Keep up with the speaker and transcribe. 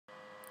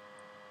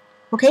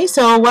Okay,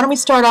 so why don't we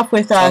start off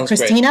with Sounds great.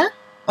 Christina?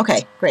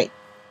 Okay, great.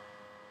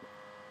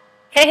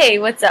 Hey,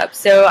 what's up?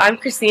 So I'm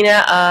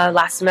Christina.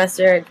 Last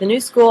semester at the new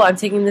school, I'm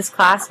taking this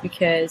class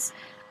because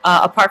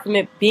apart from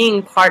it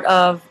being part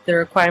of the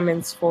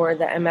requirements for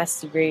the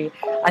MS degree,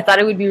 I thought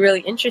it would be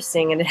really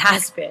interesting, and it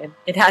has been.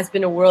 It has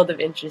been a world of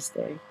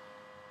interesting.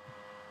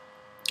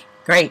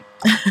 Great.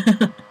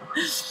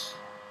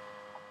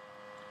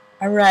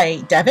 All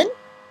right, Devin?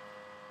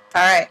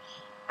 All right.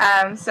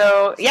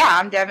 So yeah,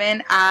 I'm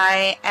Devin.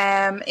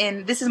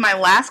 This is my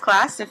last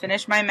class to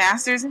finish my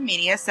master's in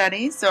media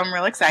studies, so I'm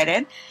real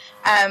excited.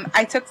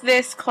 I took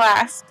this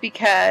class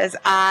because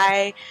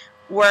I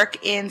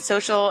work in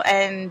social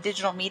and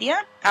digital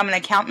media. I'm an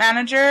account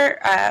manager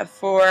I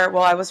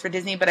was for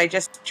Disney, but I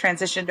just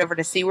transitioned over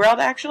to SeaWorld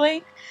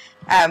actually.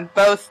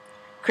 Both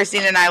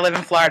Christine and I live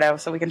in Florida,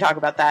 so we can talk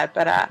about that.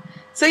 But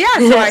so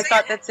I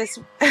thought that this,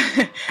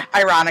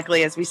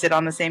 ironically, as we sit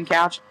on the same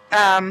couch.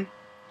 So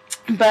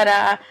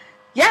I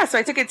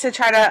took it to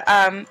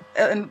try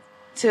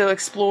to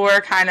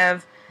explore kind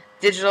of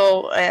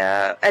digital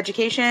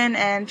education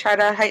and try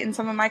to heighten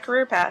some of my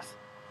career path.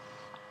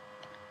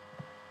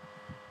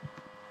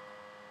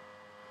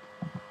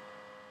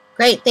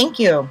 Great, thank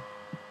you.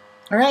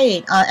 All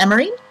right,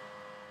 Emery?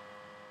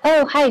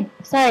 Oh, hi.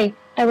 Sorry,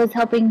 I was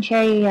helping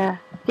Sherry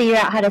figure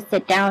out how to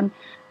sit down.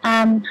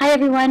 Hi,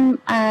 everyone.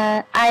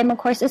 I'm a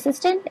course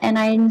assistant, and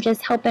I'm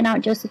just helping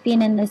out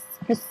Josephine in this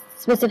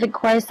specific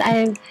course.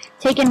 I've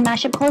taken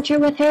mashup culture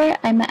with her.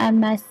 I'm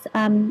an MS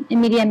in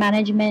media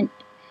management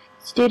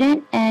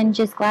student, and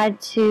just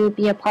glad to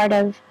be a part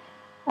of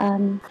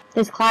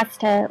this class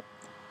to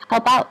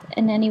help out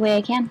in any way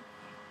I can.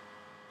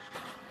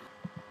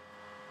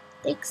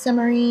 Thanks,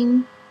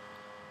 Emery.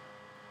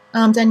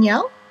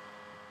 Danielle?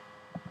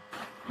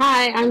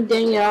 Hi, I'm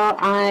Danielle.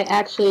 I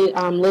actually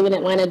live in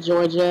Atlanta,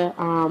 Georgia.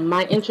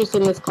 My interest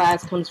in this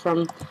class comes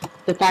from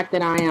the fact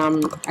that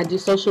I do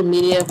social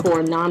media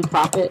for a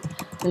nonprofit,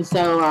 and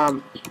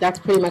so that's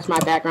pretty much my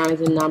background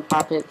is in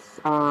nonprofits.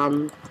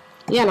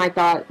 And I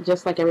thought,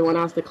 just like everyone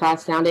else, the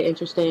class sounded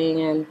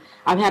interesting, and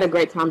I've had a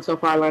great time so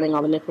far learning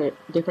all the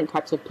different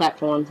types of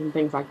platforms and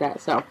things like that.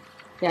 So,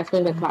 yeah, it's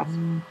been a good class.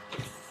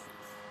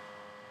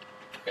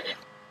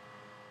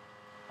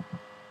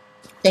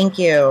 Thank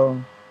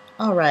you.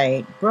 All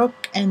right,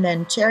 Brooke, and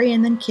then Cherry,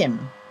 and then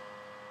Kim.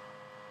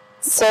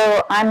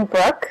 So I'm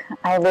Brooke.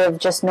 I live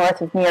just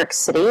north of New York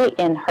City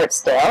in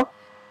Hartsdale.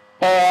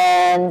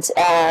 And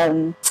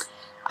I'm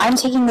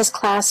taking this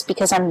class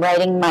because I'm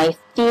writing my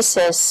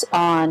thesis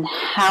on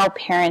how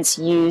parents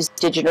use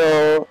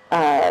digital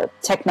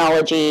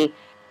technology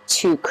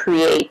to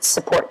create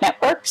support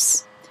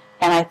networks.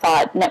 And I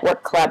thought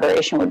network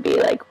collaboration would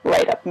be like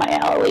right up my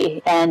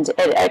alley. And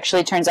it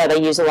actually turns out I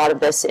use a lot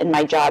of this in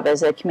my job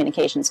as a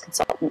communications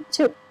consultant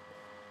too.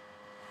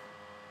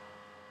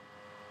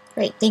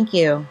 Great, thank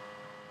you.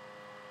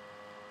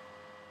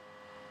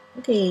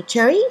 Okay,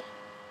 Cherry,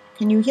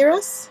 can you hear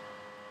us?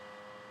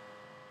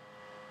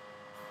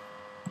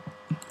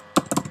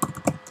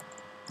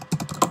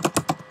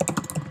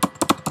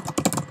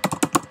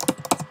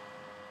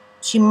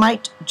 She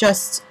might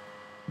just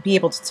be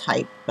able to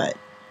type, but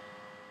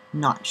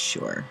not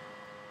sure.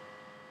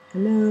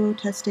 Hello,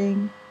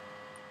 testing.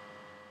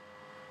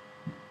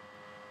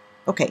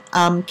 Okay,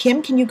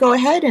 Kim, can you go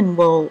ahead and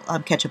we'll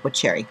catch up with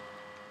Cherry.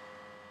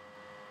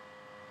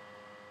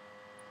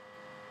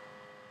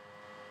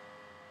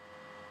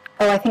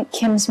 Oh, I think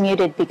Kim's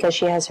muted because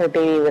she has her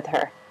baby with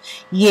her.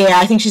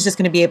 Yeah, I think she's just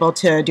going to be able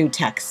to do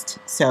text,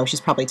 so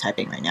she's probably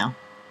typing right now.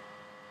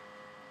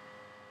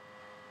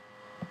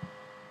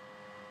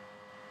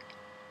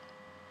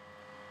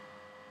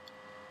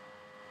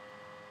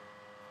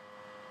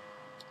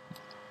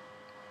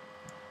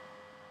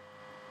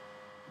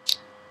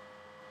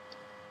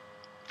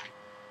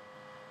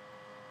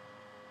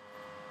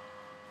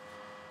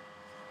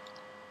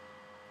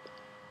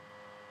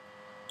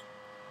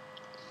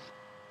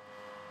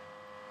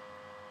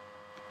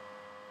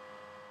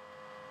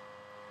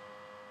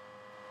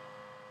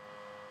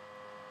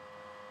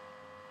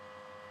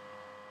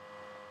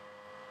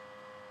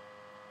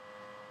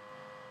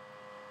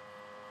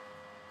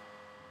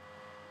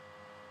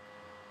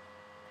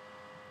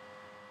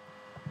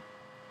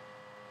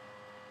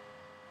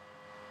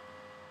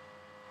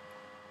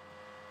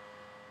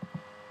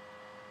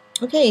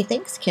 Okay,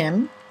 thanks,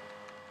 Kim.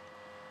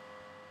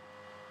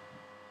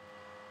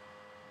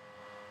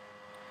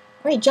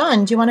 All right,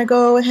 John, do you want to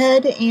go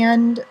ahead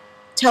and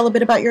tell a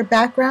bit about your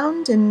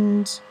background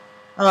and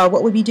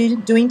what we'll be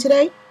doing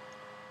today?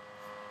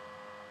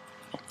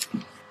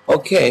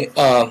 Okay,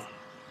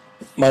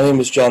 my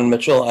name is John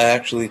Mitchell. I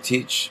actually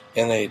teach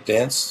in a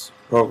dance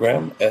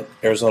program at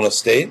Arizona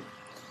State.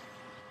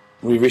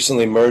 We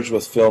recently merged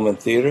with film and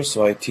theater,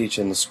 so I teach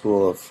in the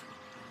School of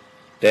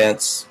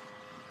Dance,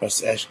 I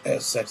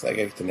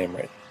get the name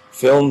right,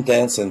 Film,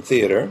 Dance, and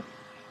Theater.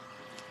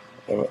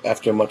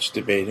 After much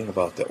debating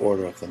about the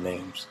order of the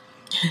names,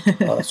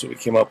 that's what we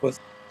came up with.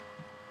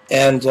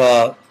 And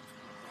I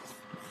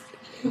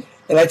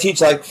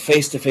teach like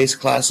face-to-face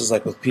classes,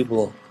 like with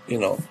people, you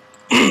know,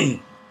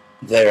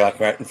 there, like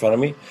right in front of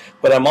me.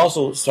 But I'm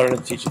also starting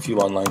to teach a few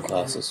online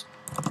classes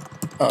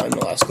in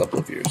the last couple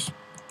of years.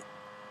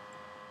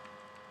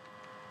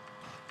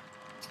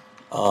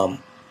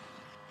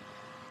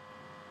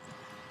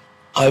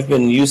 I've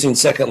been using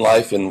Second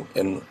Life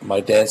in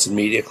my dance and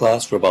media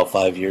class for about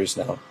 5 years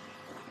now.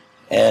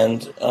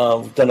 And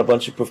we've done a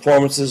bunch of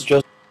performances,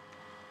 just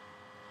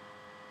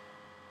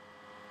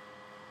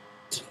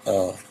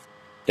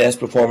dance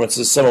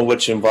performances, some of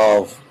which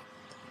involve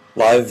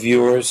live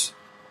viewers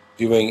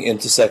viewing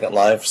into Second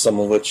Life, some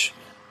of which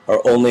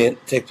are only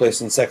take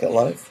place in Second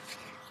Life.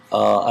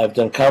 I've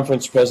done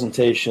conference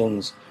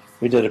presentations.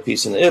 We did a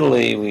piece in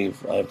Italy.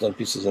 I've done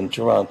pieces in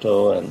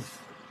Toronto, and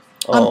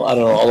I don't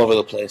know, all over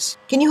the place.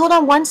 Can you hold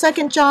on 1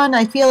 second, John?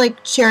 I feel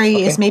like Cherry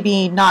Okay. is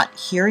maybe not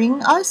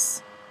hearing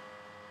us.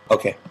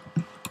 Okay.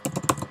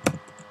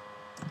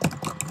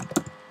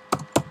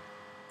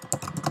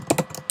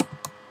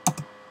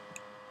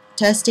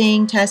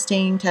 Testing,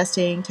 testing,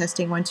 testing,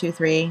 testing, 1, 2,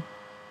 3.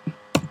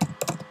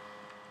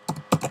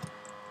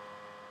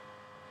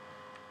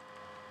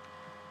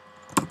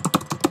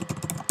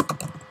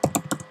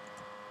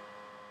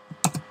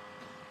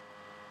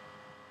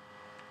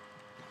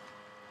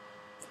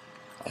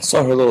 I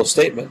saw her little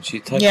statement.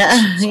 She typed Yeah,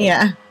 this, so.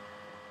 yeah.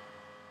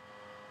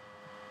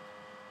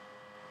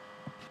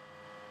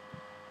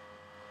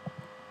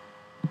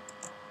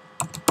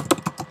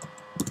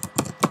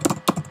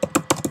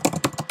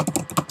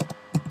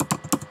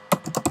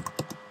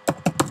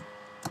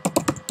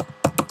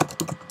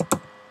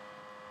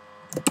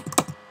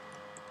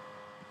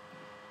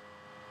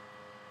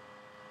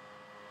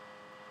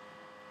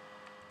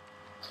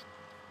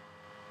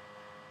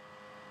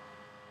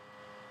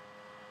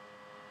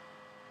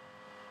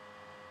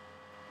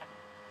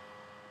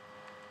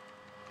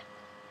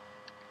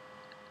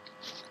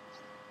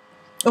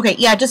 Okay,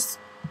 yeah, just...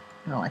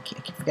 Oh, I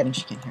keep forgetting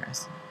she can't hear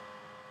us.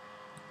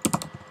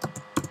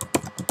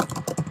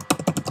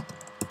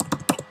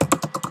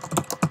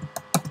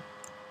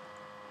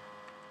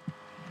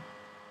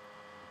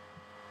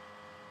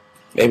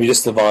 Maybe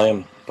just the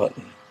volume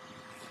button.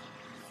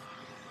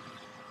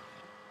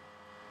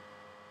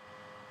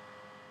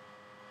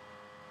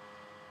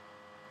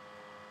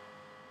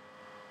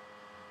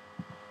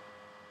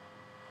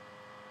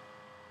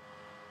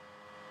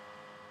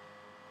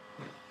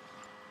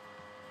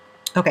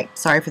 Okay,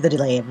 sorry for the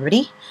delay,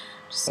 everybody.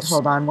 Just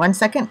hold on 1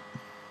 second.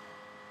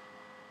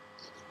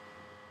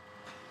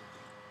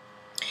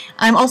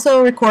 I'm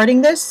also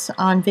recording this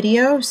on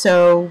video,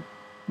 so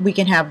we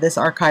can have this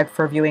archived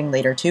for viewing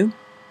later, too.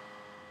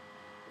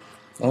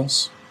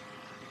 Nice.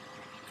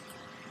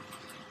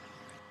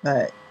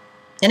 But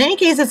in any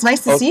case, it's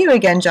nice to see you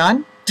again,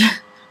 John.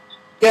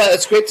 Yeah,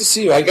 it's great to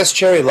see you. I guess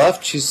Cherry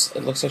left.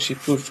 It looks like she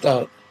poofed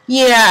out.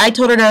 Yeah, I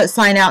told her to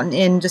sign out and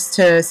in just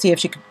to see if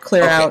she could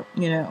clear out,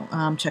 you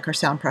know, check her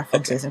sound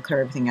preferences and clear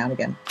everything out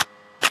again.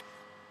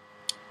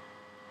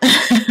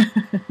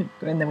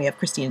 And then we have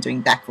Christina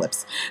doing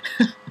backflips.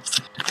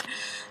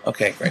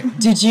 Okay, great.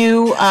 Did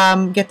you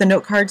get the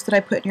note cards that I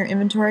put in your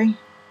inventory,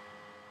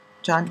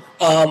 John?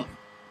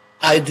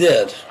 I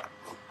did.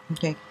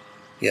 Okay.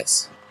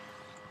 Yes.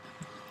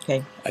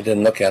 Okay. I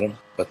didn't look at them,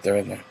 but they're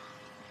in there.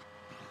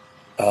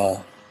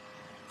 I'll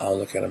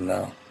look at them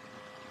now.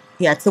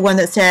 Yeah, it's the one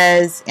that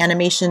says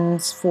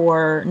animations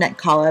for Net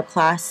Collab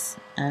class.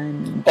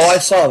 And oh, I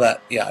saw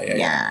that. Yeah.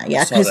 Yeah.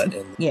 I saw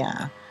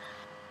that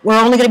We're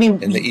only going to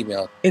be in the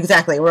email.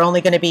 Exactly. We're only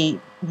going to be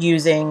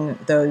using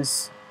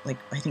those, like,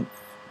 I think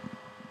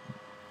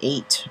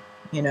 8,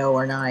 you know,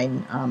 or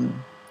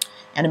 9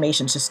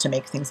 animations just to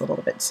make things a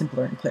little bit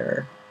simpler and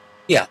clearer.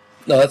 Yeah.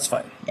 No, that's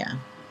fine. Yeah.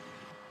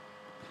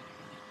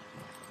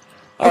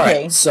 All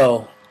right.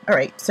 So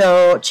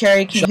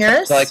Cherry can hear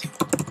us. Like,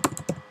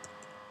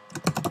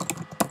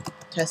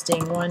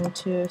 testing 1,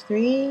 2,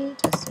 3.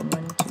 Testing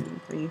 1, 2,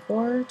 3,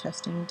 4.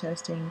 Testing.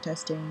 Testing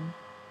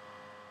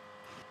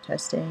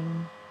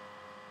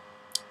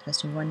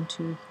 1,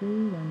 2, 3.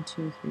 1,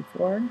 2, 3,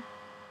 4.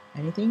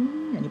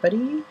 Anything?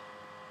 Anybody?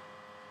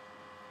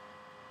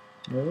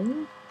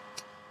 No.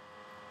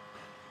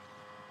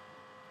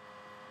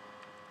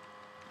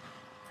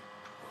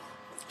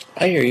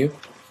 I hear you.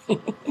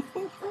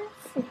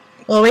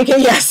 Well, we can,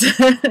 yes.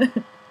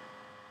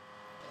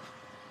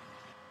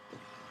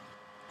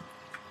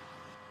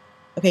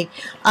 Okay.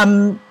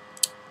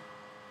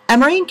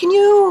 Emery, can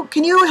you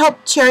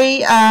help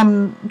Cherry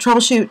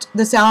troubleshoot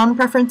the sound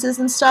preferences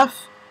and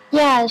stuff?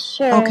 Yeah,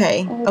 sure.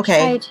 Okay. I'll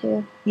try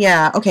to.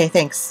 Yeah. Okay.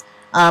 Thanks.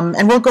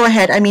 And we'll go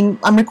ahead. I mean,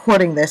 I'm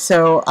recording this,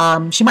 so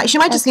she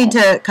might just need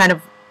to kind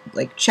of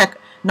like check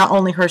not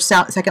only her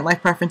Second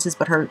Life preferences,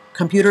 but her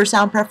computer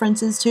sound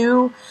preferences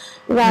too.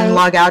 Right. And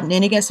log out and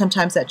in again.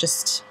 Sometimes that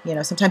just, you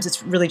know, sometimes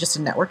it's really just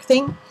a network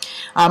thing.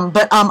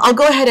 But I'll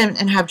go ahead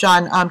and have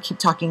John keep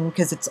talking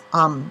because it's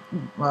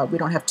well, we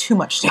don't have too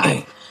much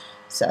time.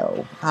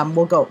 So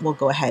we'll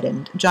go ahead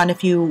and John,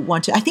 if you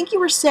want to, I think you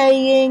were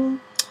saying,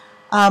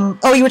 you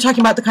were talking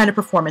about the kind of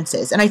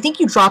performances, and I think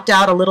you dropped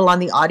out a little on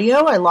the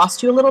audio. I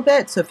lost you a little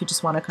bit, so if you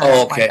just want to kind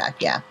of wind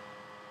back, yeah.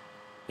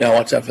 Yeah,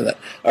 watch out for that.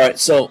 All right,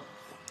 so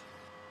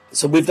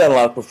So we've done a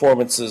lot of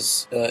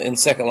performances in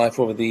Second Life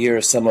over the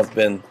years. Some have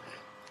been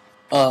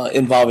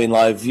involving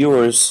live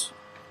viewers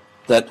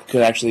that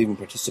could actually even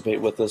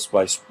participate with us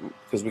because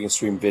we can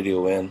stream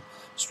video in,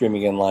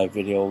 streaming in live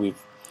video.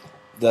 We've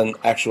done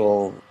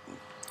actual,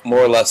 more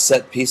or less,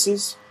 set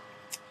pieces.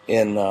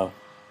 In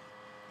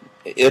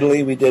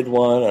Italy we did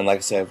one, and like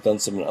I said, I've done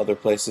some in other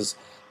places.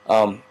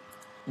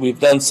 We've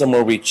done some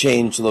where we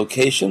change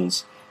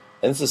locations,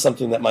 and this is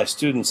something that my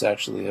students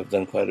actually have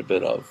done quite a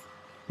bit of.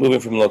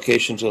 Moving from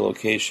location to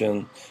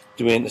location,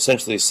 doing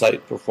essentially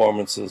site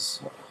performances,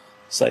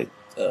 site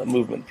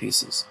movement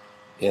pieces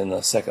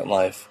in Second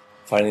Life,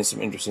 finding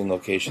some interesting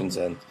locations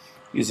and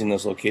using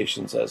those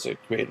locations as a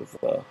creative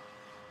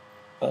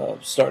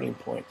starting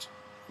point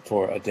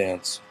for a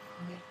dance,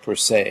 per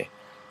se.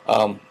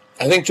 I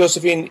think,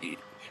 Josephine,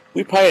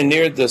 we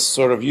pioneered this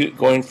sort of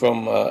going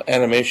from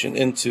animation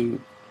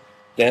into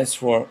dance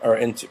form, or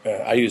into,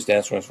 I use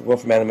dance forms, going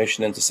from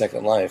animation into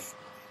Second Life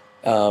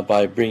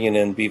by bringing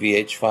in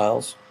BVH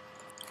files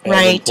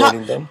and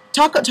importing them.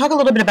 Talk a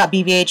little bit about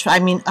BVH. I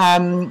mean,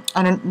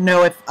 I don't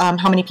know if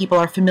how many people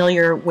are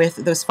familiar with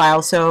those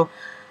files. So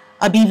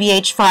a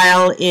BVH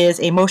file is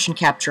a motion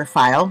capture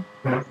file.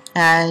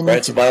 And right,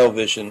 it's a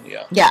BioVision,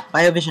 yeah. Yeah,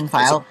 BioVision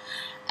file.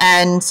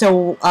 And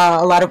so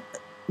a lot of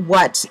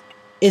what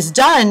is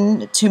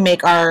done to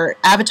make our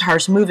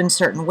avatars move in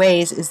certain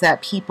ways is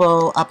that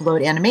people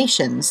upload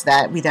animations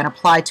that we then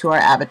apply to our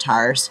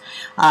avatars.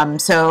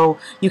 So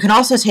you can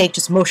also take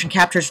just motion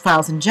capture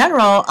files in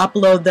general,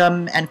 upload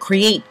them, and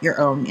create your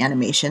own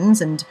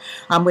animations, and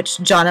which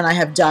John and I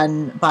have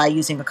done by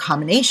using a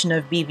combination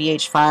of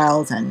BVH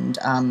files and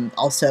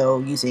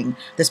also using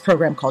this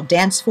program called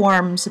Dance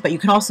Forms. But you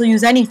can also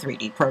use any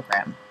 3D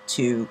program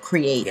to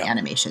create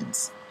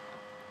animations.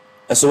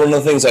 And so one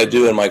of the things I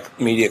do in my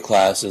media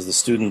class is the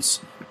students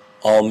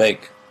all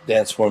make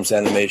dance forms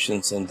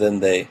animations, and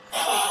then they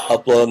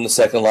upload them to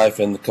Second Life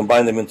and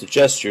combine them into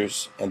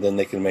gestures, and then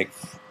they can make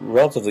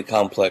relatively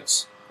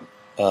complex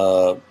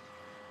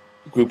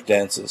group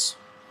dances.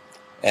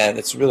 And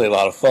it's really a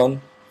lot of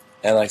fun.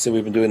 And like I said,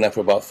 we've been doing that for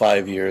about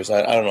 5 years.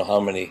 I don't know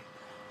how many.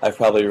 I've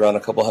probably run a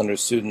couple hundred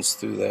students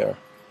through there.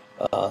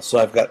 So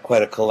I've got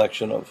quite a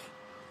collection of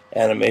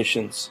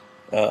animations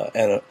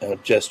and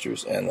of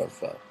gestures and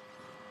of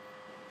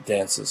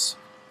dances.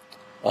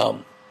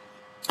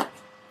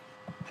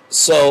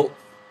 So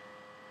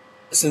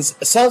since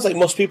it sounds like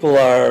most people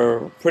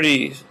are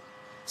pretty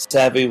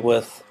savvy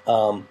with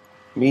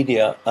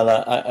media, and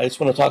I just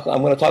want to talk,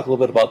 I'm going to talk a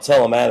little bit about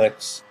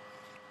telematics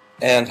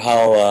and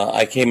how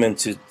I came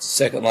into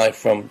Second Life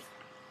from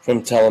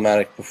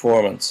telematic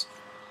performance.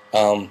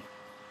 Does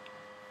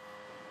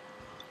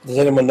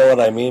anyone know what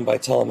I mean by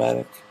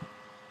telematic?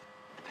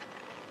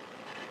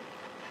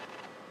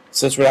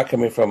 Since we're not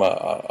coming from a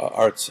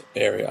arts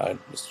area, I'm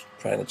just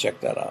trying to check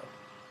that out.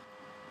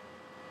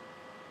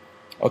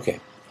 Okay.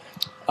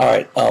 All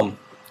right.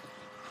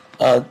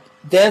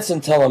 Dance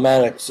and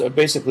telematics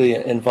basically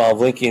involve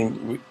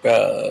linking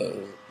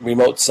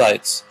remote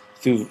sites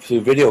through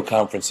video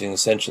conferencing,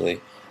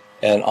 essentially,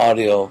 and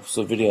audio,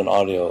 so video and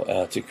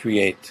audio, to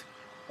create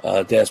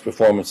dance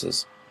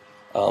performances.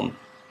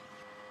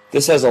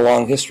 This has a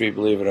long history,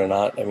 believe it or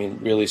not. I mean,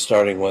 really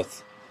starting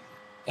with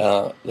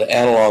the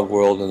analog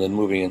world and then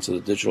moving into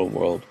the digital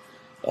world.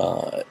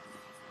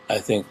 I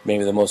think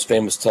maybe the most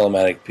famous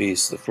telematic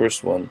piece, the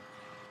first one,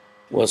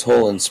 was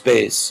Hole in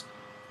Space,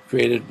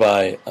 created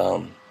by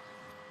the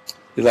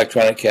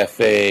Electronic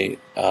Cafe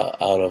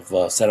out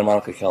of Santa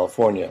Monica,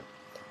 California.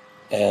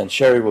 And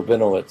Sherry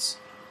Rabinowitz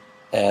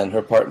and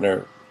her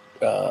partner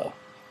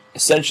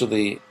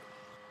essentially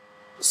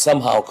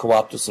somehow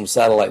co-opted some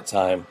satellite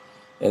time,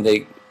 and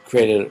they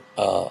created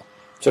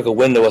took a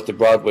window at the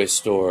Broadway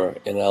store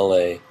in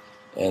LA,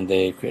 and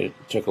they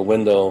took a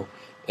window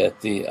at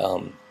the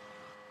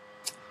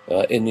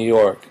in New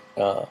York,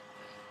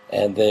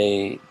 and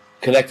they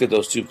connected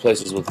those two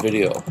places with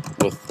video,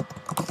 with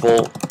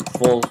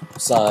full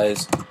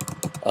size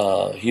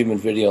human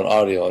video and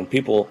audio, and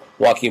people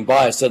walking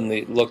by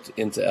suddenly looked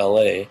into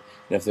LA, and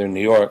if they're in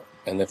New York,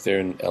 and if they're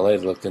in LA, they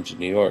looked into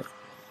New York,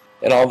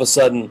 and all of a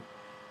sudden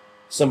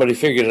somebody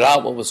figured it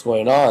out what was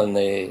going on, and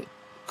they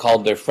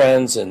called their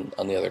friends and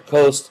on the other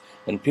coast,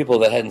 and people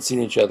that hadn't seen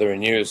each other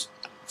in years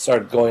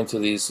started going to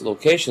these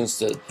locations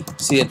to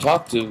see and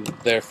talk to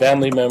their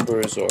family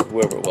members or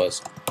whoever it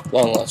was,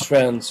 long lost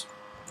friends.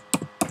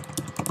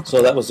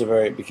 So that was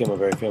became a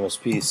very famous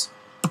piece.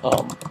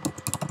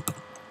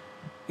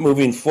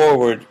 Moving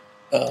forward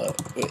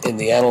in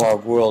the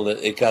analog world,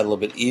 it got a little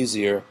bit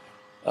easier.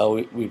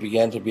 We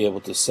began to be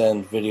able to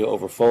send video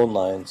over phone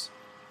lines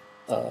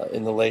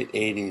in the late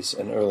 80s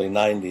and early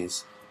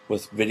 90s.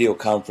 With video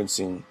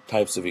conferencing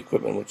types of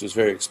equipment, which is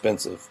very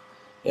expensive,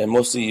 and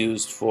mostly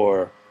used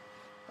for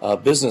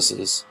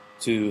businesses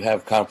to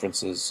have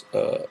conferences,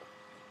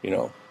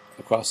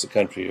 across the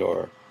country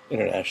or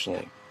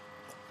internationally.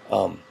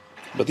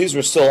 But these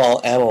were still all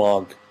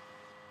analog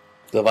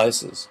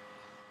devices.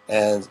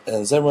 And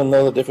does everyone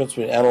know the difference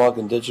between analog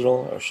and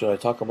digital, or should I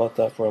talk about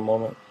that for a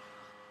moment?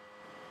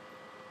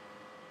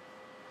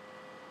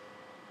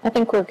 I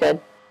think we're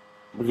good.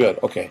 We're good.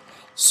 Okay.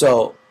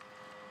 So,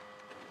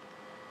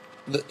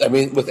 I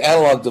mean, with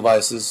analog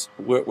devices,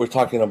 we're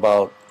talking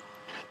about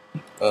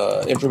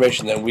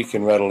information that we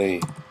can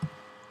readily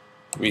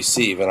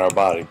receive in our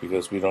body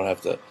because we don't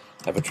have to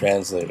have a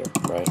translator,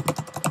 right?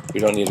 We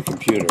don't need a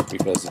computer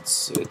because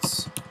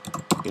it's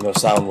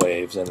sound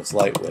waves and it's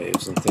light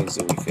waves and things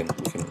that we can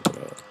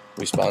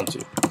respond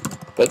to.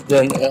 But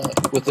then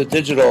with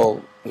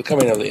the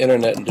coming of the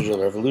internet and digital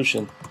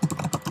revolution,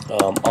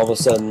 all of a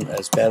sudden,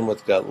 as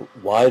bandwidth got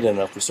wide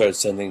enough, we started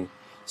sending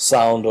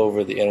sound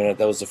over the internet.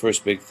 That was the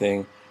first big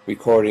thing.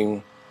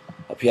 Recording,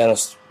 a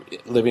pianist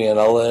living in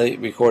LA,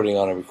 recording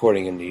on a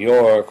recording in New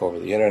York over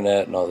the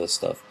internet and all this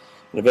stuff.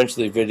 And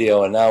eventually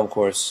video, and now, of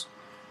course,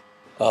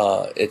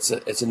 it's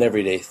an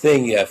everyday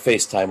thing. You have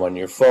FaceTime on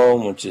your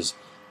phone, which is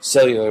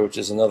cellular, which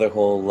is another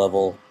whole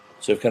level.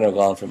 So we've kind of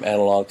gone from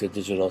analog to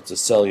digital to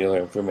cellular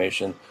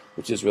information,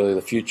 which is really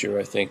the future,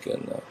 I think,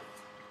 and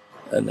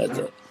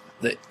that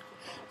the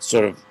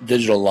sort of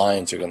digital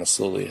lines are going to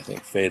slowly, I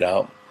think, fade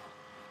out.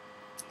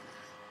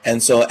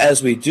 And so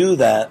as we do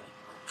that,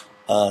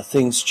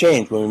 things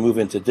change. When we move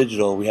into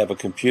digital, we have a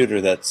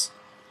computer that's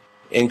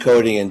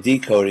encoding and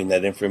decoding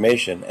that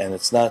information, and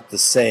it's not the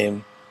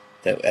same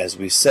that as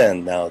we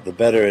send. Now, the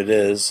better it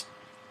is,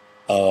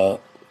 the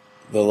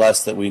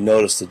less that we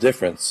notice the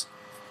difference,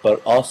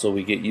 but also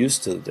we get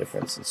used to the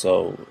difference. And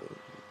so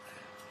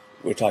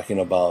we're talking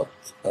about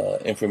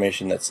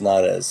information that's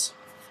not as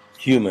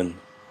human,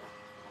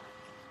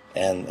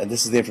 and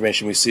this is the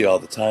information we see all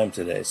the time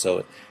today.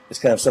 So it's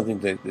kind of something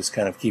to just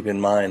kind of keep in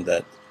mind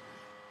that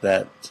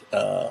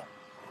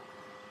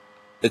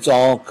it's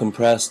all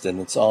compressed and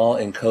it's all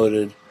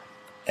encoded,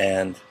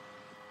 and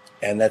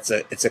it's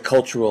a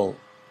cultural.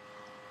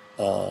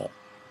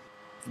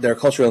 There are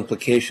cultural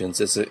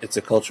implications. It's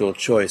a cultural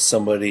choice.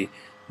 Somebody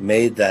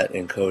made that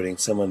encoding.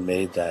 Someone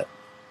made that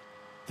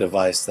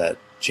device that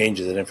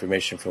changes that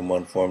information from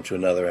one form to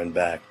another and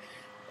back,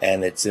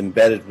 and it's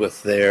embedded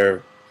with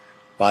their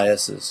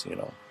biases,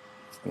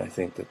 And I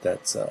think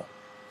that's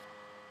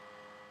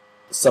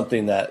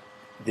something that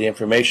the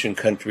information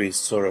countries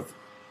sort of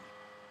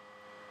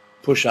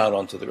push out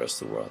onto the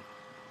rest of the world.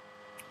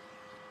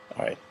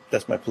 All right,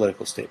 that's my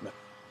political statement.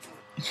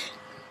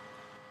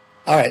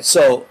 All right,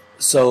 so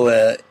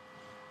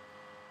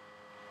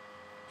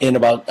in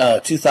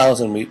about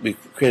 2000, we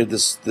created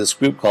this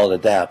group called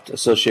ADAPT,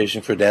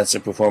 Association for Dance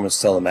and Performance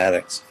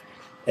Telematics,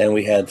 and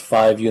we had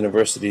 5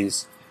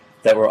 universities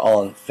that were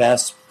on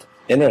fast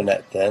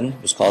internet then.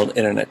 It was called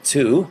Internet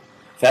 2,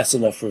 fast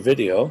enough for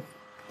video,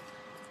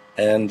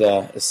 and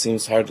it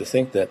seems hard to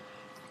think that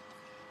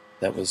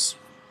was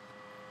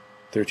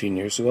 13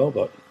 years ago,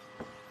 but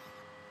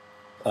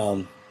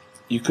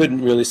you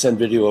couldn't really send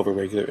video over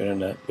regular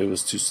internet. It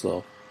was too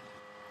slow.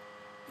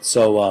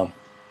 So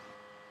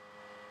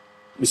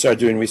we started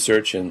doing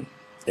research in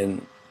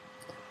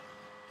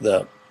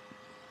the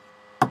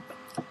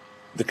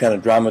kind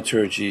of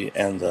dramaturgy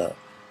and the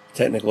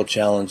technical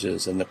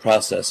challenges and the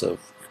process of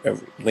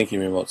linking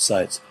remote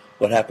sites.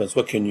 What happens?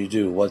 What can you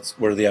do? What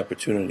are the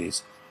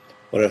opportunities?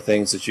 What are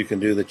things that you can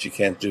do that you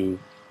can't do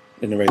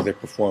in a regular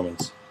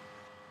performance?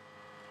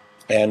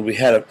 And we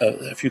had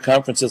a few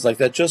conferences like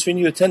that. Josephine,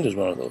 you attended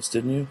one of those,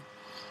 didn't you?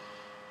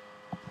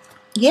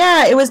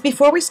 Yeah, it was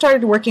before we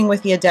started working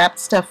with the ADAPT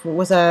stuff. It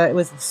was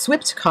the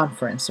SWIFT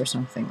conference or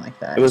something like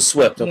that. It was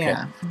SWIFT, okay.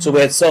 Yeah. So we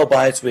had cell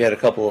bytes, we had a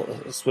couple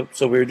of SWIFT.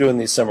 So we were doing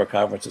these summer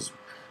conferences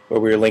where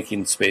we were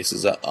linking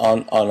spaces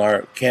on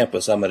our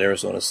campus. I'm at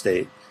Arizona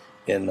State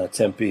in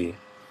Tempe.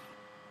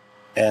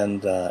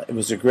 And it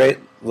was a great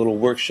little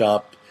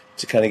workshop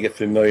to kind of get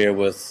familiar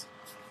with,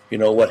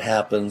 what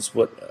happens,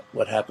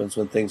 what happens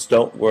when things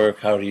don't work.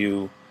 How do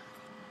you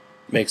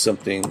make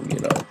something,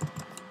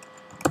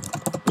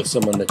 with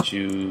someone that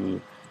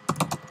you,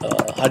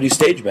 how do you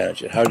stage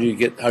manage it? How do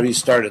you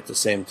start at the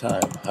same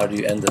time? How do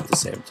you end at the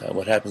same time?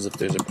 What happens if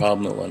there's a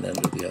problem at one end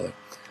or the other?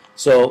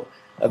 So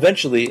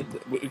eventually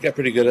we got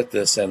pretty good at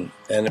this, and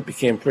it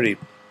became pretty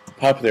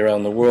popular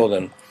around the world,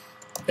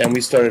 and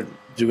we started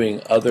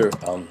doing other,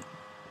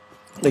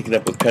 linking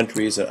up with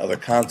countries and other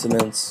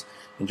continents.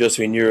 And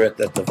Josephine, you're at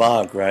the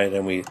VOG, right?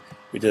 And we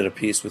did a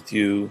piece with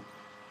you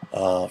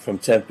from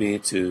Tempe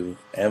to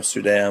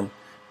Amsterdam.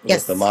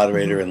 Yes. With the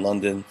moderator in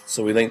London.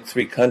 So we linked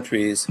 3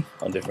 countries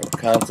on different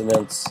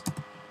continents.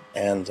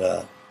 And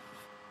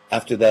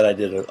after that, I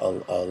did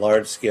a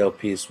large-scale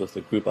piece with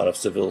a group out of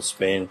Seville,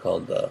 Spain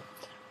called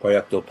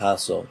Proyecto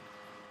Paso,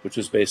 which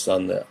was based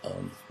on the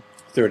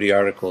 30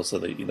 articles of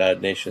the United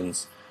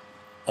Nations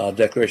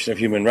Declaration of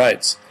Human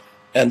Rights.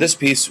 And this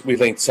piece, we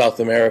linked South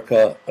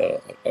America,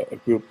 a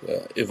group,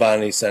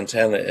 Ivani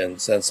Santana in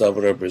San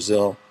Salvador,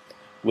 Brazil,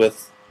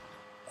 with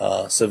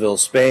Seville,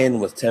 Spain,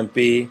 with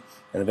Tempe,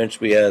 and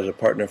eventually we added a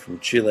partner from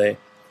Chile.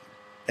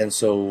 And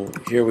so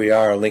here we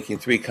are linking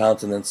 3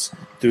 continents,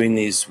 doing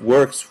these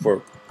works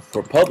for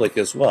public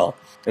as well.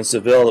 In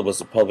Seville, it was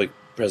a public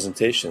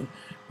presentation.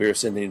 We were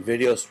sending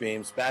video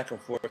streams back and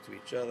forth to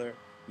each other,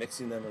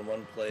 mixing them in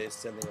one place,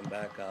 sending them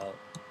back out.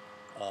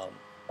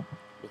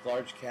 with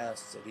large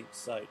casts at each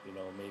site,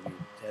 maybe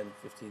 10,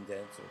 15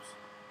 dancers.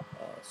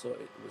 So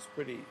it was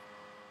pretty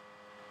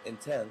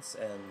intense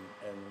and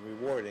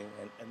rewarding.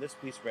 And this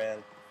piece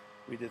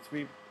we did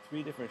three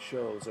different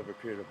shows over a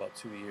period of about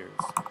 2 years.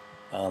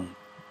 And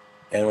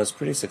it was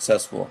pretty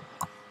successful.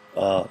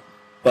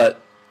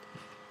 But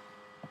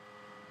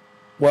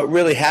what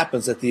really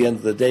happens at the end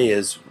of the day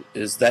is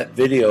that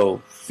video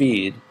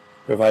feed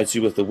provides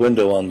you with a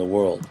window on the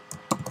world.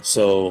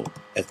 So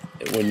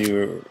when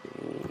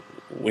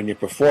you're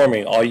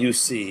performing, all you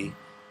see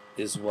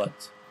is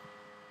what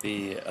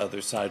the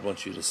other side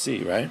wants you to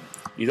see, right?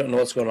 You don't know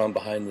what's going on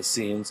behind the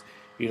scenes.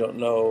 You don't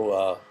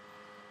know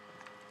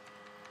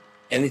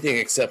anything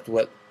except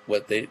what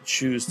they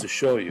choose to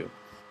show you.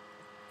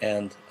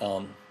 And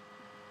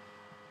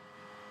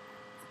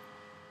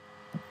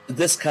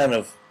this kind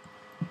of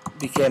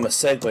became a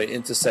segue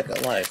into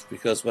Second Life,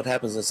 because what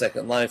happens in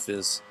Second Life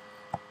is,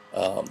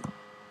 what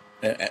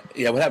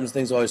happens,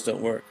 things always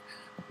don't work.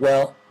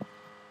 Well,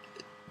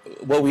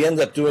 what we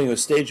ended up doing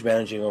was stage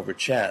managing over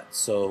chat.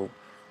 So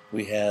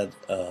we had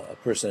a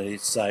person at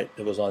each site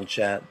that was on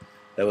chat,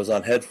 that was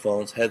on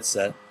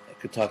headset, that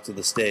could talk to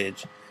the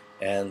stage,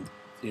 and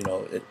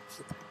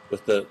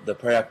with the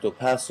Proyecto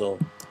Paso,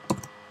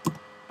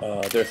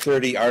 there are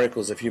 30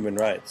 articles of human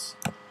rights,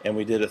 and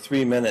we did a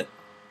 3-minute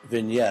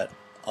vignette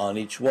on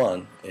each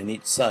one in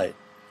each site,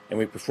 and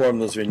we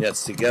performed those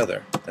vignettes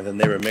together, and then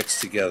they were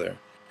mixed together.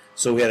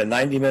 So we had a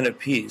 90-minute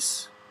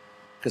piece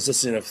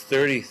consisting of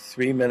 30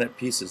 3-minute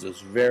pieces. It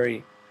was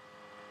very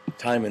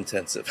time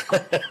intensive.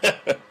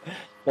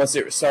 Once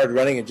it started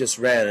running, it just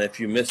ran, and if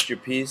you missed your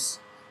piece,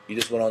 you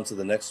just went on to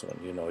the next one.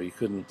 You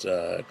couldn't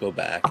go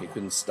back, you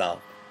couldn't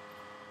stop.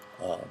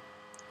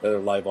 There were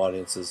live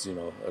audiences,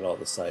 at all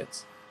the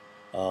sites.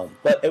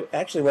 But it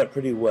actually went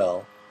pretty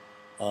well.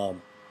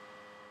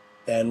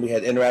 And we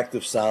had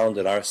interactive sound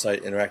at our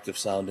site, interactive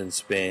sound in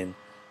Spain.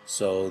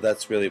 So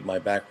that's really my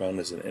background,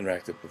 is in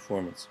interactive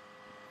performance.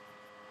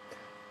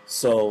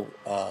 So,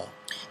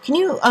 can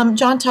you,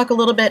 John, talk a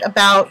little bit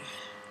about,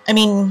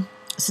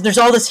 so there's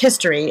all this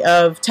history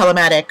of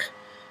telematic,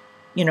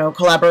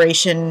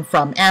 collaboration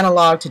from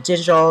analog to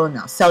digital and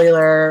now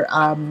cellular,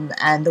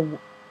 and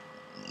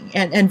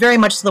very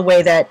much the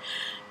way that,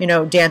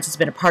 dance has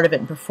been a part of it,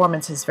 and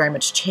performance has very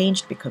much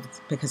changed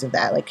because of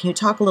that. Like, can you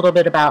talk a little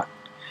bit about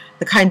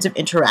the kinds of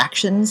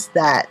interactions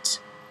that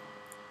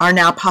are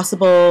now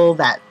possible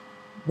that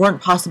weren't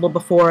possible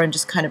before, and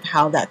just kind of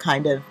how that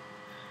kind of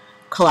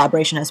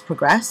collaboration has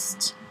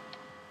progressed?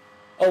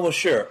 Oh, well,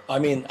 sure. I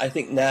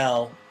think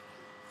now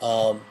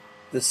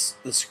the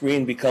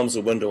screen becomes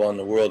a window on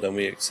the world, and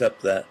we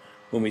accept that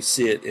when we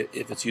see it,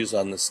 if it's used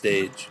on the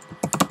stage,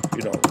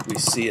 we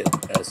see it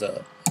as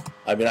a...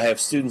 I have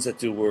students that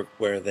do work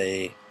where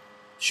they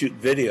shoot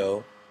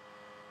video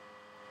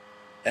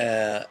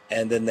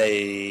and then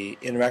they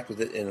interact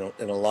with it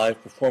in a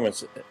live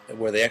performance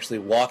where they actually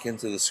walk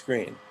into the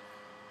screen.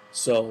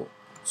 So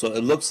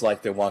it looks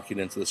like they're walking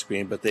into the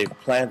screen, but they've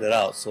planned it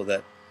out so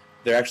that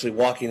they're actually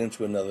walking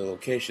into another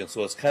location.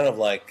 So it's kind of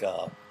like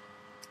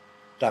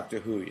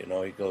Doctor Who,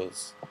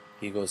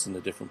 he goes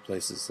into different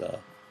places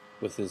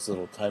with his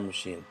little time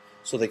machine.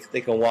 So they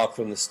can walk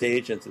from the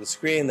stage into the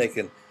screen. They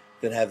can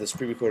then have this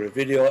pre-recorded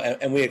video,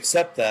 and we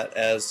accept that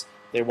as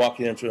they're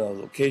walking into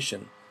another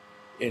location,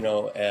 and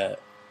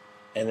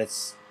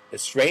it's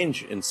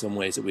strange in some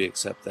ways that we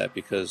accept that,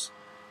 because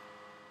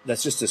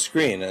that's just a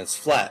screen and it's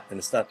flat and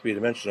it's not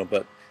three-dimensional,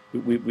 but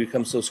we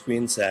become so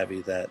screen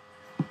savvy that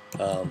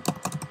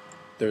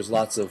there's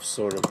lots of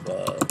sort of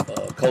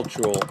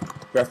cultural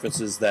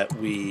references that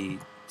we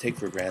take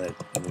for granted,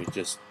 and we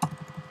just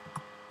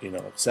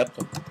accept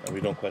them and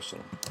we don't question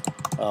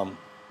them.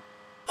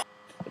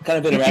 The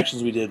kind of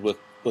interactions we did with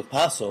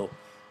Paso,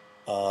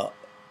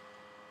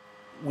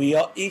 we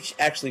each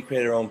actually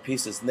created our own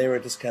pieces, and they were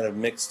just kind of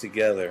mixed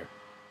together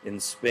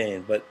in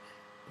Spain. But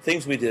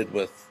things we did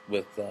with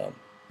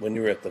when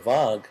you were at the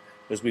VOG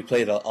was we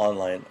played an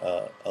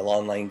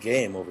online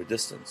game over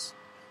distance.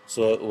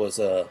 So it was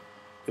a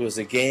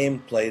game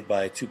played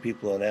by 2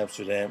 people in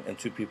Amsterdam and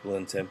 2 people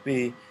in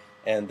Tempe,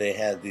 and they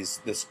had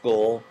this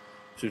goal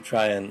to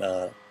try and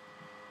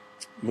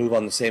move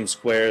on the same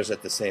squares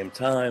at the same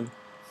time.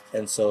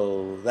 And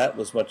so that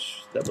was for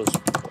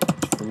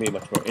me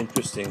much more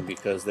interesting,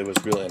 because there was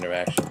real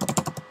interaction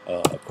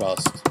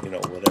across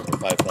whatever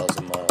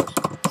 5,000 miles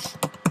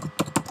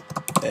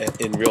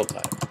in real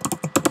time.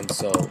 And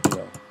so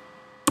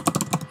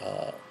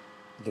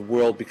the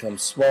world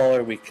becomes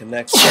smaller. We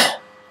connect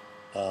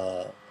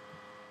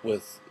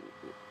with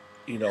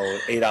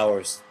 8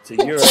 hours to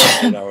Europe,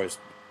 8 hours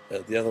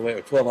the other way,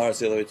 or 12 hours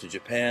the other way to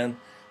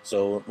Japan.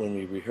 So when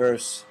we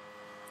rehearse,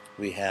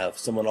 we have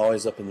someone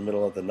always up in the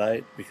middle of the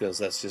night, because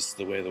that's just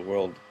the way the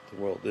world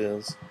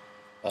is.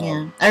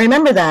 Yeah, I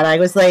remember that. I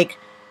was like,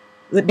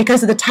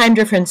 because of the time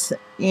difference,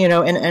 in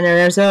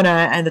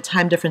Arizona, and the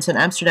time difference in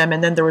Amsterdam,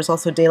 and then there was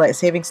also daylight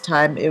savings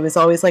time. It was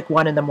always like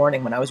 1 a.m.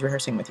 when I was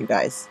rehearsing with you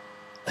guys.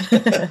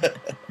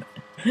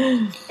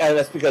 And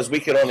that's because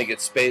we could only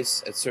get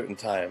space at certain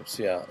times,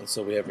 yeah. And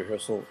so we have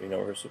rehearsal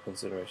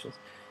considerations.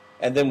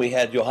 And then we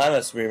had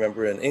Johannes,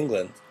 remember, in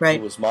England, Right.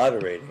 who was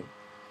moderating.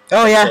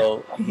 Oh yeah.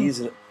 So he's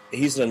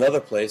in another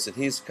place, and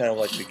he's kind of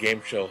like the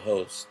game show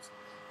host,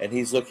 and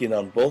he's looking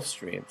on both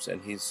streams,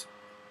 and he's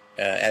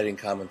adding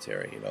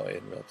commentary, in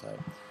real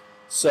time.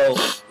 So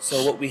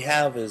what we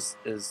have is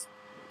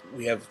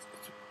we have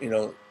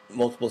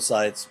multiple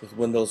sites with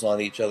windows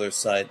on each other's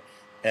site,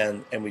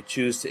 and we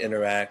choose to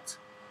interact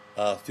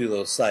through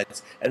those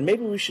sites. And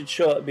maybe we should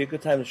show. It'd be a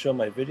good time to show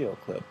my video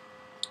clip.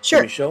 Sure.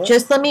 Can we show it?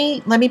 Just let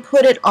me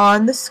put it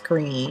on the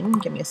screen.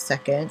 Give me a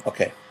second.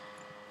 Okay.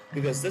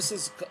 Because this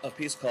is a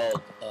piece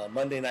called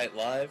Monday Night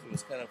Live. It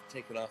was kind of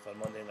taken off on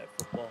Monday Night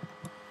Football,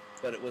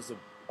 but it was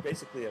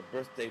basically a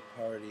birthday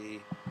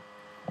party,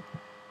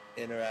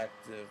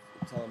 interactive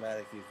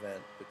telematic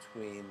event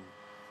between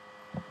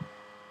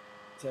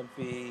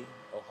Tempe,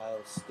 Ohio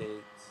State,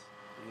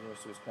 the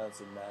University of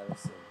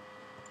Wisconsin-Madison,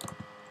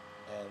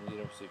 and the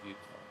University of Utah.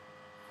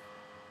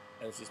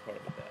 And it's just part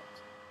of that.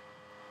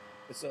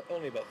 It's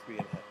only about 3.5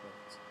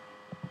 minutes.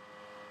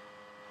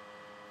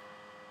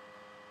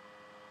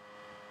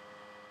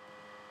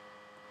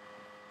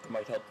 It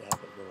might help to have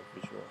a little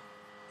visual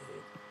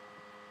aid.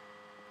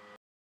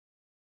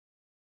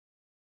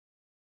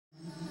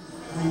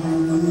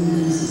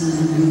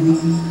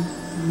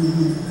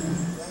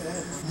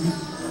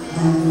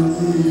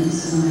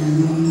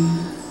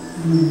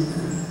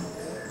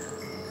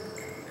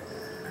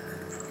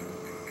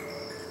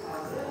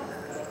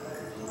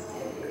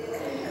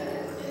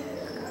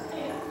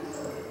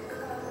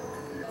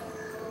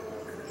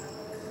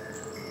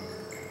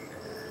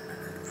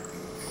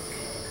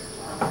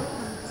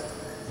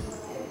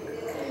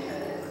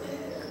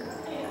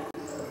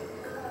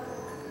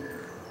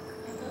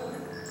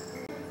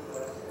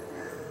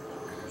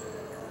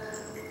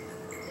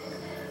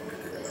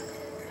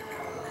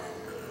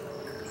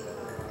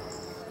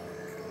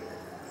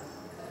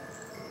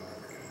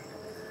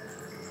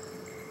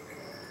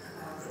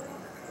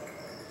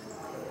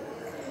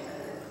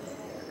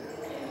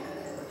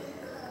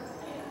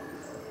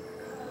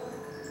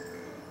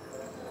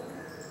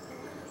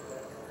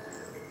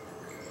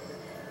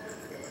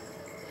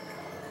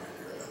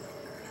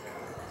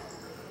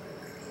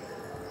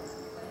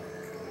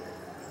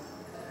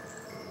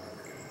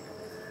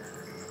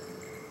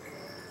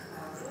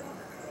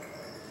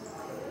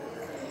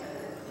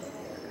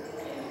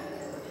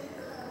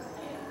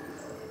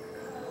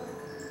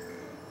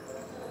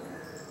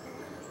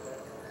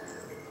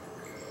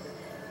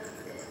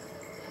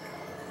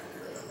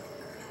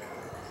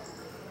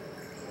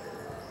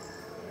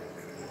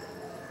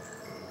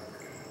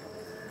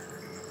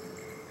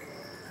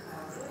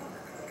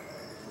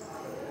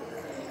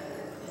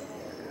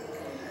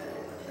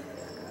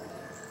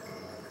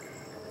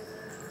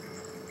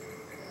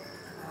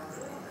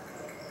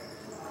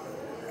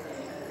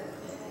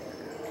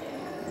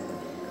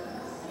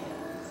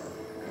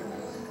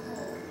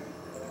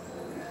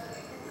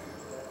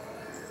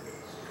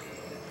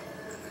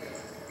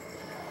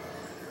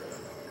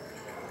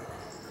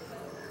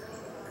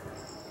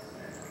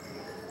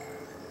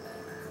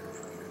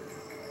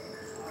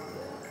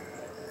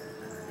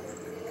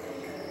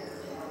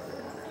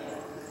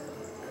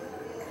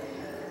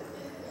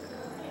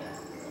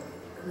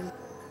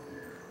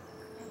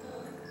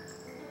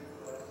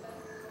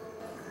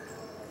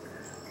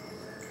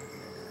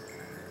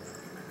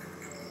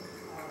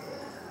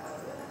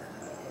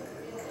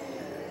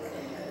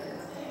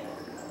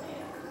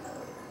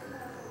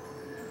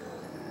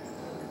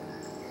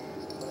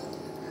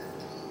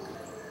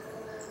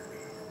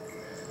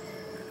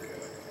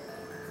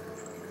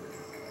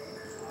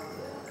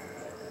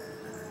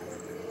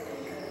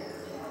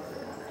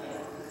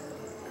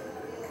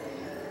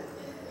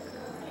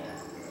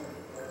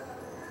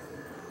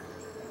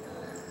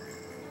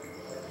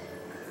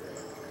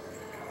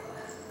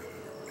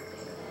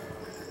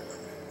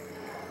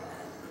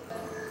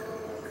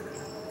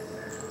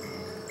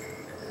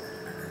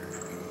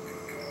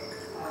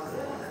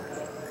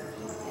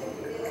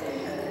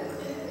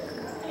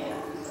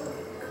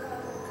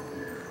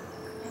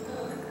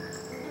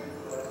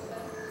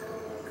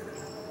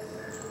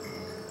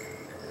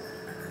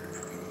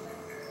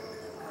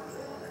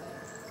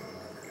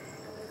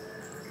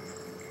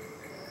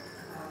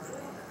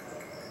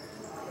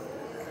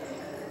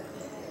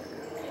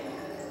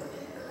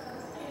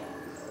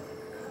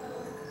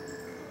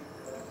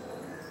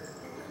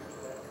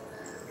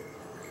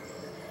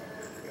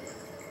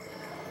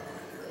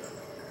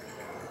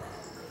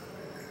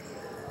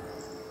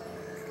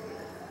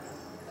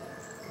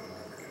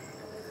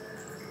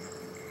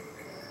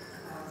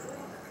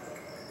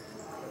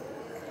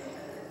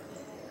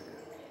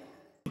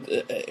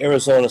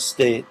 Arizona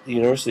State, the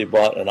university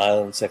bought an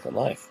island Second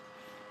Life.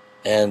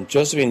 And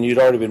Josephine, you'd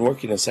already been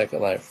working in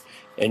Second Life,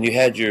 and you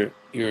had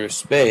your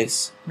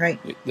space, right?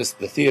 The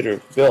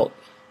theater built,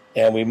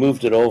 and we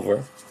moved it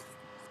over,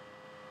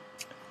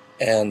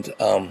 and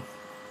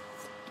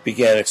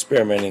began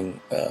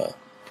experimenting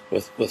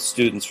with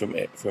students from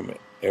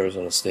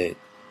Arizona State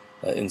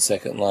in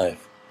Second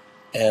Life,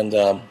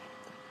 and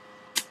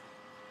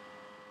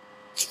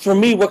for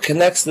me, what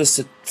connects this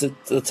to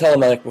the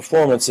telematic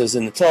performance is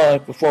in the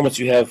telematic performance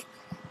you have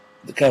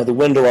the kind of the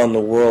window on the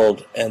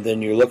world, and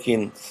then you're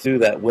looking through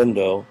that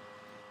window,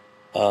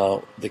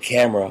 the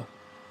camera,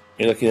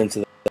 you're looking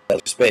into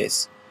that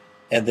space,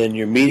 and then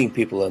you're meeting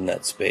people in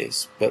that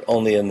space, but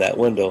only in that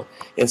window.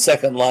 In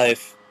Second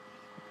Life,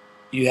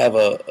 you have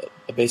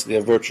basically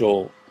a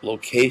virtual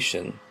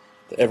location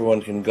that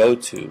everyone can go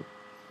to,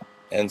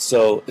 and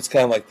so it's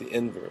kind of like the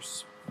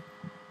inverse.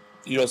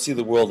 You don't see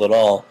the world at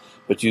all,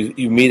 but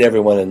you meet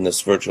everyone in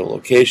this virtual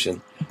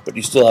location, but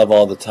you still have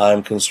all the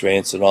time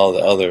constraints and all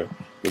the other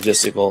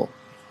logistical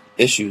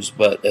issues,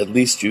 but at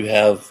least you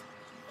have,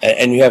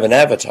 and you have an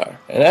avatar.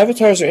 And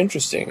avatars are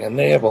interesting, and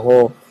they have a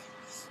whole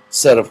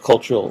set of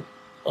cultural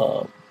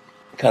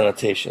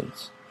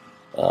connotations.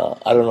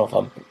 I don't know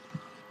if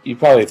you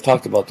probably have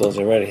talked about those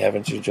already,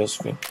 haven't you,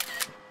 Josephine?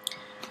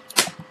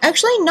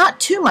 Actually, not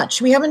too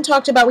much.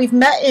 We've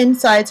met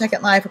inside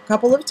Second Life a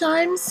couple of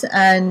times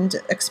and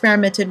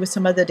experimented with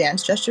some of the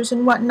dance gestures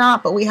and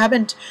whatnot, but we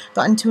haven't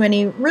gotten to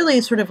any really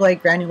sort of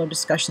like granular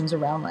discussions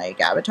around like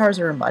avatars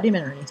or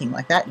embodiment or anything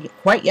like that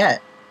quite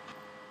yet.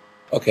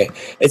 Okay.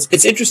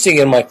 It's interesting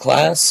in my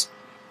class.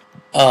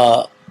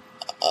 Like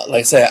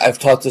I say, I've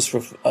taught this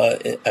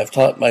I've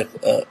taught my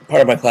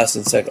part of my class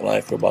in Second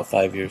Life for about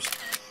 5 years,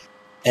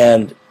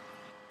 and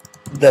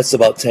that's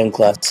about 10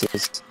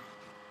 classes.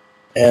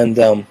 And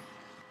I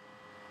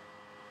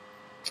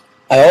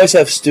always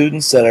have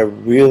students that are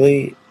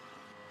really,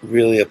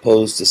 really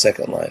opposed to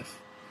Second Life,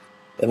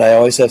 and I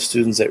always have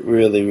students that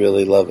really,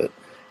 really love it.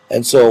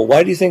 And so,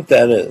 why do you think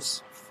that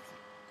is?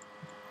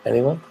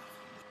 Anyone?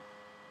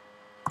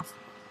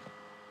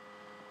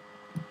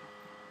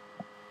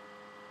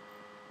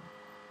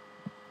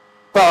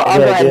 Well, I'll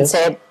Any go ahead and ideas?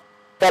 say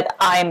that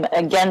I'm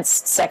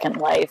against Second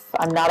Life.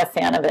 I'm not a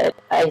fan of it.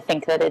 I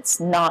think that it's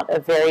not a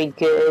very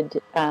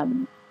good.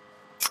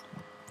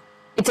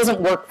 It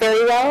doesn't work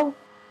very well.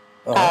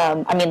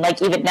 I mean,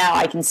 like even now,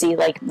 I can see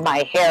like my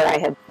hair. I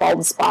have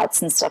bald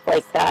spots and stuff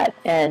like that,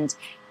 and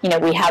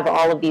we have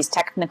all of these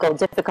technical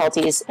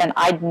difficulties. And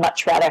I'd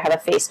much rather have a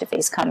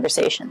face-to-face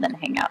conversation than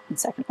hang out in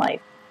Second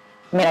Life.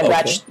 I mean,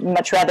 I'd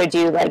much rather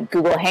do like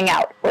Google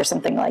Hangout or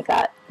something like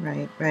that.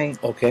 Right,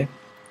 right. Okay.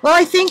 Well,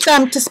 I think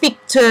to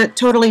speak to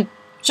totally,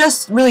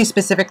 just really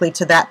specifically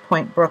to that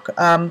point, Brooke,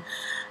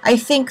 I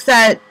think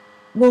that,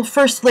 well,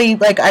 firstly,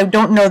 like, I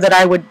don't know that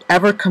I would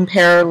ever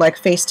compare, like,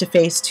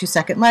 face-to-face to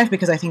Second Life,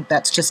 because I think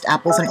that's just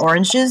apples and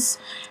oranges,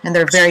 and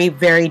they're very,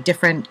 very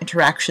different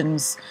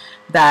interactions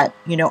that,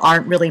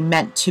 aren't really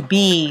meant to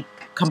be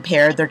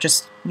compared. They're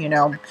just,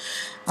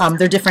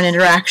 they're different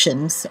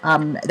interactions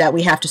that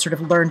we have to sort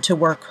of learn to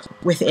work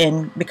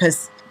within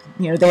because,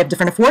 they have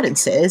different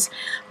affordances.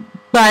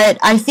 But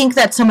I think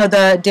that some of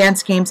the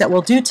dance games that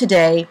we'll do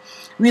today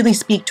really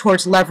speak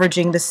towards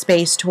leveraging the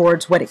space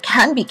towards what it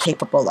can be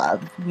capable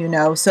of,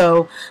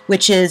 so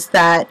which is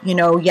that,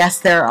 yes,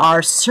 there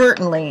are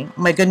certainly,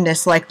 my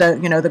goodness, like the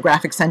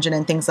graphics engine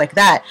and things like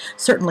that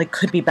certainly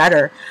could be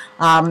better.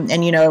 And,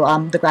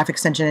 the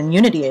graphics engine in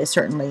Unity is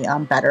certainly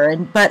better.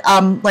 But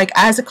like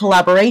as a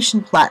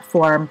collaboration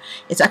platform,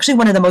 it's actually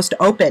one of the most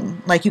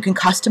open. Like you can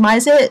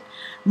customize it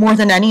more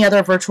than any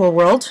other virtual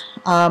world.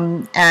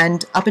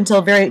 And up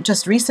until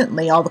just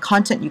recently, all the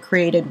content you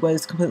created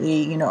was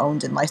completely,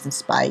 owned and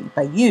licensed by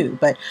you.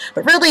 But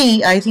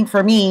really, I think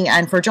for me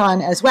and for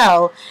John as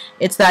well,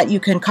 it's that you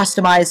can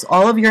customize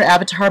all of your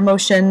avatar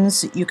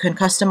motions. You can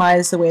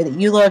customize the way that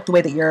you look, the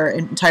way that your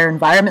entire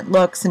environment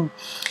looks, and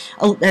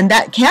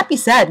that can't be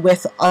said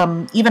with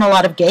even a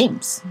lot of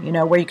games,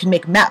 where you can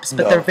make maps,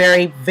 but they're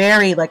very,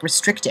 very like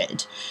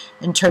restricted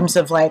in terms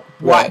of like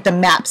what the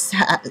maps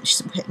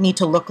need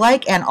to look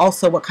like, and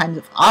also what kinds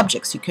of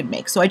objects you can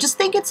make. So I just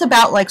think it's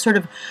about like sort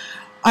of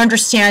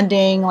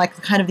understanding like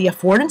the kind of the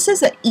affordances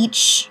that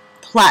each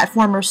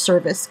platform or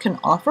service can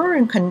offer,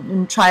 and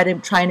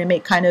trying to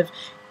make kind of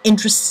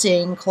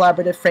interesting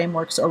collaborative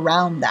frameworks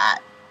around that,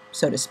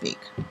 so to speak.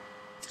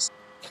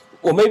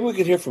 Well, maybe we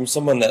could hear from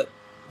someone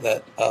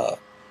that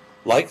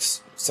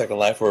likes Second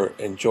Life or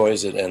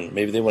enjoys it, and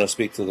maybe they want to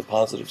speak to the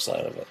positive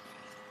side of it.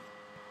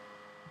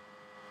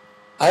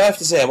 I have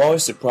to say, I'm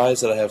always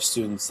surprised that I have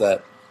students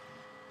that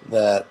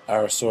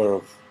are sort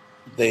of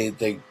they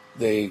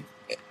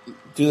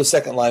do the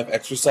Second Life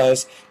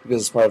exercise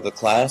because it's part of the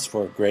class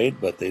for a grade,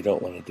 but they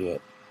don't want to do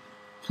it.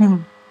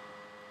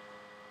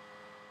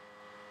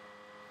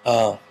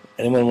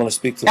 Anyone want to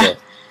speak to the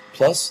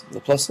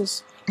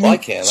pluses? Well, I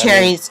can.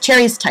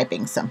 Cherry's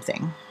typing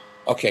something.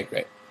 Okay,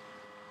 great.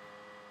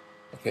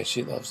 Okay,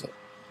 she loves it.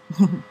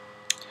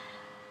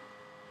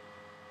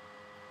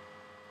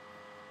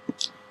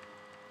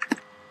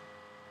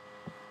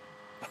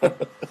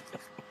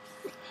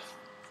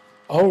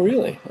 Oh,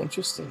 really?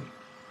 Interesting.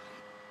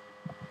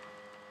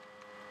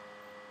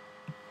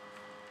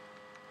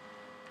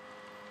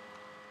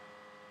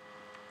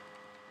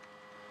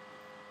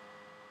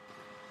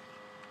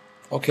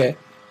 Okay.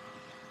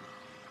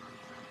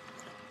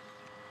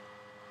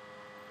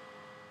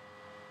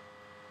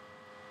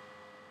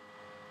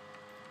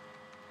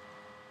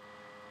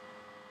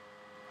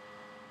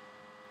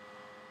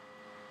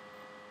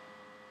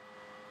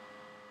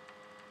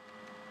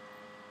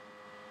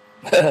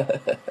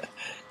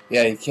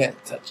 Yeah, you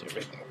can't touch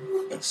everything.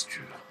 That's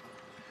true.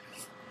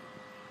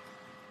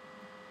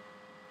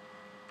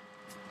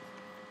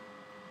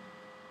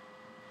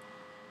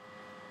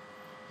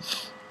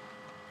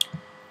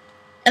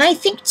 And I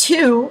think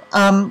too,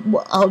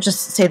 I'll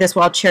just say this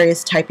while Cherry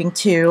is typing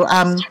too.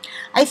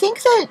 I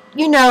think that,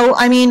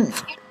 I mean,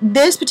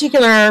 this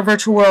particular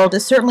virtual world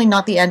is certainly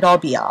not the end all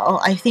be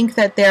all. I think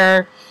that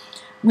there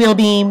will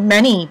be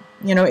many,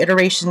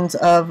 iterations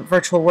of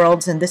virtual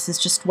worlds, and this is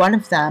just one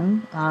of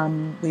them.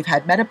 We've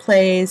had meta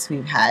plays,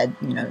 we've had,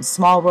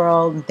 small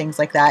world and things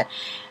like that.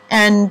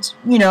 And,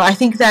 I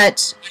think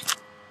that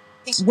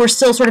we're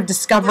still sort of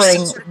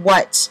discovering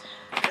what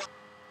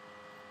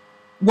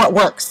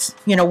works,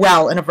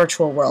 well in a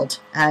virtual world,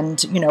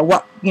 and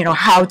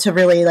how to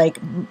really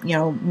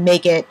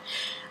make it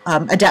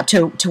adapt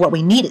to what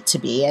we need it to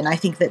be. And I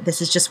think that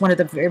this is just one of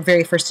the very,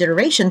 very first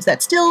iterations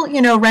that still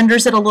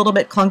renders it a little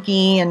bit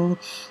clunky, and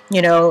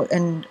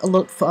and a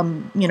little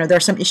there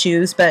are some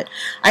issues, but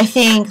I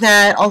think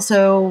that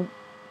also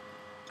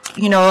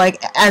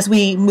as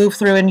we move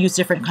through and use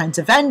different kinds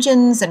of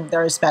engines, and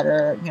there's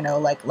better,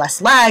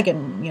 less lag,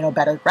 and,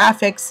 better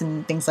graphics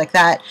and things like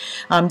that,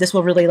 this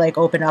will really,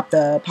 open up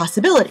the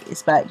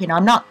possibilities. But,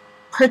 I'm not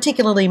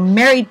particularly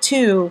married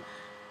to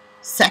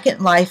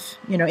Second Life,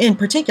 in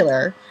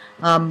particular.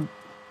 But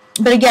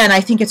again, I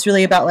think it's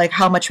really about,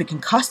 how much we can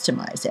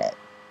customize it.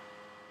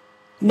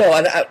 No,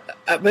 and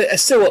but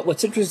still,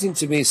 what's interesting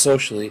to me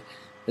socially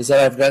is that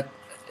I've got,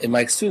 in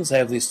my students, I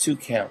have these two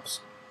camps.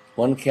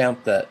 One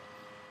camp that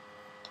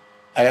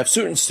I have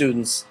certain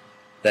students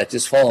that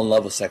just fall in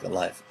love with Second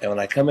Life, and when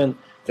I come in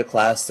to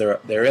class,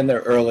 they're in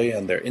there early,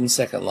 and they're in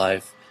Second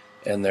Life,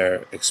 and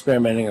they're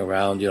experimenting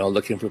around,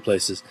 looking for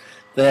places.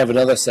 Then I have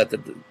another set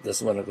that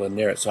doesn't want to go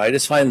near it. So I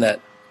just find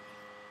that,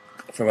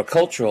 from a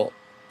cultural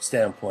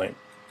standpoint,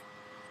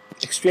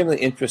 extremely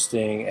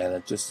interesting,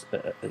 and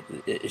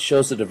it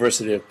shows the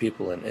diversity of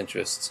people and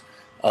interests.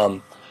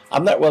 I'm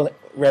not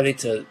ready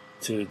to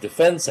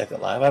defend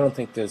Second Life. I don't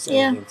think there's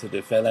anything to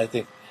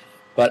defend.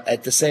 But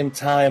at the same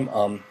time,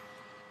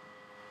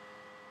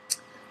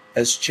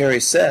 as Cherry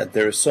said,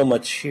 there is so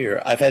much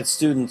here. I've had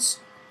students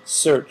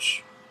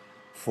search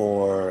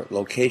for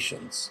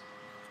locations.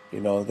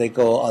 They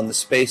go on the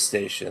space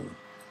station.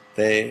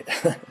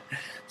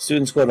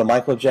 Students go to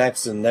Michael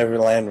Jackson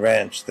Neverland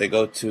Ranch. They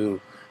go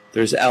to,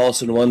 there's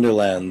Alice in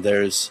Wonderland.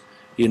 There's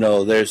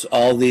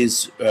all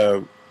these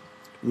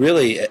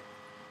really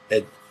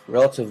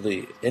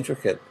relatively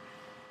intricate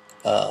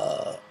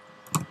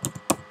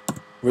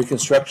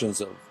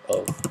reconstructions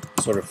of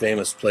sort of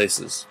famous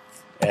places,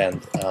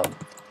 and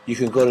you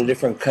can go to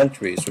different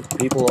countries where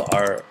people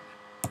are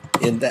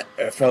in that.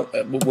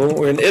 When we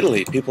were in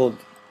Italy,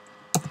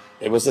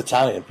 it was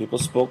Italian. People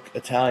spoke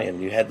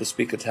Italian. You had to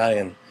speak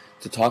Italian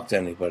to talk to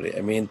anybody.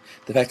 I mean,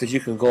 the fact that you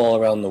can go all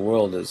around the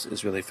world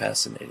is really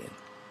fascinating.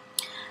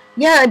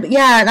 Yeah,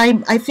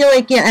 and I feel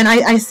like, and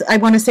I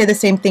want to say the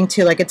same thing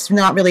too. It's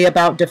not really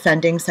about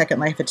defending Second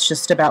Life. It's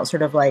just about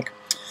sort of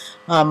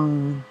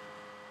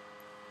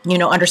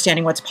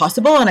understanding what's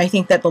possible. And I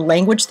think that the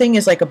language thing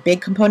is a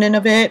big component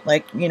of it,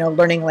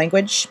 learning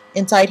language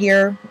inside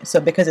here.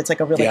 So because it's a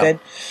really good,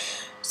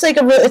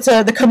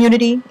 the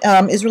community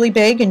is really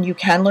big, and you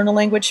can learn a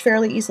language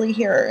fairly easily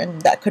here,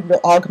 and that could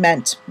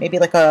augment maybe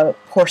a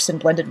course in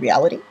blended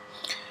reality.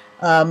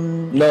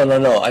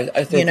 No.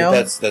 I think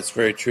that's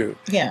very true.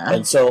 Yeah.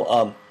 And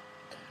so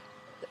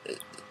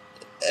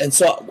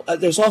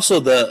there's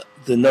also the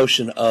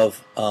notion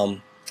of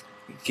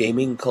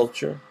gaming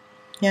culture.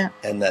 Yeah.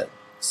 And that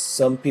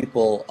some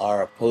people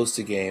are opposed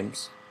to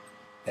games,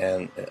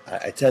 and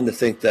I tend to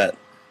think that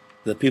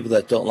the people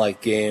that don't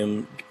like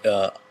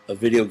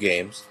video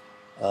games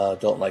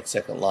don't like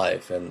Second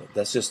Life, and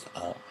that's just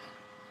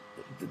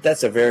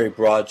that's a very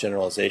broad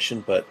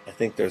generalization, but I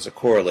think there's a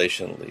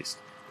correlation, at least,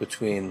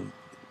 between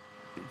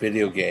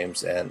video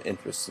games and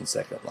interest in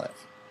Second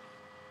Life.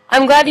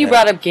 I'm glad you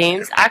brought up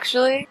games,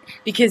 actually,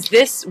 because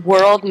this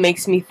world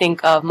makes me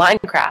think of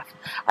Minecraft.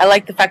 I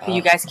like the fact that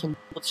you guys can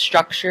build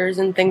structures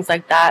and things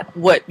like that.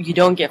 What you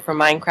don't get from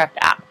Minecraft,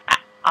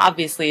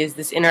 obviously, is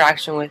this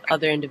interaction with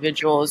other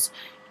individuals,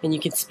 and you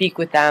can speak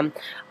with them.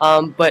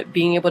 But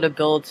being able to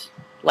build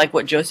like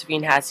what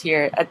Josephine has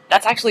here,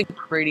 that's actually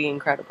pretty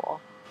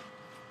incredible.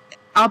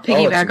 I'll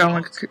piggyback on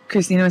what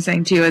Christina was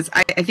saying, too.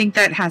 I think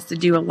that has to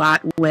do a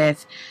lot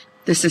with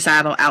the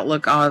societal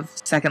outlook of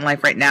Second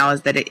Life right now,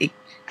 is that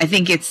I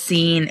think it's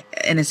seen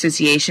in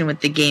association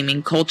with the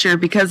gaming culture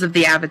because of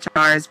the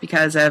avatars,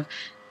 because of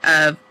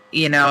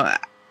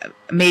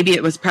maybe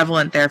it was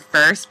prevalent there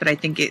first, but I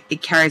think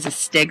it carries a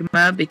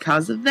stigma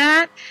because of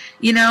that.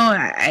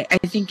 I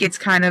think it's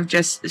kind of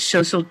just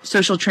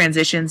social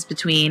transitions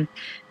between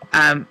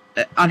on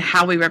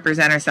how we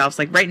represent ourselves.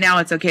 Like right now,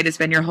 it's okay to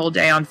spend your whole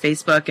day on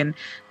Facebook and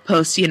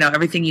post,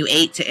 everything you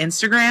ate to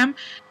Instagram,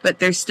 but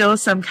there's still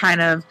some kind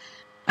of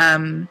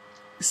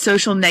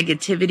social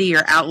negativity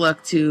or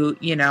outlook to,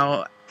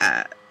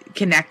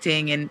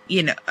 connecting and,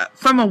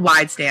 from a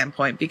wide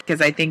standpoint,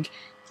 because I think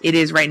it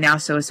is right now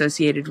so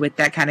associated with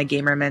that kind of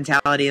gamer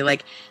mentality.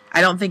 Like,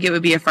 I don't think it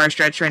would be a far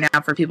stretch right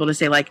now for people to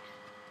say, like,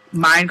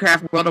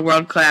 Minecraft, World of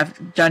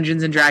Warcraft,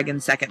 Dungeons and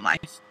Dragons, Second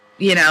Life.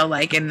 You know,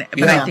 like, and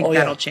but I think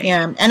that'll change.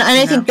 Yeah, and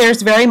I think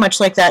there's very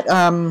much like that.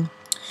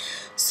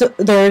 So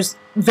there's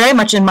very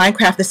much in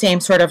Minecraft the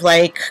same sort of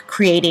like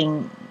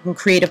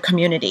creative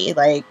community.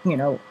 Like, you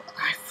know,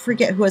 I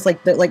forget who was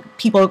like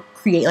people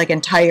create like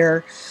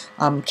entire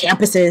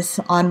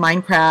campuses on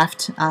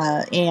Minecraft,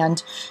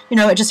 and you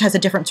know, it just has a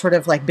different sort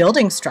of like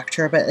building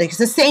structure, but like, it's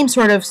the same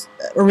sort of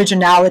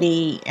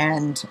originality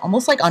and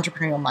almost like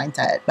entrepreneurial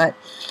mindset. But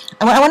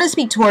I want to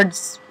speak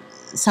towards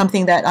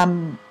something that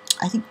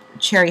I think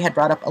Cherry had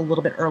brought up a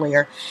little bit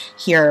earlier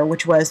here,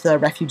 which was the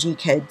refugee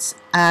kids.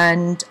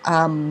 And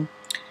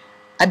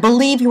I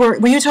believe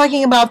were you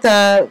talking about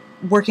the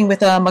working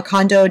with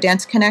Macondo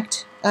Dance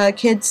Connect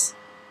kids?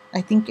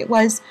 I think it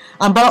was.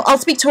 But I'll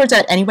speak towards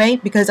that anyway,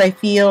 because I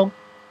feel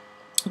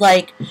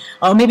like,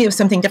 oh, maybe it was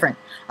something different.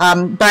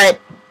 But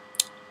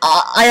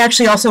I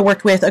actually also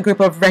worked with a group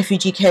of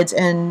refugee kids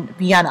in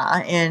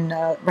Vienna in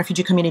a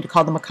refugee community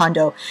called the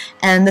Macondo.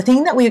 And the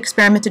thing that we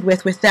experimented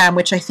with them,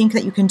 which I think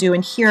that you can do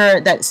in here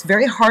that's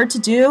very hard to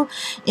do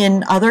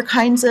in other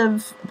kinds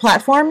of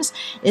platforms,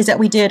 is that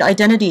we did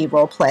identity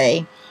role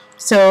play.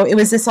 So it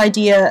was this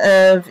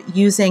idea of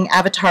using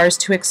avatars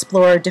to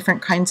explore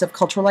different kinds of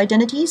cultural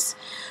identities.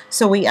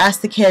 So we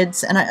asked the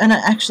kids, and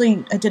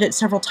I did it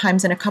several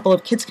times in a couple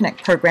of Kids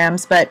Connect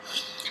programs, but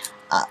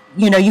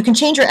you know, you can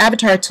change your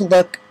avatar to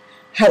look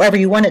however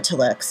you want it to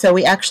look. So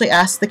we actually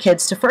asked the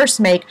kids to first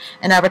make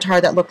an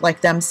avatar that looked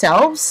like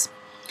themselves,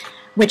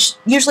 which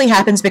usually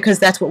happens because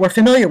that's what we're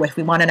familiar with.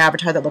 We want an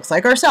avatar that looks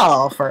like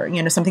ourselves, or,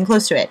 you know, something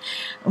close to it.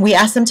 We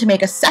asked them to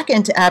make a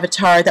second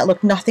avatar that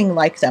looked nothing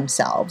like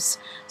themselves.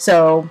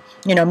 So,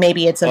 you know,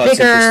 maybe it's a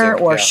bigger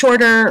or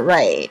shorter,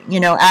 right? You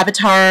know,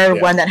 avatar,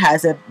 one that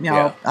has a, you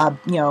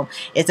know,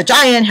 it's a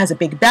giant, has a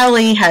big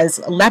belly, has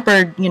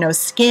leopard, you know,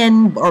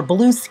 skin or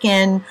blue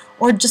skin,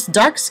 or just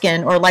dark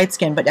skin or light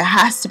skin, but it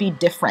has to be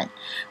different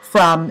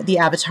from the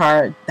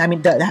avatar. I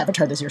mean, the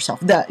avatar is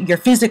yourself, your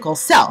physical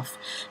self,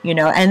 you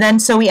know. And then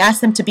so we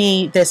asked them to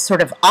be this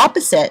sort of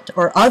opposite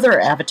or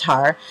other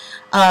avatar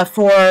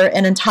for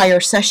an entire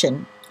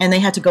session. And they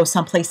had to go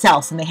someplace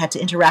else, and they had to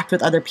interact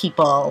with other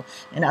people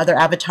and other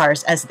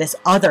avatars as this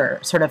other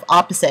sort of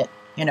opposite,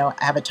 you know,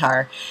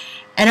 avatar.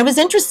 And it was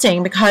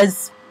interesting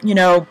because, you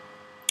know,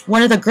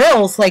 one of the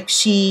girls, like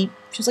she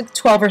was like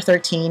 12 or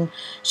 13,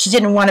 she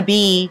didn't want to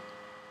be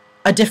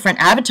a different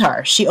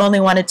avatar. She only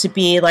wanted to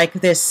be like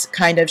this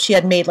kind of, she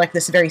had made like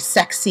this very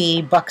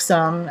sexy,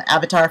 buxom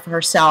avatar for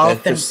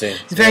herself. Interesting.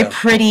 And it's very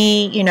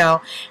pretty, you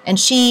know, and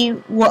she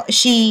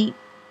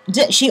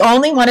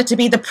only wanted to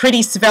be the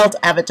pretty svelte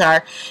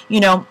avatar, you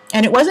know,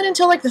 and it wasn't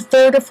until like the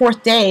third or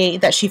fourth day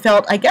that she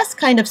felt, I guess,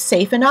 kind of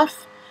safe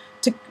enough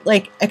to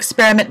like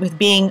experiment with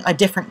being a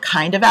different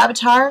kind of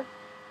avatar,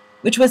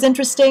 which was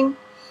interesting,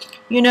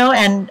 you know.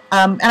 And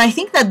I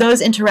think that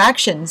those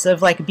interactions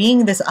of like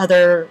being this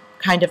other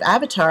kind of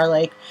avatar,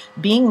 like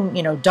being,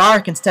 you know,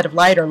 dark instead of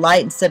light, or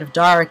light instead of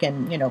dark,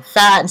 and, you know,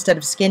 fat instead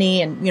of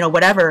skinny, and, you know,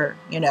 whatever,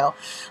 you know,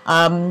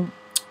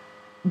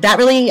 that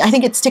really, I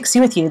think it sticks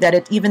with you, that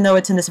it, even though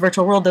it's in this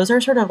virtual world, those are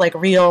sort of like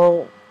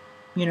real,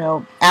 you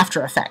know,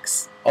 after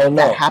effects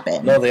that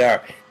happen. No, they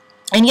are.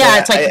 And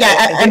it's like,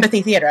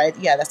 empathy theater.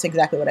 That's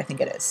exactly what I think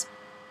it is.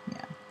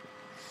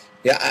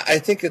 Yeah, I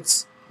think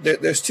it's,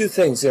 there's two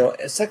things, you know.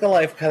 Second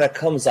Life kind of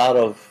comes out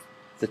of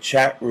the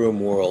chat room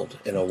world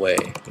in a way,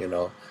 you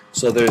know.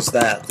 So there's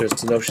that. There's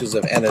the notions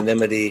of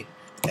anonymity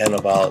and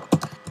about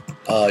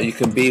you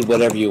can be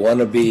whatever you want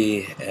to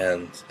be,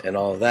 and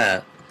all of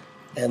that.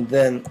 And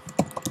then,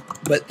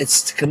 but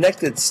it's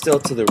connected still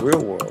to the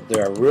real world.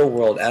 There are real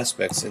world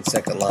aspects in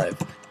Second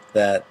Life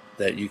that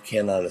you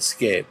cannot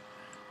escape.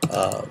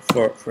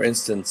 For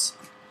instance,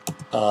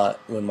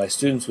 when my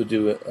students would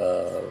do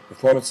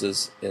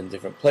performances in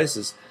different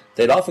places,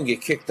 they'd often get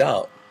kicked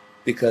out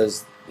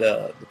because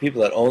the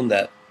people that owned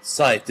that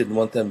site didn't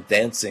want them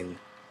dancing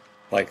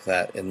like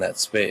that in that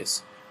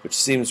space, which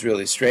seems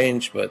really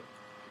strange, but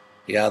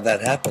yeah,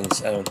 that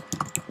happens. I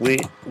mean,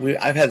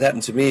 I've had that happen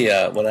to me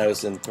when I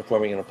was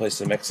performing in a place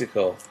in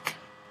Mexico.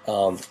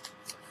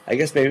 I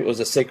guess maybe it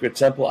was a sacred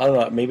temple. I don't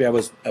know. Maybe I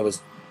was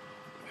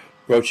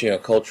broaching a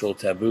cultural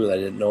taboo that I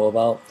didn't know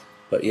about.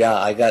 But yeah,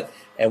 I got,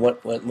 and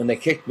when they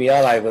kicked me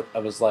out, I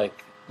was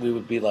like, we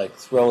would be like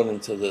thrown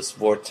into this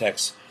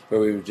vortex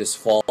where we would just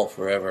fall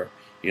forever,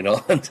 you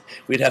know, and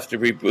we'd have to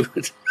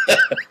reboot.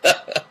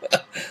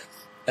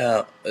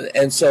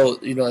 And so,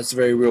 you know, it's a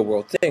very real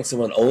world thing.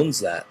 Someone owns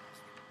that,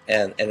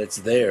 and it's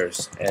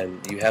theirs, and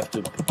you have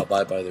to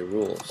abide by their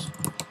rules.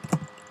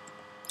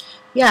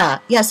 Yeah.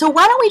 So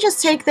why don't we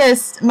just take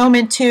this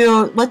moment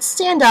to, let's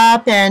stand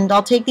up, and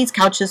I'll take these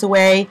couches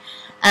away,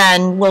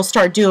 and we'll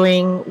start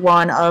doing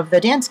one of the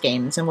dance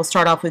games, and we'll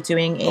start off with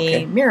doing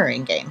a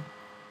mirroring game,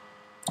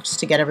 just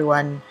to get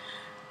everyone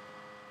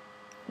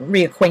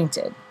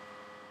reacquainted.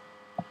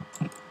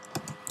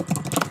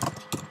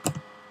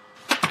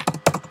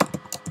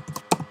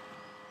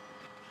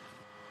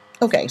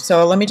 Okay,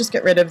 so let me just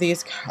get rid of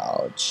these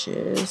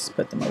couches,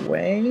 put them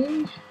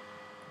away.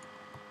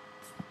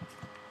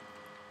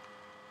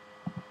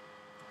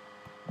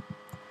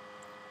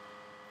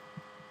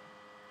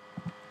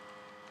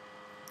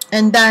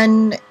 And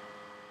then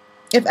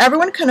if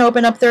everyone can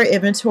open up their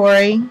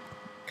inventory,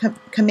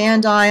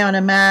 Command-I on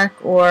a Mac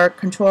or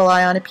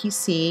Control-I on a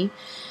PC,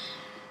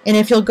 and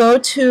if you'll go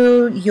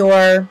to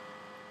your,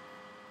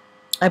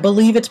 I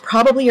believe it's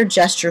probably your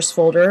gestures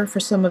folder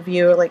for some of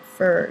you, like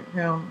for,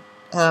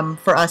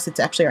 for us it's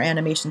actually our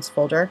animations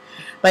folder,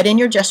 but in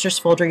your gestures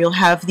folder you'll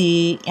have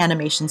the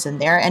animations in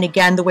there, and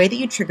again the way that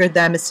you triggered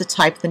them is to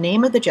type the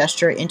name of the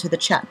gesture into the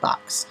chat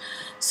box.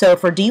 So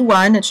for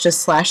D1 it's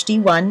just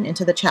 /D1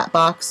 into the chat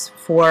box,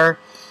 for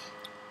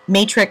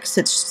matrix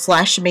it's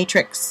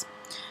 /matrix,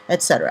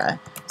 etc.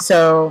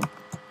 So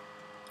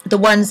the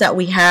ones that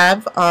we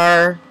have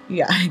are,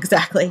 yeah,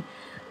 exactly.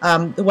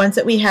 The ones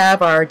that we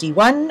have are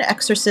D1,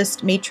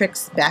 Exorcist,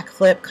 Matrix,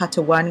 Backflip,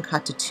 Kata 1,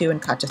 Kata 2,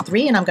 and Kata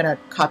 3, and I'm going to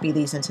copy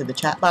these into the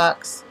chat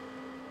box.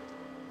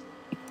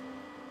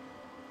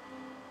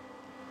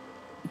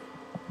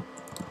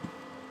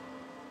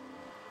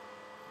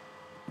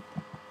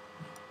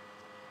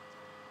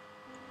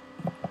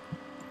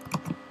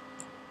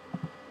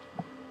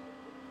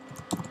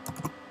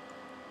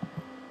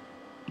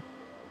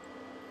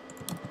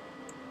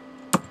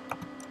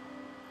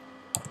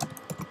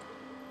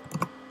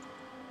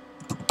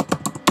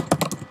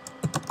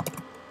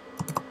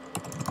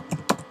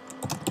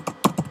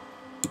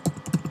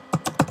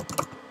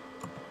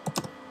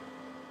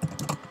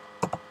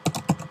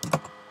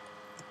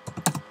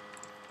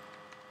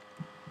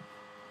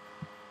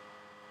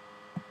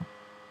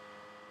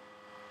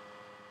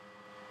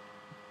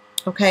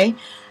 Okay,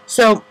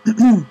 so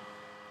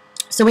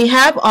so we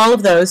have all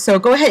of those. So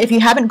go ahead, if you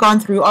haven't gone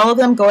through all of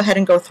them, go ahead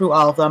and go through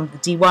all of them. The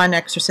D1,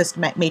 Exorcist,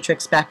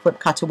 Matrix, Backflip,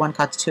 Kata 1,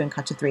 Kata 2, and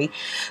Kata 3.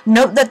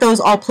 Note that those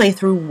all play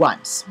through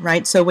once,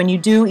 right? So when you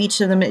do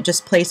each of them, it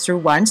just plays through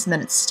once, and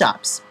then it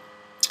stops.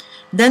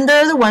 Then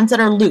there are the ones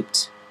that are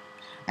looped.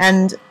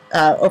 And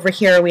over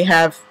here we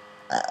have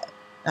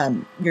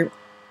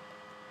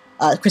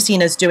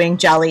Christina's doing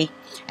Jelly,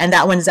 and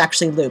that one is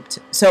actually looped.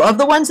 So of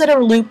the ones that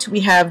are looped,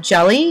 we have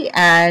Jelly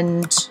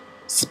and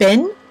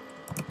Spin.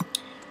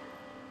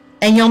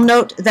 And you'll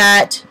note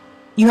that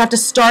you have to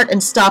start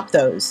and stop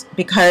those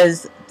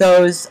because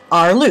those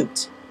are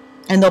looped.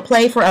 And they'll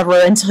play forever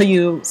until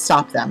you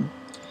stop them.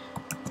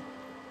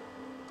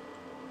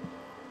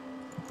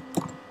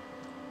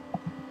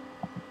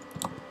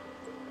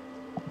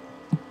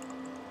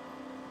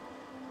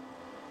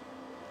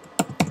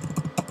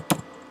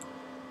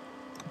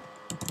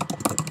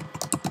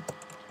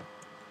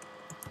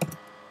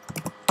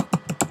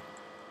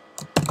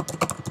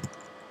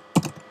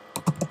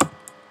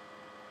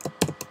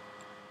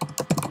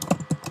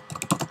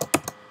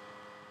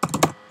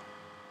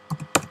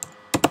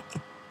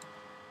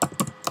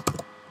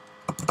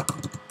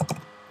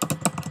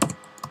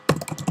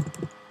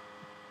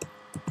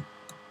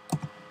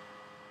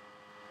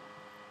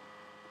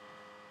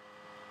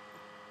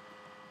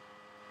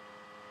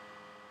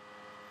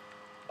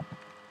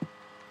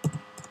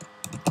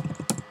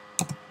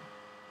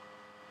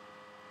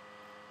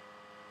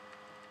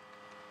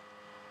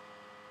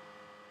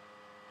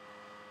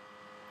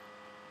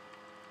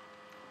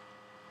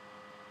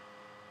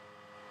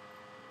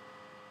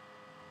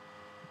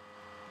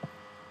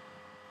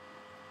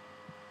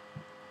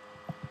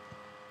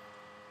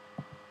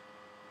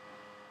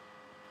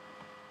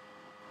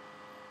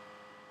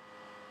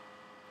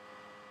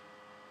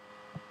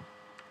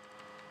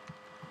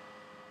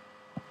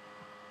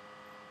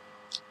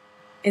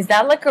 Is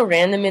that like a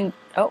random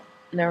oh,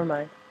 never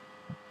mind.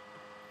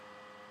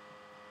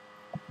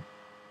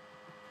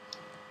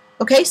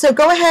 Okay, so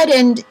go ahead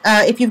and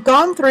if you've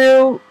gone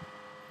through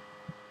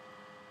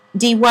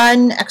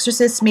D1,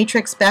 Exorcist,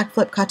 Matrix,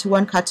 Backflip, Kata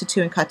 1, Kata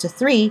 2, and Kata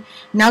 3,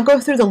 now go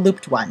through the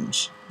looped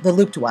ones,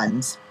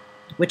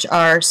 which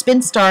are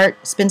Spin Start,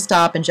 Spin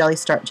Stop, and Jelly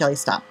Start, Jelly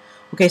Stop.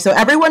 Okay, so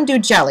everyone do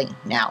Jelly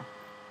now.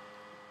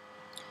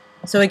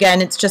 So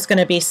again, it's just going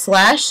to be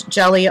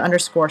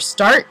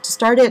 /jelly_start to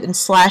start it and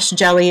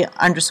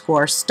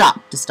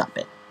 /jelly_stop to stop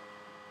it.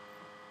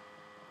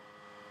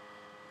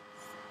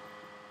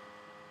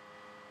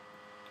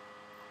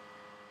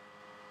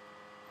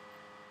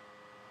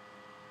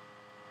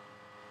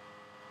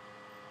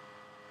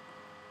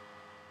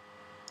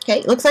 Okay,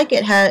 it looks like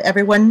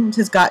everyone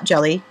has got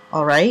Jelly,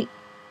 all right.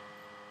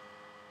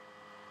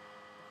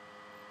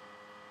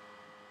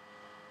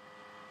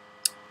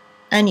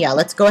 And yeah,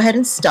 let's go ahead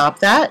and stop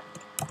that.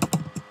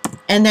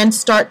 And then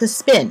start the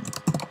spin.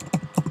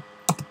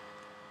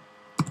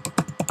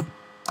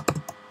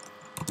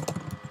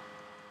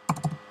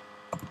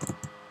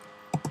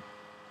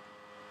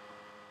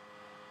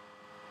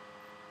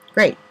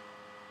 Great.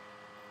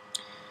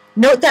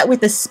 Note that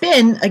with the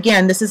spin,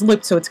 again, this is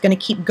looped, so it's going to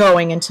keep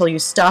going until you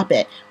stop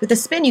it. With the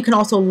spin, you can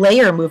also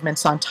layer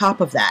movements on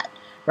top of that,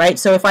 right?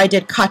 So if I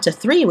did Kata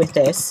 3 with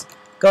this,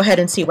 go ahead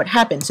and see what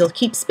happens. You'll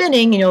keep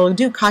spinning, and you'll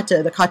do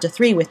the Kata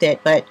 3 with it,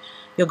 but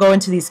you'll go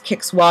into these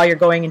kicks while you're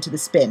going into the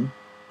spin.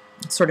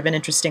 It's sort of an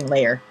interesting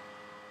layer.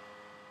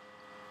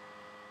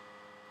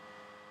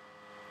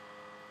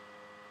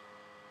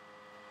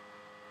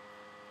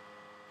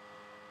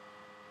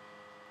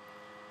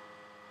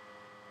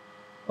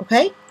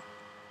 Okay?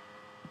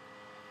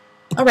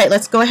 All right,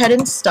 let's go ahead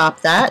and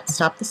stop that.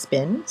 Stop the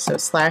spin. So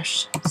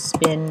slash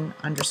spin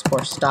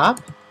underscore stop.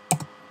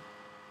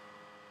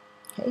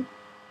 Okay.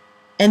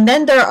 And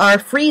then there are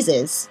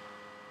freezes.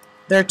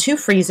 There are 2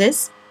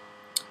 freezes.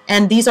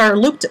 And these are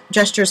looped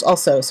gestures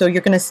also. So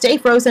you're going to stay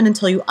frozen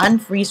until you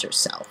unfreeze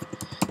yourself.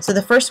 So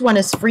the first one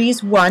is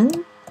freeze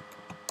 1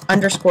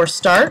 underscore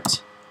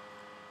start.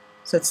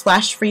 So it's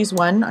slash freeze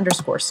 1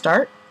 underscore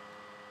start.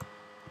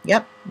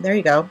 Yep, there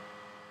you go.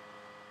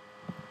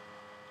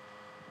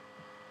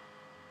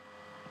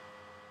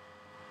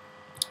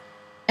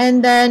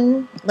 And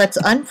then let's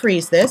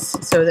unfreeze this.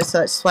 So this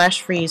is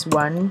slash freeze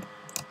 1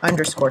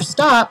 underscore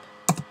stop.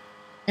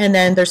 And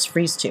then there's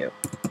freeze 2.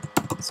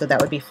 So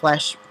that would be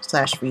slash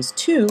freeze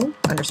 2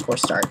 underscore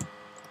start.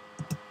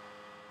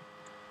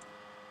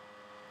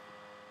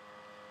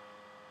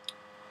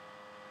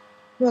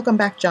 Welcome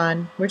back,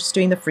 John. We're just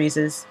doing the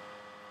freezes.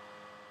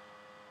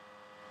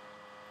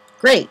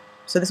 Great.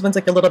 So this one's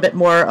like a little bit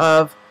more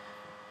of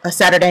a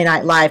Saturday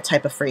Night Live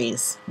type of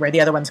freeze, where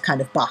the other one's kind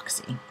of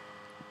boxy.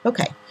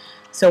 Okay.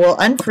 So we'll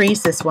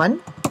unfreeze this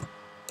one.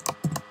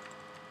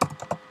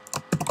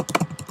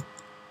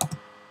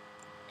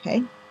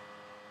 Okay.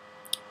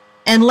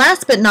 And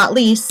last but not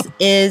least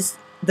is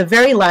the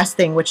very last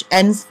thing which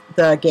ends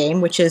the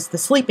game, which is the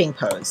sleeping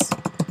pose,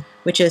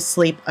 which is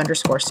sleep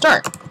underscore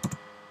start.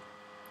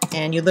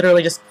 And you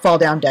literally just fall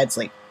down dead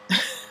sleep.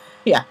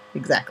 Yeah,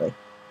 exactly.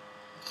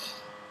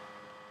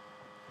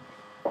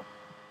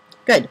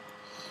 Good.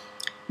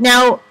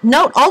 Now,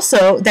 note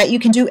also that you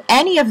can do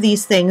any of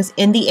these things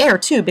in the air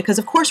too, because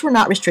of course we're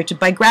not restricted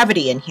by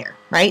gravity in here,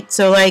 right?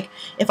 So like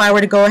if I were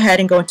to go ahead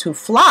and go into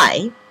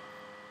fly,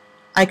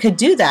 I could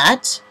do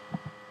that,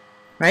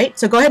 right?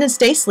 So go ahead and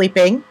stay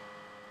sleeping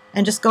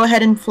and just go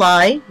ahead and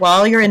fly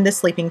while you're in this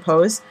sleeping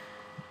pose.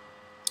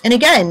 And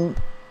again,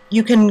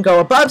 you can go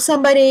above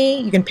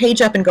somebody, you can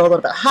page up and go a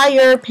little bit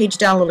higher, page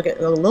down a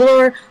little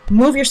lower,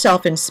 move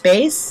yourself in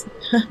space,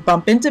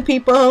 bump into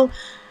people.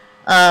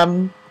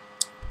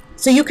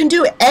 So you can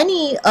do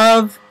any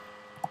of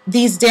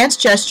these dance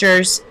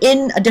gestures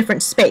in a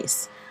different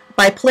space.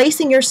 By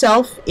placing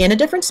yourself in a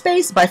different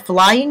space, by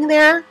flying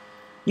there,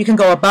 you can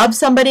go above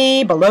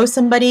somebody, below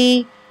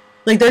somebody.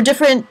 Like there are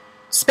different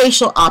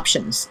spatial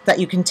options that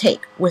you can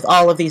take with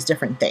all of these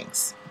different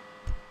things.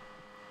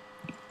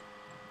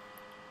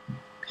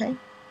 Okay,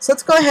 so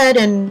let's go ahead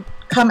and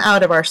come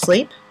out of our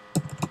sleep.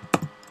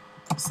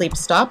 Sleep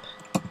stop,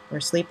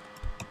 or sleep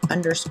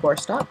underscore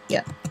stop,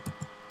 yeah.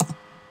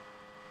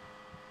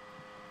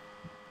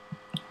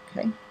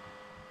 Okay.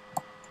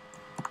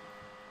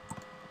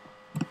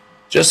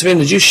 Josephine,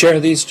 did you share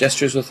these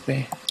gestures with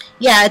me?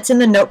 Yeah, it's in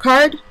the note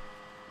card,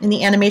 in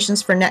the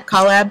animations for Net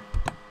Collab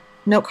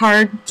note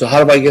card. So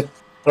how do I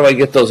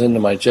get those into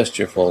my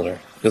gesture folder?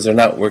 Because they're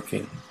not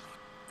working.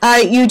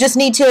 You just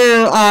need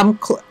to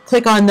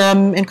click on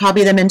them and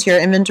copy them into your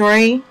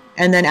inventory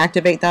and then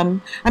activate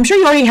them. I'm sure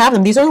you already have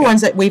them. These are the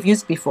ones that we've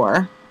used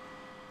before.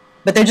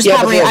 But they're just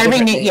probably, I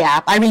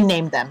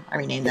renamed them.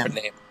 Name.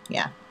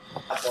 Yeah.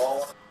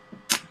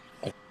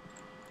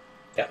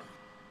 Yeah.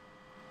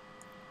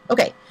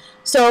 Okay,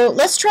 so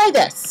let's try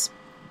this.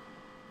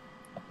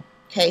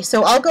 Okay,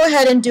 so I'll go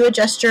ahead and do a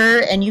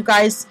gesture, and you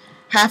guys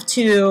have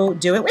to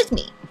do it with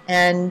me.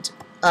 And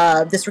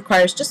this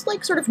requires just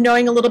like sort of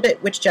knowing a little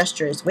bit which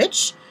gesture is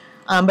which,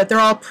 but they're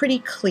all pretty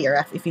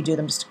clear if you do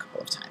them just a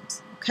couple of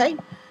times. Okay?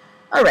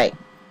 All right,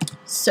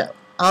 so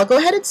I'll go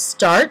ahead and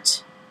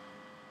start.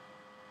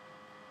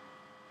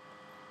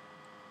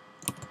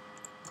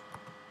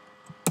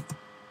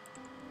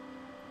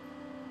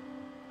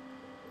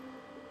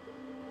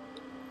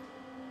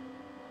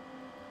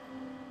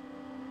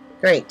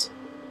 Great.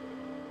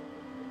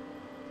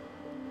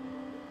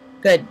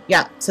 Good,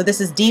 yeah, so this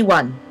is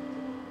D1.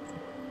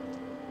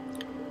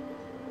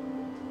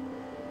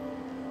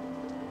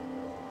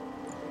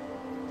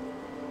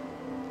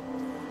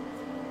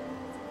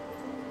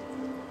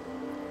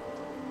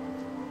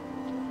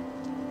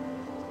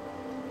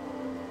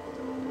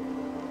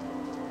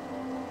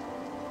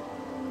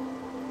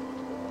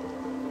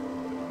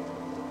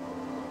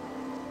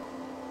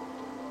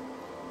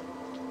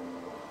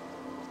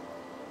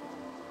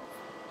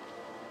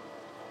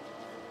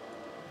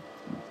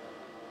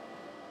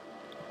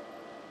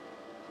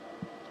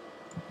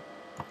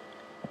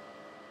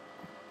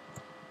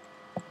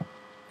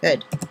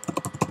 Good.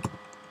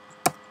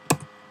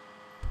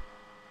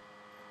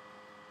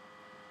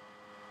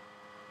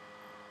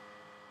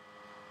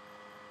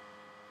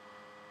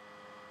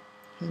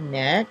 Okay,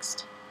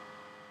 next.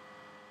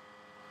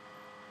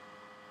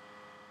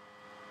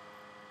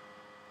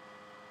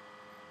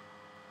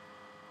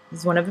 This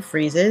is one of the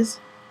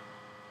freezes.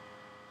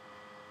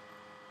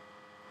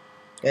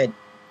 Good.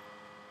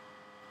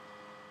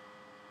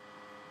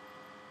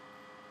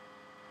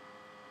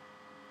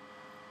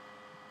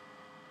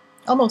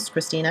 Almost,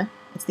 Christina.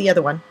 It's the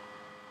other one.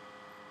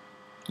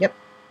 Yep.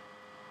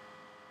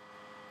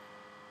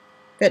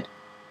 Good.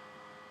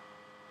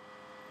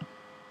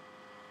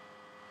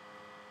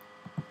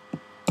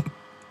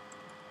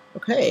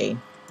 Okay.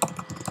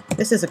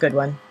 This is a good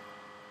one.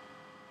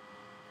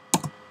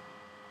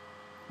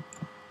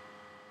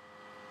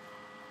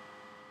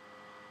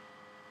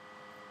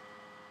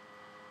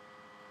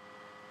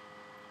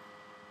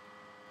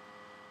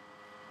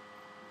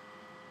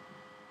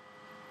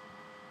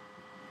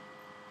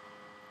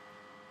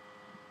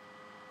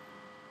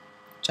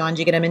 John, did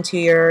you get them into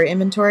your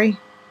inventory?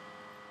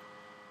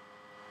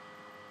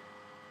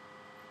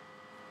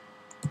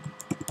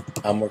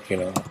 I'm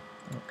working on it.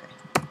 Okay.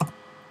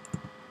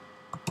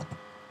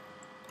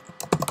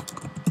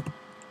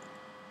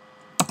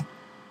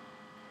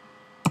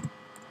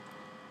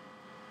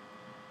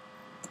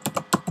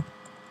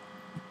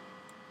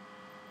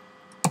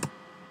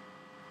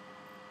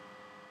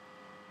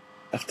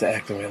 I have to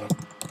activate them.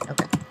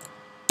 Okay.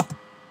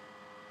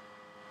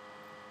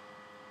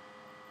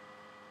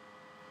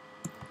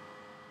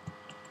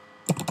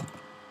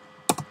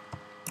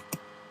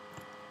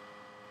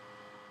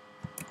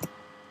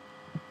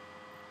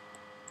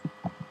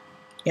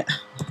 Yeah.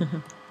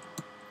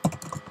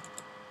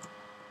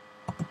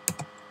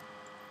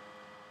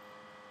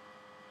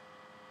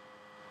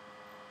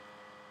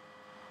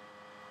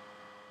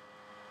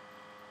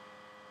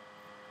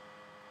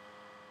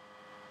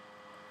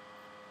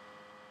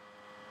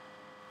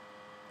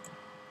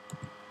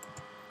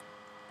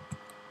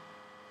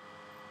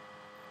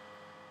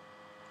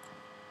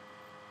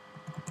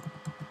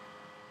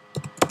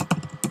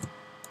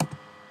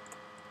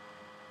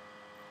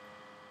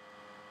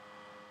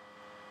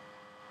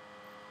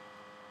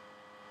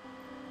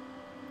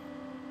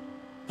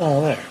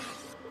 Oh, there.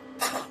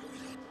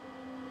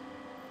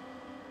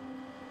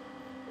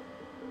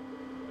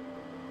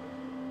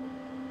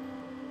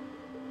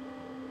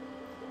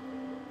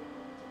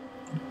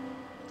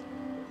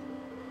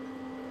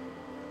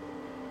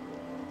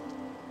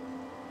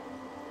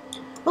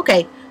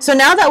 Okay, so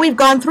now that we've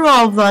gone through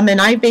all of them and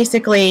I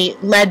basically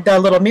led the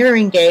little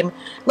mirroring game,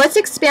 let's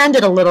expand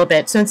it a little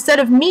bit. So instead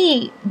of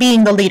me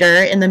being the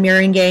leader in the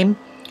mirroring game,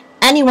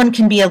 anyone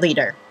can be a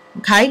leader.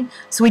 Okay,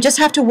 so we just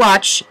have to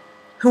watch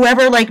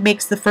whoever like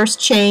makes the first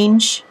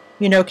change,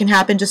 you know, can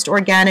happen just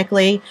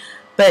organically,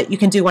 but you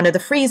can do one of the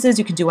freezes,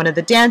 you can do one of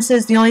the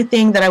dances. The only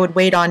thing that I would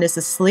wait on is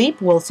the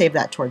sleep. We'll save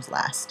that towards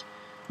last.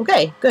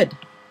 Okay, good.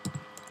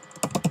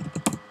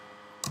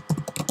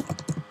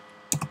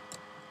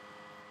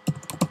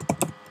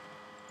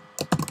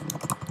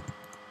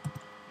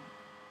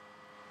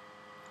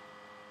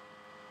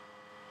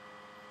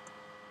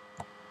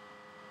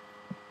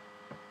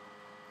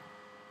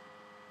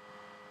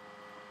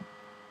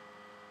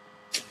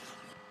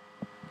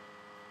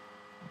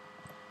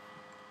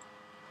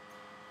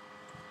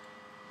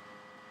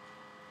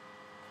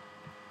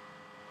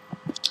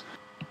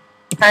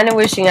 Kind of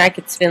wishing I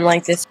could spin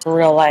like this in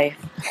real life.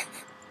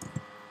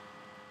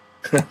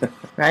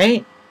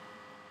 Right?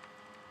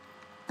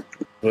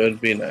 Would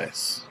be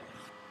nice.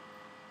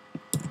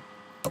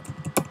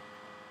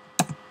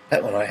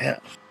 That one I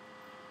have.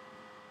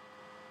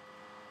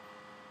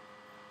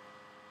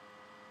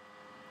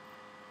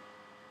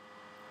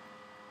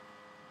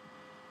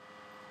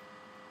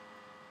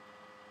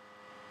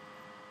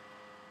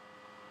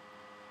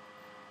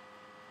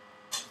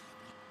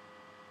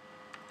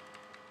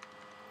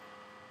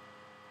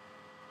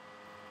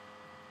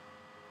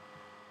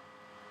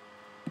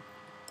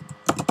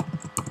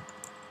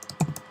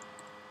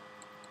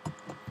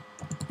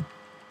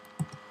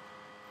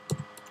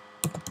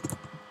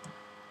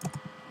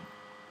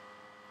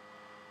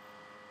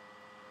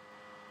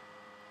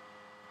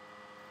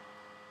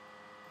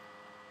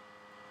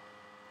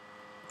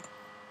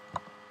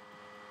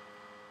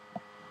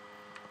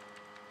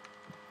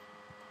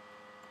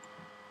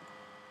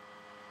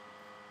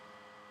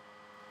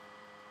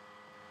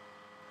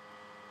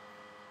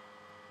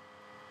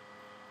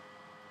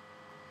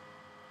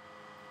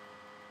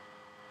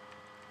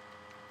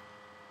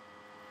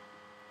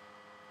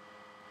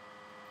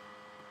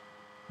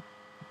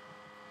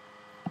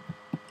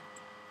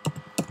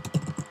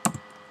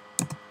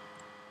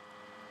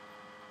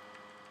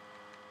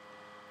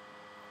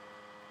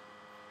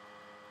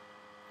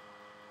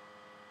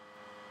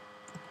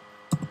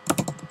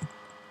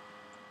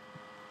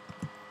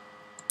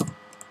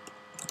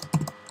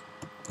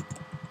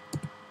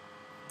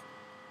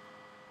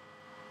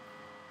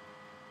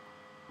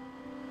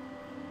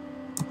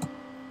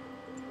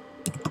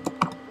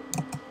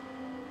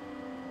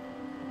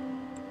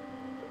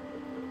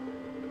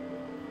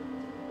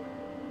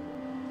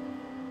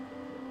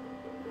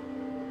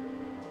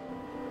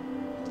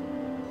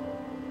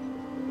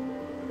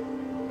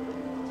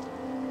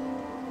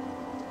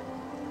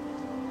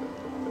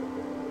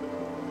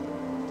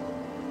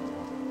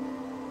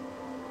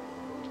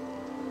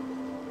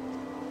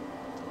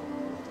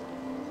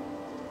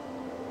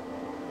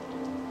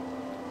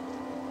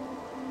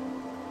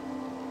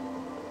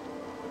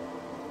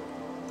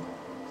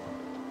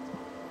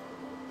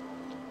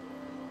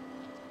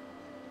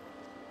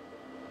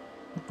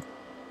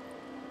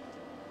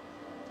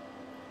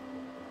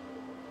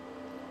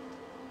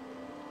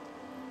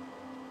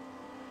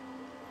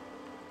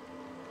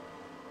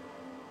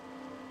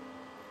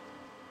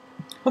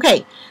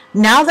 Okay,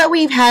 now that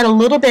we've had a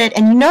little bit,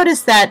 and you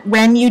notice that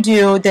when you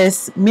do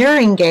this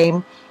mirroring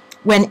game,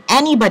 when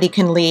anybody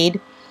can lead,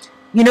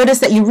 you notice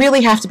that you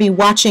really have to be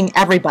watching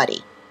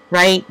everybody,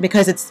 right?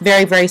 Because it's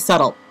very, very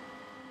subtle.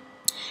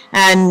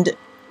 And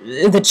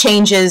the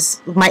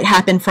changes might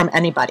happen from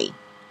anybody.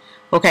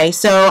 Okay,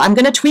 so I'm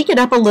going to tweak it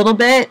up a little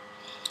bit.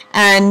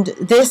 And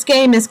this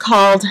game is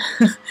called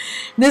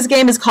this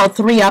game is called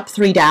 3 Up,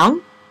 3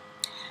 Down.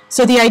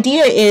 So the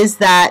idea is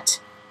that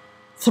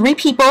 3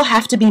 people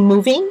have to be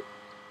moving,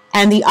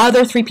 and the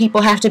other 3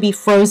 people have to be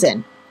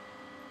frozen.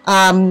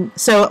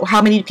 So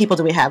how many people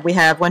do we have? We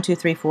have 1, 2,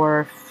 3,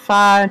 4,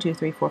 5, 1, 2,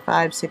 3, 4,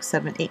 5, 6,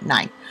 7, 8,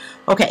 9.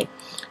 Okay,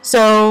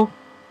 so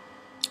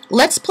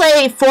let's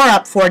play 4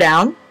 up, 4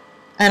 down,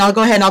 and I'll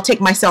go ahead and I'll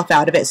take myself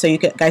out of it so you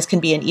guys can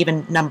be an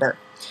even number.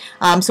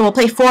 So we'll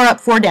play 4 up,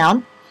 4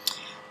 down,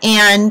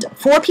 and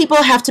 4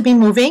 people have to be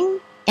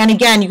moving. And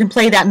again, you can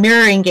play that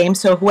mirroring game.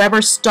 So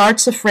whoever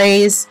starts a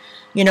phrase,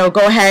 you know,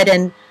 go ahead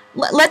and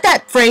let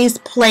that phrase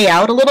play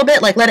out a little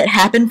bit, like let it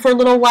happen for a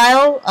little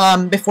while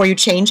before you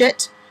change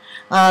it.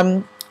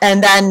 And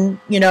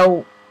then, you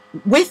know,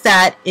 with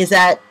that is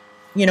that,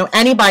 you know,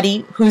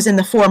 anybody who's in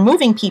the 4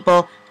 moving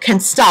people can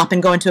stop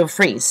and go into a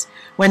freeze.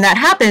 When that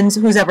happens,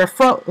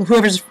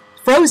 whoever's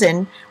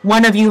frozen,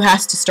 one of you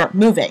has to start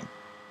moving,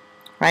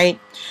 right?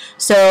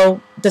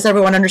 So does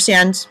everyone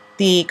understand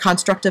the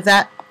construct of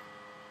that?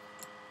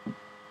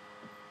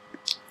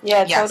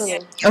 Yeah, Yes.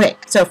 totally. Okay,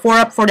 so 4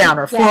 up, 4 down,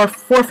 or four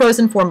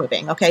frozen, 4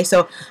 moving. Okay,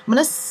 so I'm going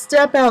to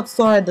step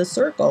outside the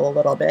circle a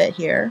little bit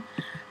here,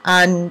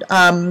 and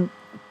I'll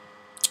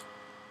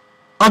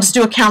just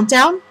do a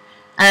countdown,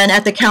 and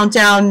at the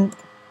countdown,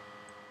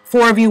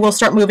 4 of you will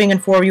start moving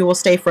and 4 of you will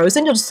stay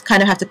frozen. You'll just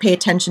kind of have to pay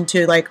attention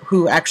to like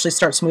who actually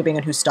starts moving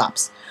and who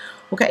stops.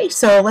 Okay,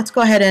 so let's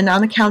go ahead and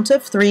on the count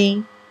of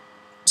 3,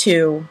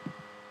 2,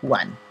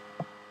 1.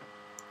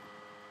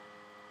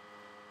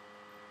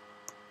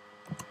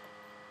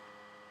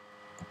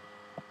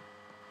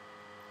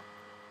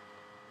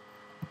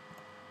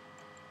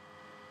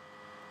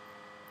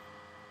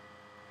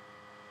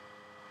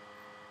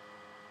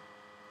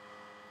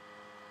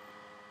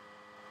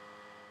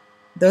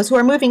 Those who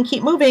are moving,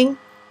 keep moving.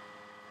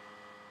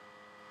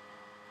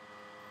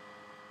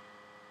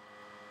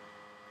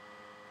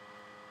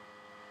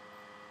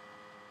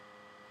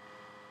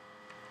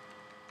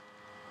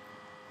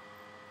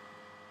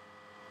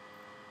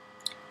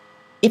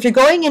 If you're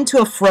going into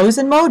a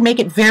frozen mode, make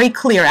it very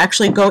clear.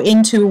 Actually go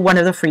into one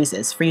of the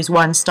freezes. Freeze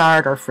 1,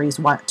 start, or freeze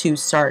 2,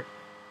 start.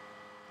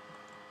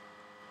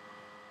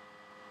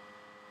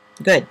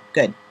 Good,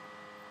 good.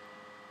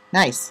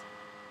 Nice.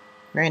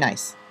 Very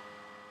nice.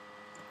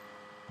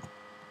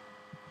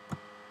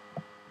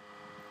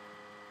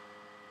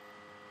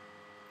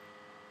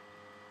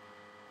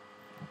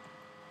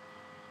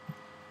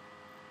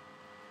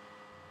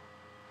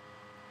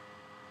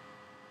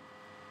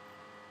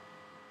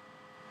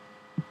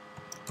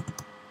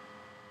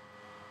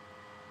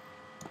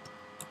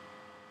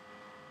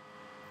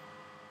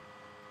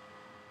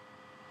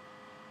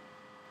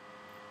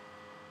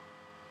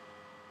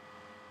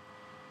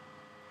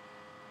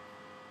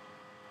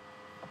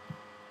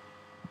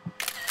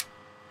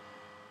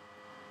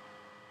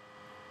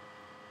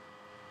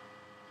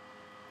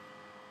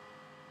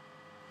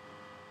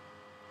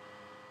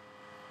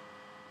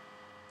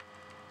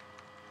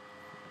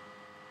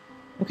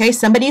 Okay,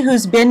 somebody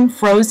who's been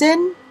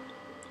frozen,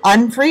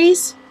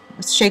 unfreeze.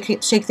 Let's shake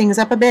things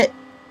up a bit.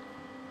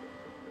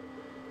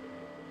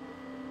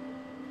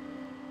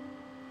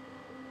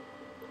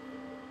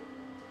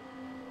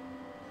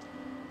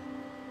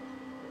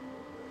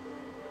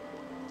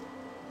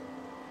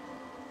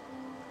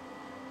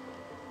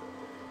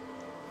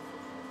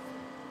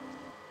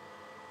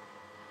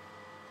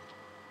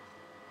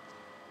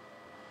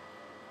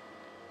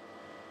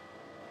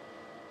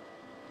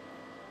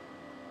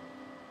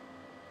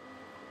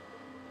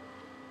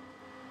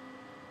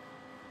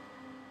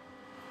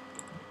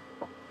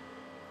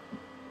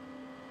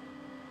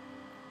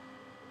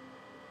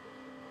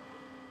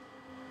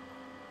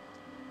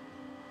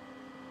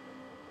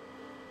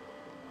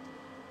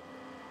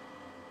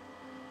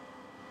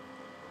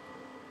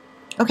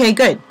 Okay,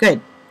 good,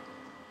 good.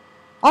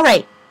 All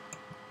right.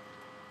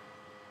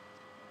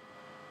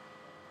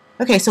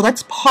 Okay, so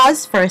let's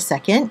pause for a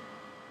second.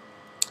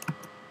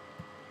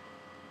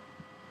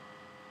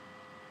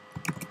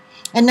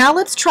 And now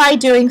let's try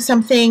doing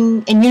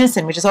something in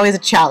unison, which is always a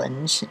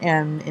challenge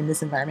in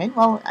this environment.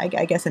 Well, I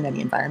guess in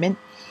any environment.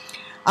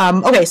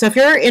 Okay, so if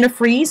you're in a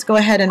freeze, go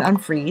ahead and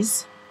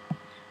unfreeze.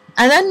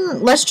 And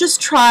then let's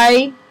just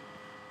try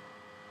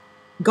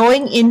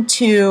going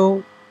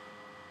into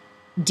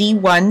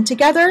D1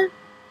 together.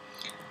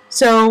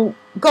 So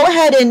go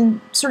ahead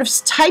and sort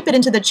of type it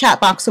into the chat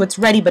box so it's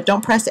ready, but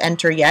don't press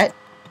enter yet.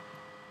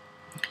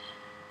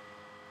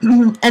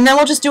 And then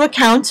we'll just do a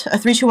count, a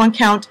 3, 2, 1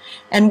 count,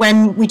 and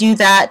when we do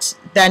that,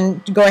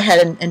 then go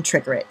ahead and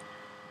trigger it.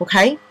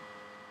 Okay?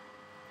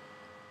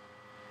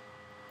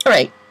 All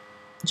right.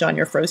 John,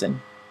 you're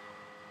frozen.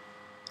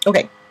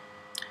 Okay.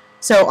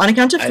 So on a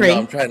count of 3. I know,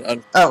 I'm trying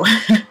to Oh.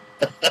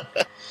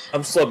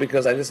 I'm slow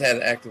because I just had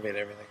to activate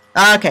everything.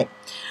 Okay.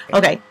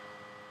 Okay.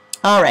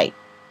 All right.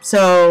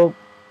 So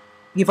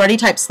you've already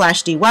typed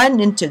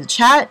 /D1 into the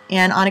chat,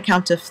 and on a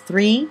count of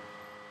 3,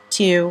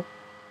 2,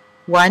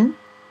 1,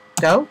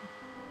 go.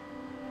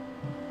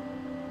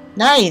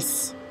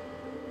 Nice.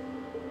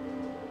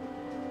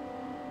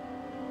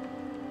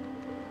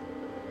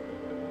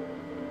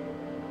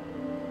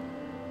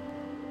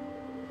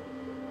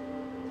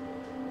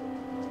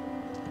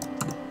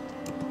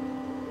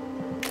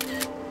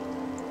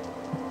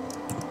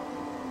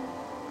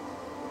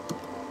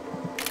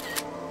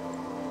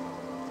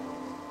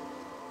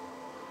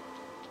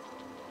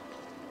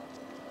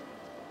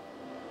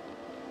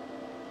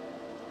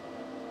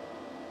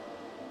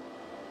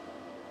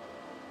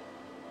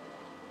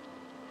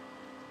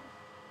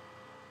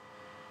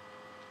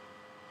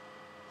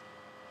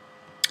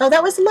 Oh,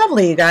 that was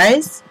lovely, you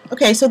guys.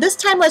 Okay, so this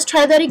time let's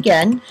try that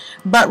again,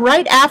 but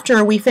right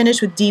after we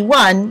finish with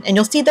D1, and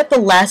you'll see that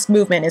the last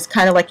movement is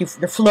kind of like you're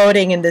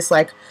floating in this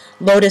like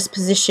lotus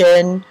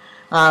position.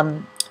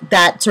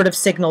 That sort of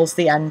signals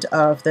the end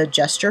of the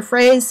gesture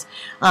phrase.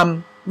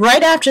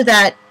 Right after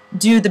that,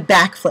 do the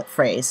backflip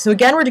phrase. So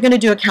again, we're going to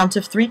do a count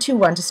of 3, 2,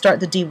 1 to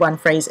start the D1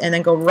 phrase, and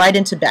then go right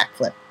into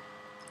backflip.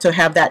 So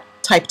have that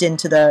typed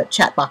into the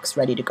chat box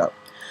ready to go.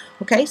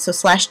 Okay, so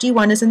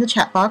 /D1 is in the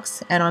chat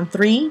box, and on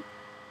 3,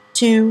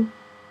 2,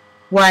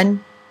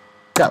 1,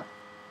 go.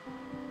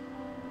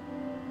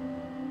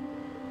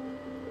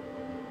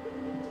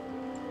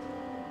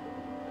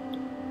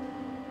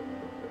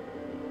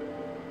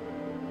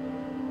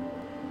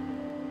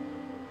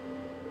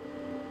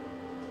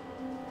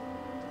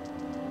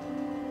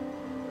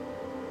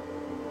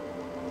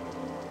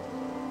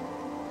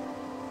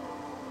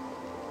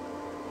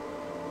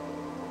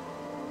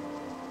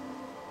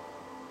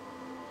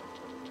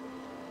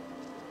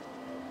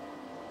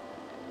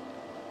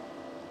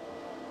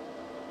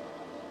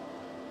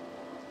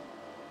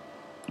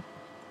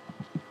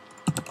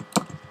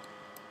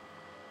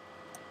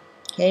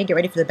 Okay, get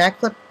ready for the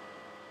backflip.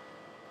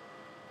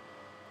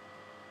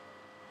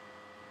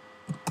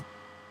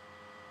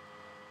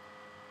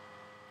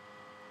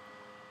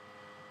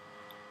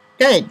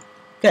 Good,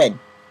 good.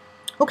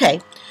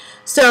 Okay,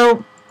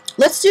 so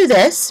let's do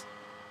this.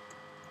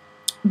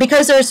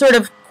 Because there's sort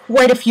of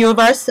quite a few of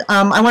us,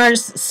 I want to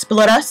just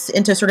split us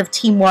into sort of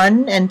Team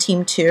 1 and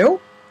Team 2.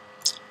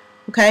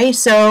 Okay,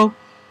 so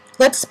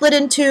let's split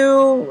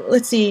into,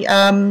 let's see,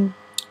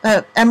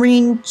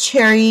 Emerine,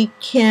 Cherry,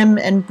 Kim,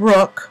 and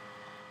Brooke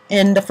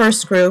in the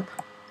first group,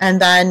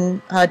 and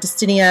then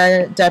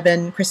Destinia,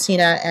 Devin,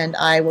 Christina, and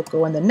I will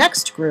go in the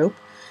next group.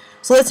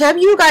 So let's have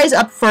you guys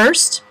up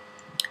first,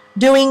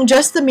 doing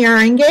just the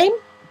mirroring game.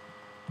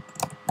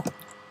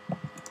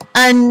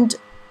 And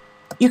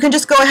you can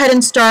just go ahead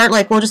and start,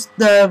 like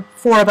the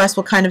 4 of us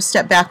will kind of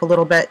step back a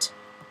little bit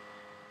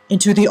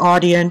into the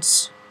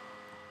audience.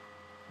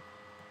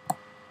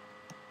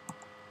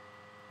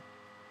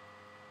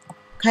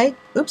 Okay,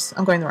 oops,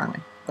 I'm going the wrong way.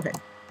 Okay.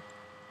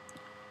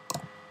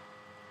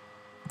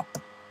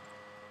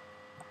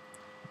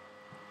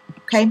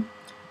 Okay.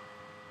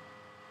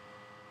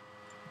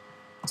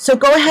 So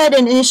go ahead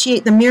and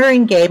initiate the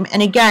mirroring game.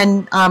 And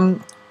again,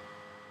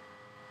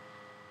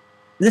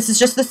 this is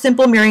just the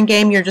simple mirroring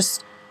game. You're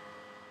just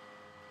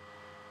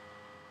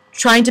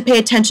trying to pay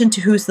attention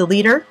to who's the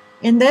leader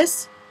in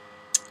this.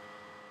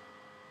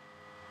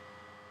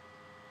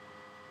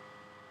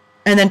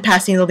 And then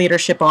passing the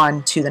leadership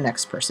on to the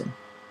next person.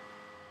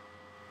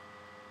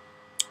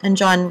 And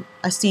John,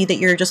 I see that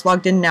you're just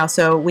logged in now,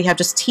 so we have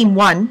just Team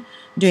 1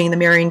 doing the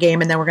mirroring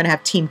game, and then we're going to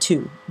have Team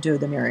 2 do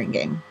the mirroring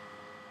game.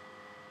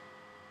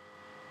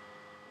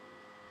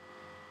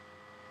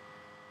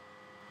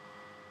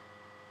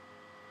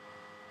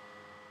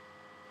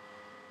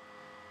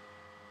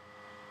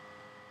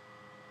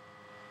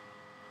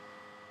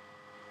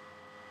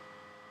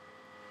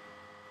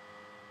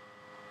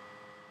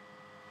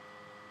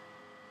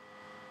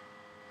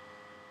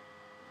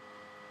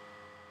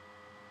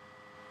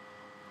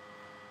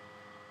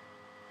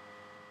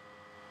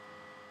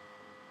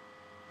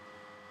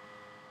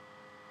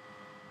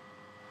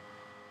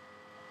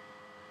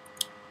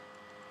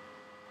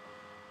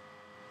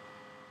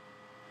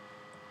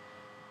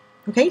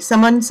 Okay,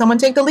 someone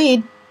take the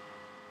lead.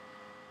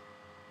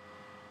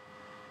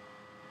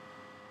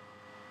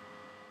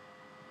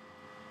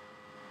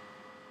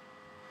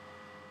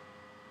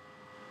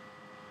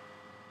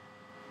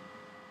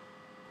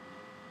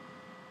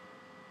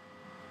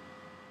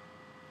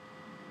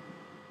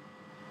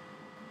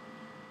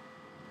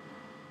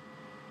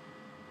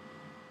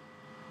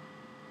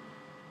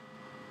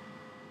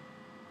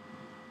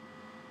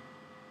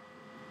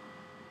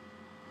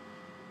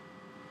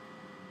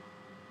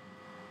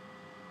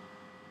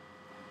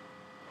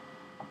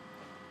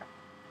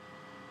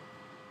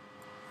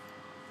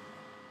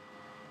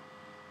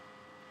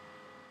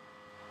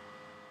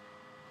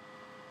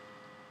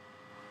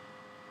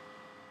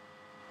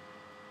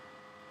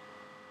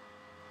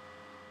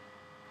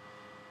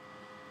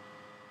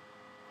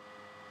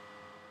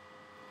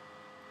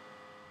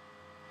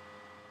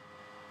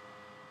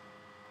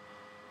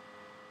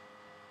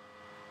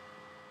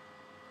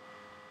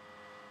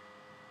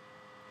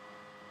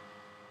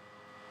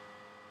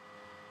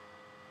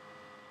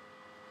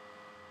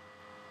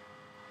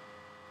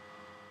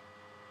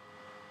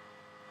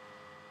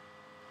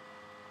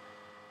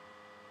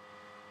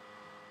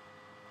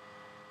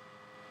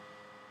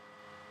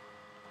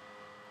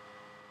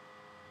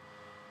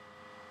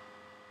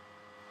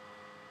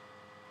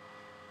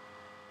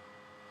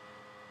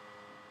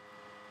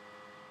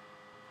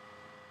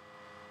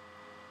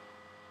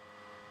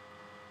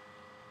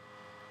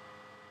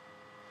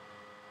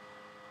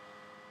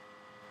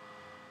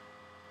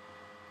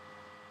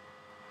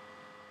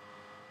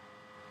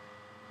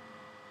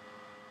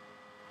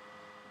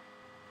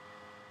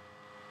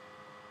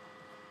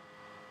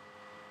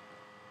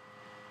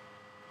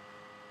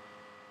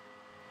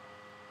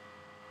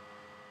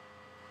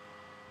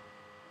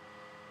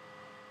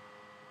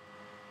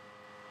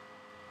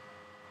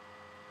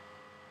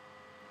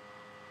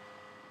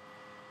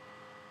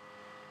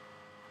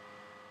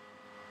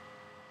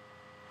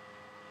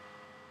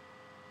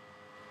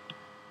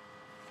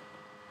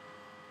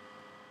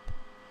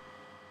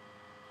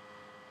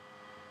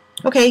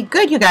 Okay,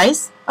 good, you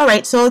guys. All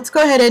right, so let's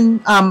go ahead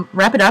and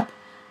wrap it up.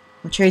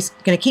 Cherry's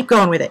going to keep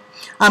going with it.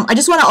 I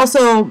just want to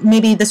also,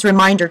 maybe this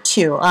reminder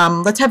too,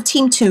 let's have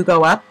Team 2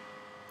 go up.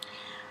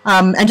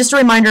 And just a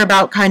reminder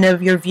about kind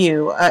of your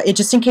view.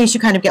 Just in case you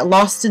kind of get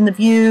lost in the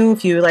view,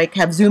 if you like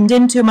have zoomed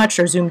in too much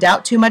or zoomed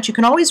out too much, you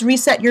can always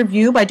reset your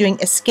view by doing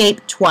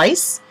escape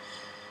twice.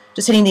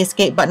 Just hitting the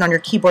escape button on your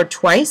keyboard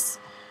twice.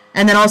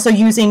 And then also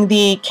using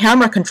the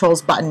camera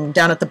controls button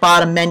down at the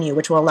bottom menu,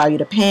 which will allow you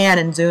to pan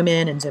and zoom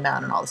in and zoom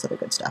out and all this other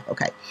good stuff.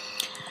 Okay.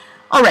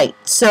 All right,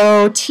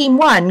 so Team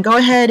 1, go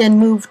ahead and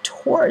move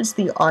towards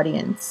the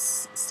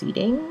audience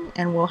seating,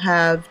 and we'll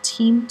have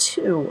Team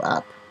 2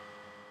 up.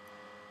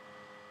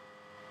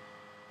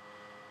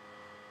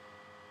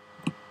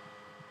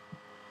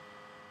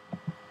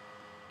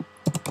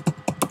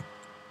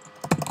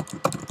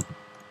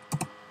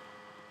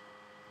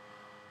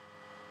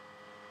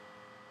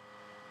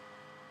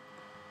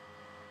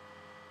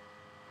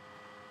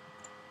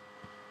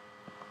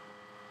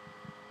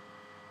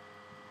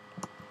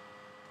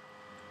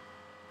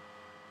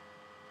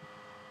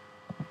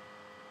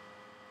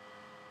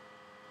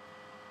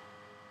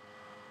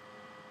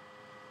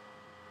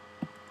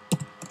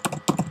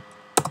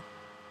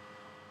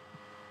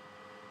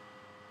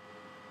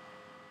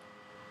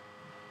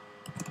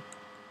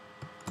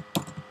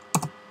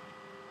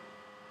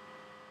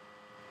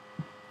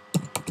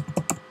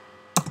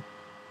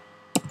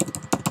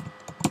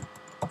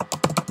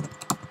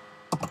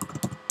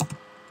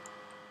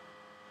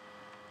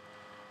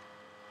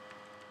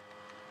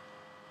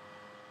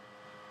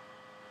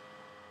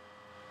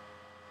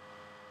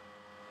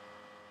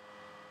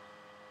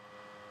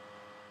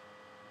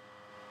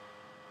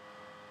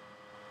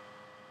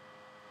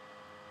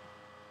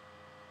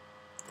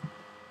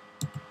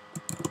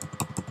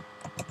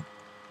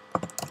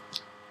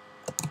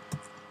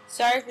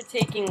 Sorry for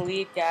taking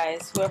lead,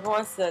 guys. Whoever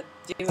wants to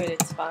do it,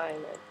 it's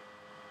fine.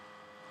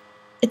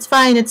 It's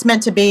fine. It's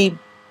meant to be,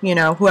 you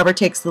know, whoever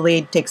takes the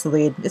lead takes the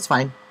lead. It's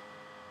fine.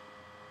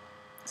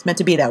 It's meant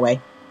to be that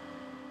way.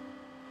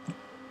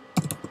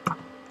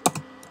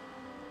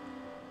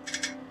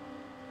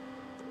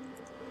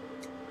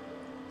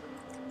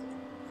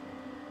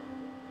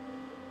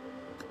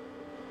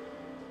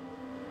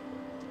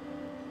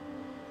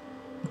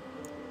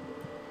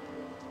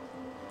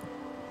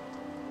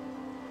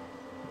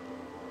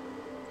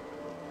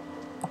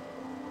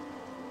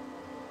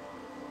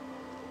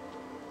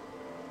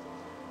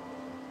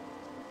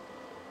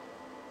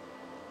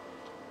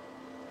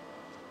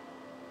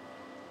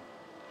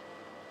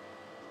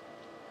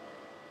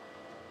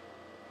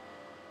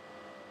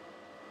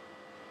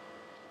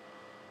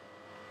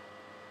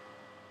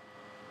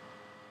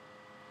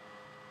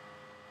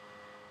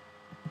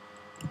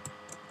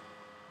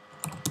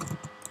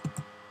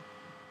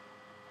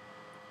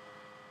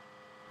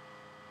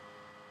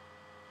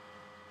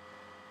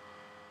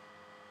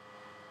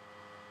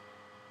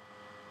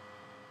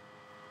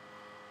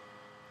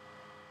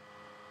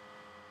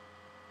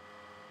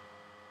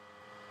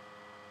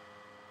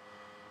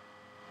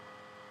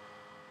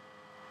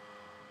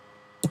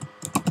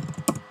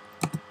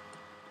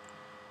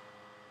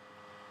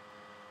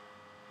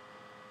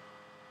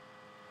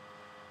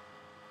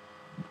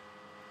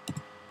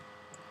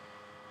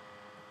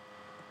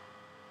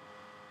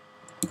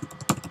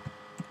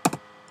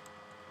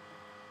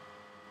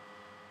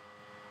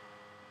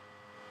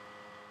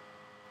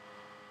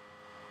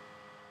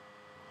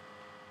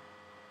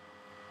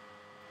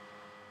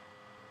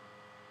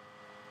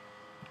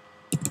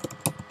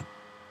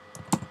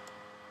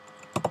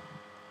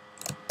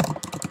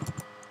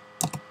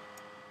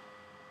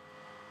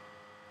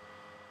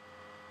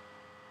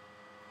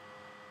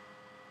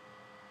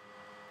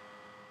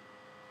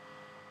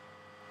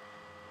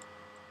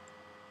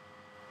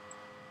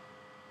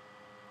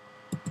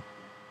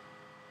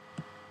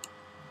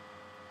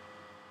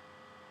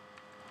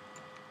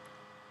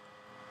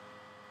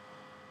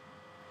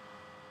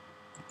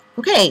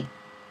 Okay,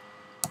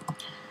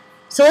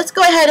 so let's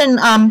go ahead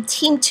and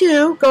Team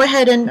 2, go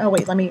ahead and, oh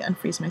wait, let me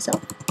unfreeze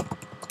myself.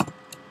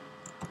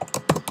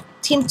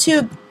 Team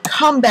 2,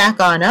 come back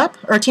on up,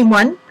 or Team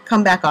 1,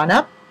 come back on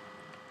up.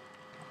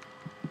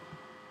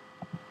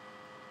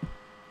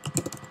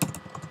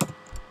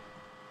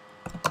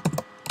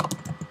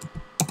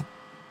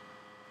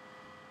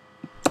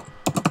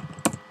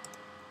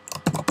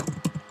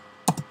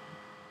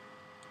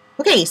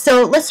 Okay,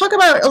 so let's talk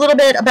about a little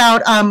bit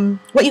about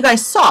what you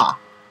guys saw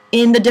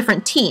in the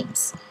different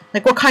teams,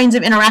 like what kinds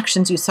of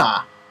interactions you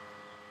saw.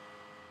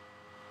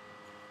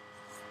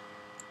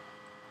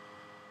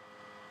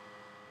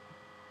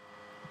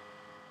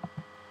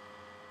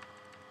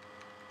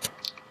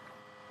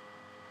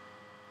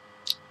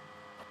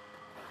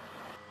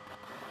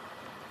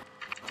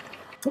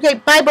 Okay,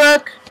 bye,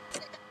 Brooke.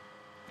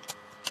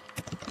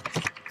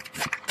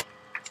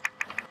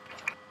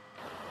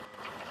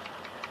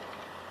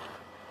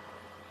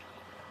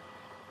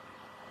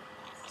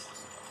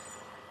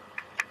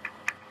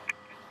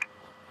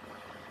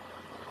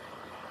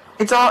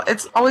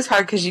 It's always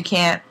hard because you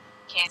can't.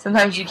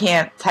 Sometimes you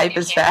can't type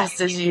as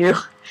fast as you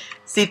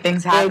see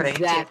things happening.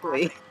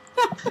 Exactly.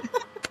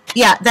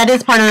 Yeah, that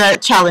is part of the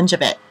challenge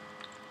of it.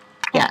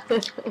 Yeah.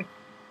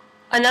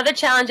 Another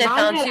challenge I Mine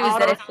found had too is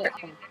that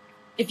auto-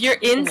 if you're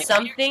in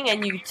something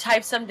and you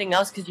type something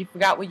else because you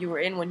forgot what you were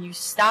in, when you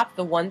stop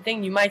the one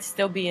thing, you might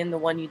still be in the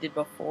one you did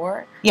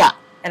before. Yeah.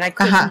 And I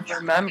couldn't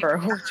remember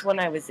which one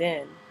I was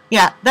in.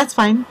 Yeah, that's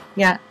fine.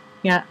 Yeah,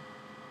 yeah.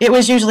 It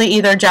was usually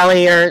either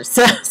jelly or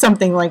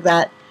something like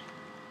that.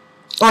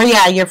 Or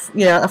yeah,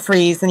 a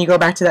freeze, and you go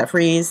back to that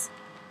freeze.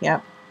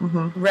 Yeah.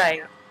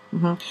 Right.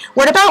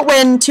 What about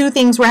when two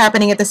things were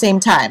happening at the same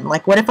time?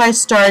 Like, what if I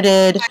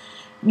started,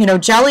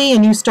 jelly,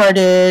 and you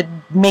started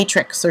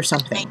matrix or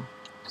something?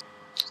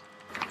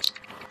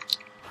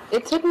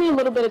 It took me a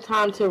little bit of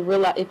time to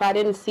realize, if I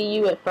didn't see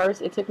you at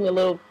first, it took me a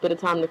little bit of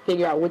time to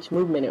figure out which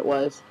movement it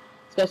was,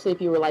 especially if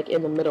you were like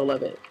in the middle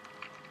of it.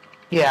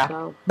 Yeah.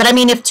 So, But I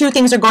mean, if two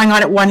things are going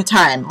on at one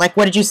time, like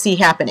what did you see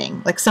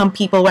happening? Like some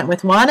people went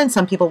with one and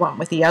some people went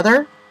with the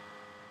other?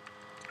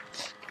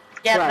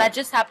 Yeah, Right. that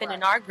just happened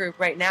in our group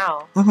right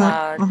now.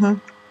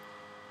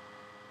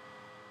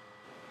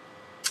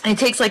 It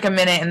takes like a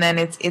minute, and then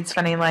it's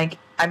funny. Like,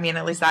 I mean,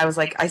 at least I was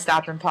like, I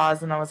stopped and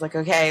paused, and I was like,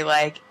 okay,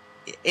 like,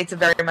 it's a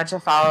very much a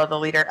follow the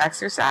leader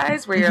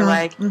exercise where you're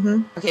like,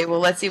 okay, well,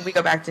 let's see if we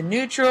go back to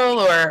neutral,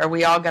 or are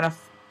we all gonna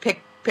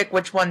pick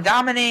which one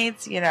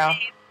dominates?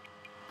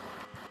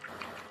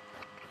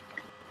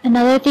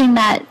 Another thing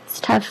that's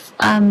tough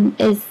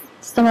is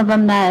some of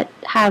them that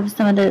have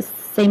some of the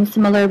same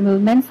similar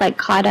movements, like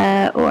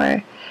kata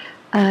or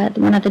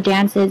one of the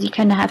dances. You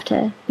kind of have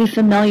to be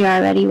familiar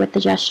already with the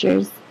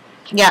gestures.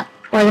 Yeah.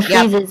 Or the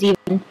freezes,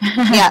 even.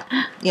 Yeah.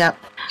 Yeah.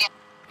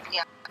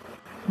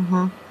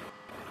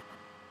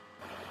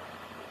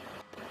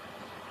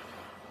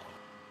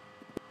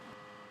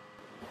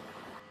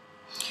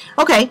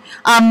 Okay.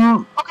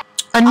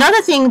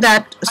 Another thing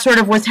that sort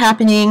of was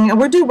happening,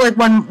 we'll do like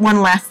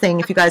one last thing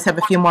if you guys have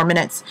a few more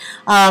minutes.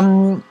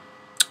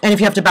 And if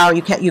you have to bow,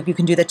 you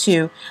can do that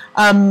too.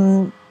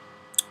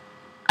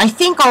 I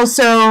think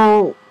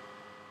also,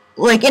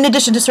 like, in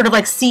addition to sort of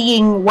like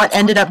seeing what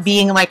ended up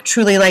being like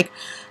truly like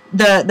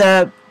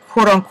the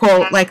quote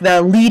unquote like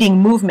the leading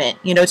movement,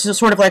 it's just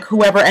sort of like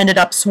whoever ended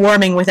up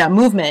swarming with that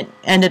movement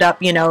ended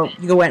up,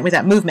 you went with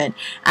that movement,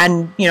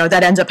 and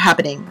that ends up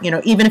happening,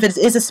 even if it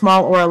is a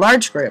small or a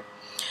large group.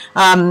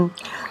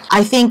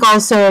 I think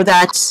also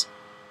that,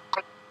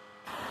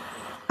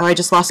 I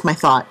just lost my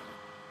thought.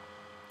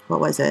 What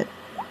was it?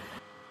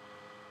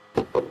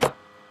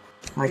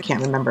 I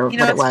can't remember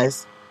what it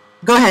was.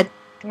 Go ahead.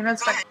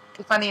 It's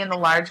funny in the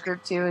large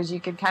group too, is you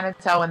could kind of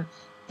tell when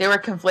there were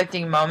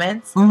conflicting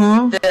moments.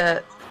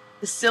 The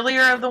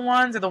sillier of the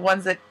ones, or the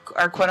ones that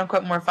are quote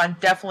unquote more fun,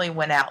 definitely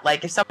went out.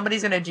 Like, if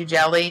somebody's going to do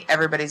jelly,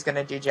 everybody's going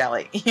to do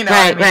jelly.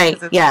 Right.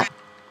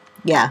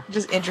 Yeah.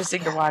 Just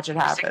interesting to watch it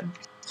happen.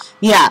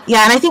 Yeah,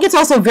 and I think it's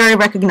also very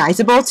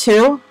recognizable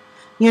too.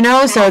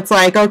 So it's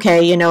like,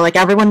 okay, like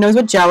everyone knows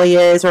what jelly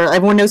is, or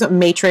everyone knows what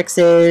matrix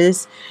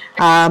is.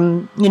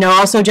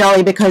 Also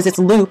jelly because it's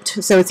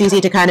looped, so it's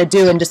easy to kind of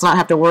do and just not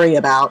have to worry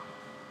about.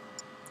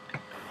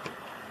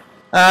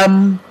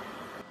 I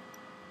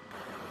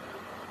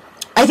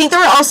think there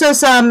are also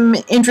some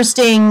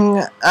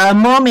interesting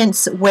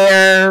moments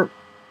where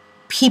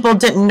people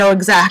didn't know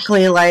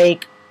exactly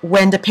like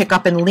when to pick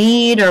up and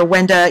lead, or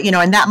when to,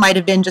 and that might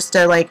have been just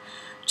an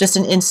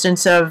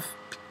instance of,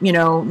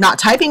 not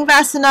typing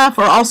fast enough,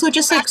 or also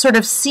just like sort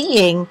of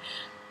seeing,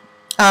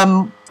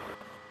 seeing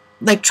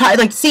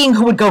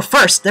who would go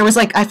first. There was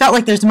like, I felt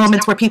like there's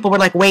moments where people were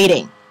like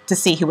waiting to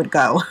see who would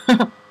go.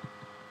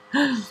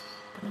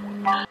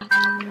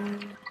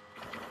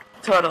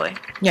 Totally.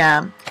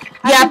 Yeah.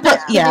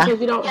 Because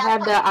you don't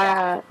have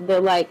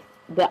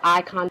the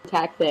eye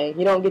contact thing.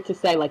 You don't get to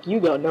say like, you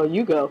go, no,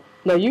 you go,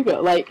 no, you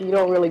go. Like, you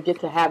don't really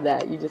get to have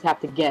that. You just have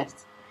to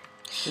guess.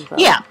 So,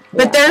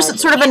 but there's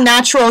sort of a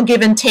natural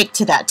give and take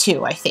to that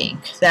too, I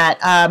think. That,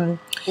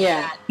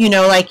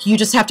 like you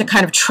just have to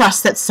kind of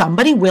trust that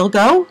somebody will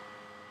go.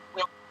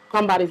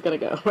 Somebody's going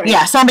to go. Right?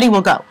 Yeah, somebody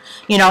will go.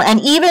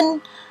 And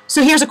even,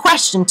 so here's a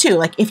question too.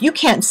 Like, if you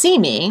can't see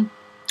me,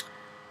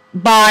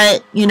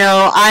 but,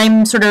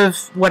 I'm sort of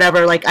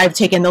whatever, like I've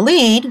taken the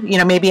lead,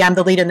 maybe I'm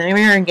the lead in the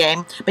mirroring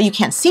game, but you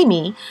can't see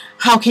me,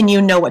 how can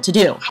you know what to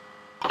do?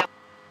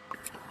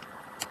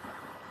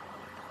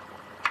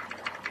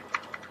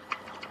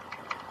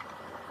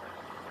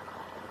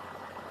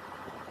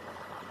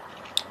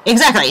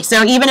 Exactly.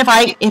 So even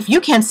if you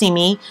can't see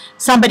me,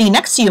 somebody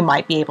next to you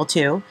might be able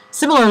to.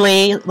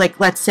 Similarly, like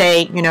let's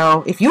say,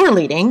 if you were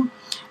leading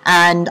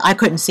and I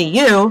couldn't see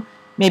you,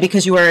 maybe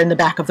because you were in the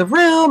back of the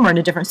room or in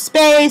a different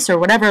space or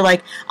whatever,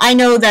 like I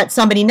know that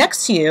somebody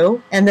next to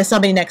you and the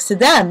somebody next to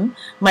them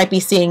might be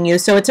seeing you.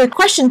 So it's a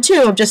question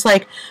too of just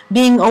like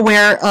being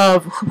aware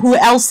of who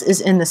else is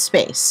in the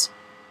space,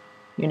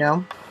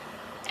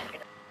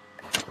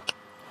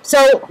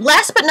 So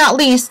last but not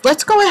least,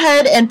 let's go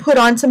ahead and put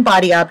on some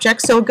body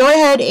objects. So go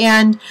ahead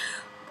and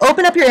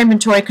open up your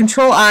inventory,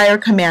 Control-I or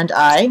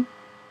Command-I,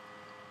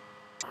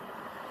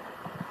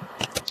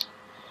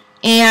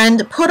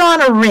 and put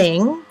on a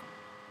ring.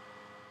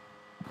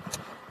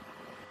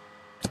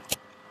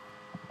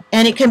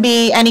 And it can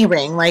be any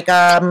ring, like,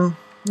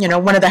 you know,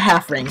 one of the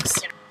half rings.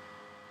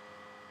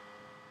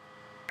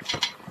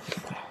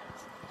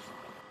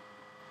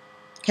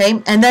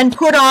 Okay, and then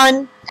put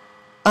on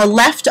a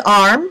left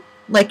arm,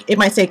 like it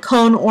might say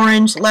cone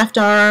orange left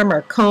arm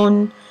or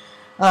cone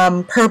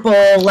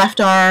purple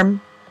left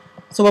arm.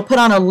 So we'll put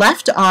on a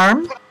left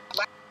arm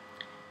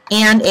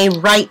and a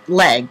right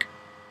leg.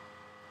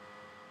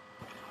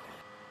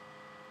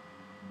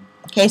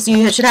 Okay, so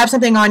you should have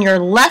something on your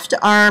left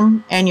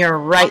arm and your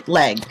right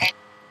leg.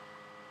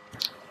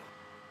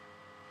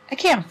 I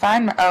can't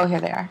find my... Oh, here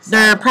they are.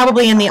 They're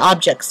probably in the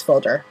objects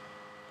folder.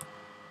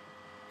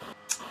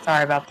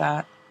 Sorry about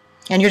that.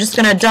 And you're just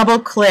going to double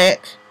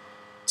click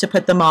to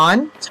put them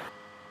on.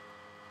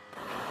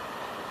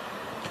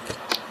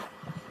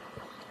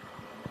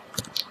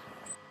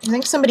 I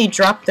think somebody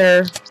dropped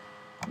their...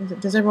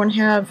 Does everyone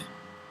have...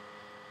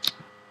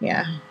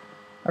 Yeah.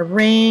 A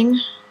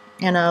ring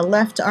and a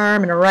left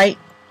arm and a right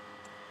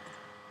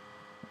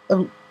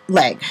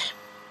leg.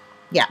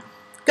 Yeah.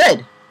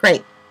 Good.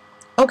 Great.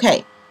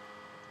 Okay.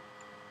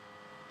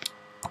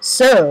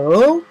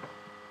 So...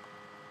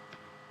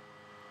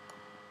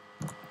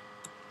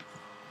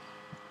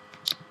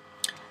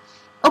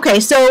 Okay,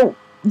 so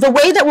the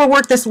way that we'll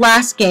work this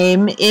last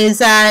game is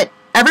that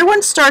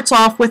everyone starts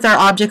off with our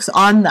objects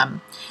on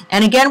them.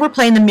 And again, we're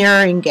playing the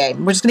mirroring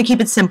game. We're just going to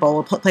keep it simple.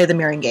 We'll play the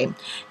mirroring game.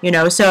 You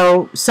know,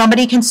 so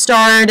somebody can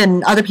start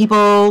and other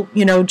people,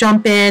 you know,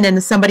 jump in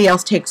and somebody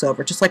else takes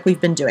over, just like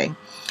we've been doing.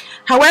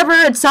 However,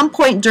 at some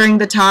point during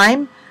the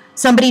time,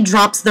 somebody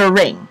drops their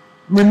ring,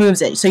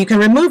 removes it. So you can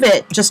remove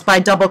it just by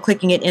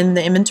double-clicking it in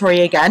the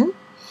inventory again.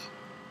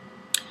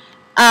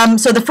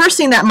 So the first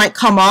thing that might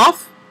come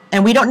off,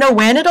 and we don't know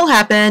when it'll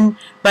happen,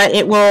 but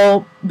it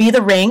will be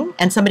the ring,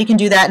 and somebody can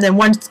do that. And then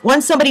once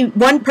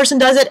one person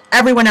does it,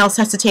 everyone else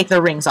has to take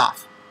their rings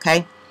off.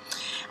 Okay,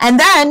 and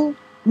then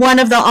one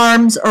of the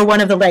arms or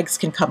one of the legs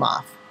can come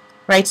off.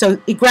 Right. So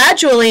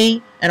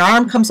gradually, an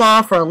arm comes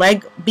off or a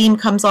leg beam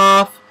comes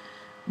off.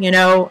 You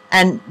know,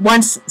 and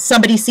once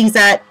somebody sees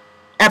that,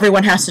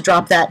 everyone has to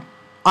drop that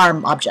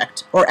arm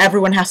object, or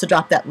everyone has to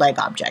drop that leg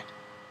object.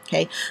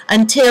 Okay,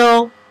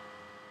 until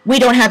we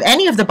don't have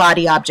any of the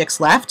body objects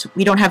left.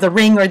 We don't have the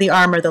ring or the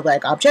arm or the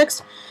leg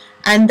objects.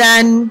 And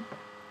then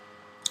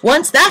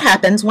once that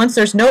happens, once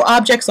there's no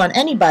objects on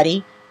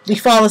anybody, we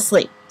fall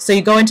asleep. So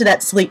you go into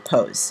that sleep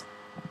pose.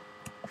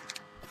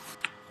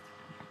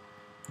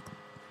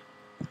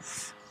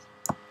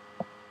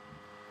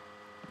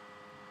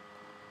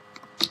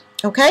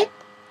 Okay?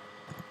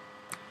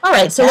 All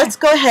right, so let's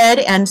go ahead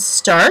and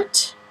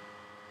start.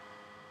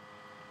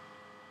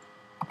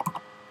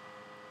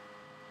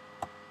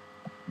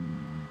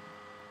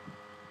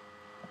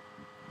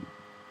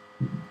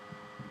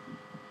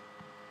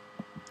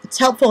 It's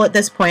helpful at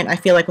this point, I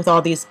feel like, with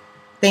all these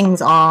things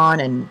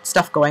on and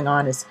stuff going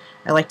on, is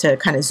I like to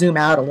kind of zoom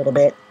out a little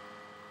bit,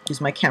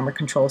 use my camera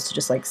controls to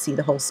just like see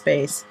the whole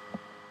space.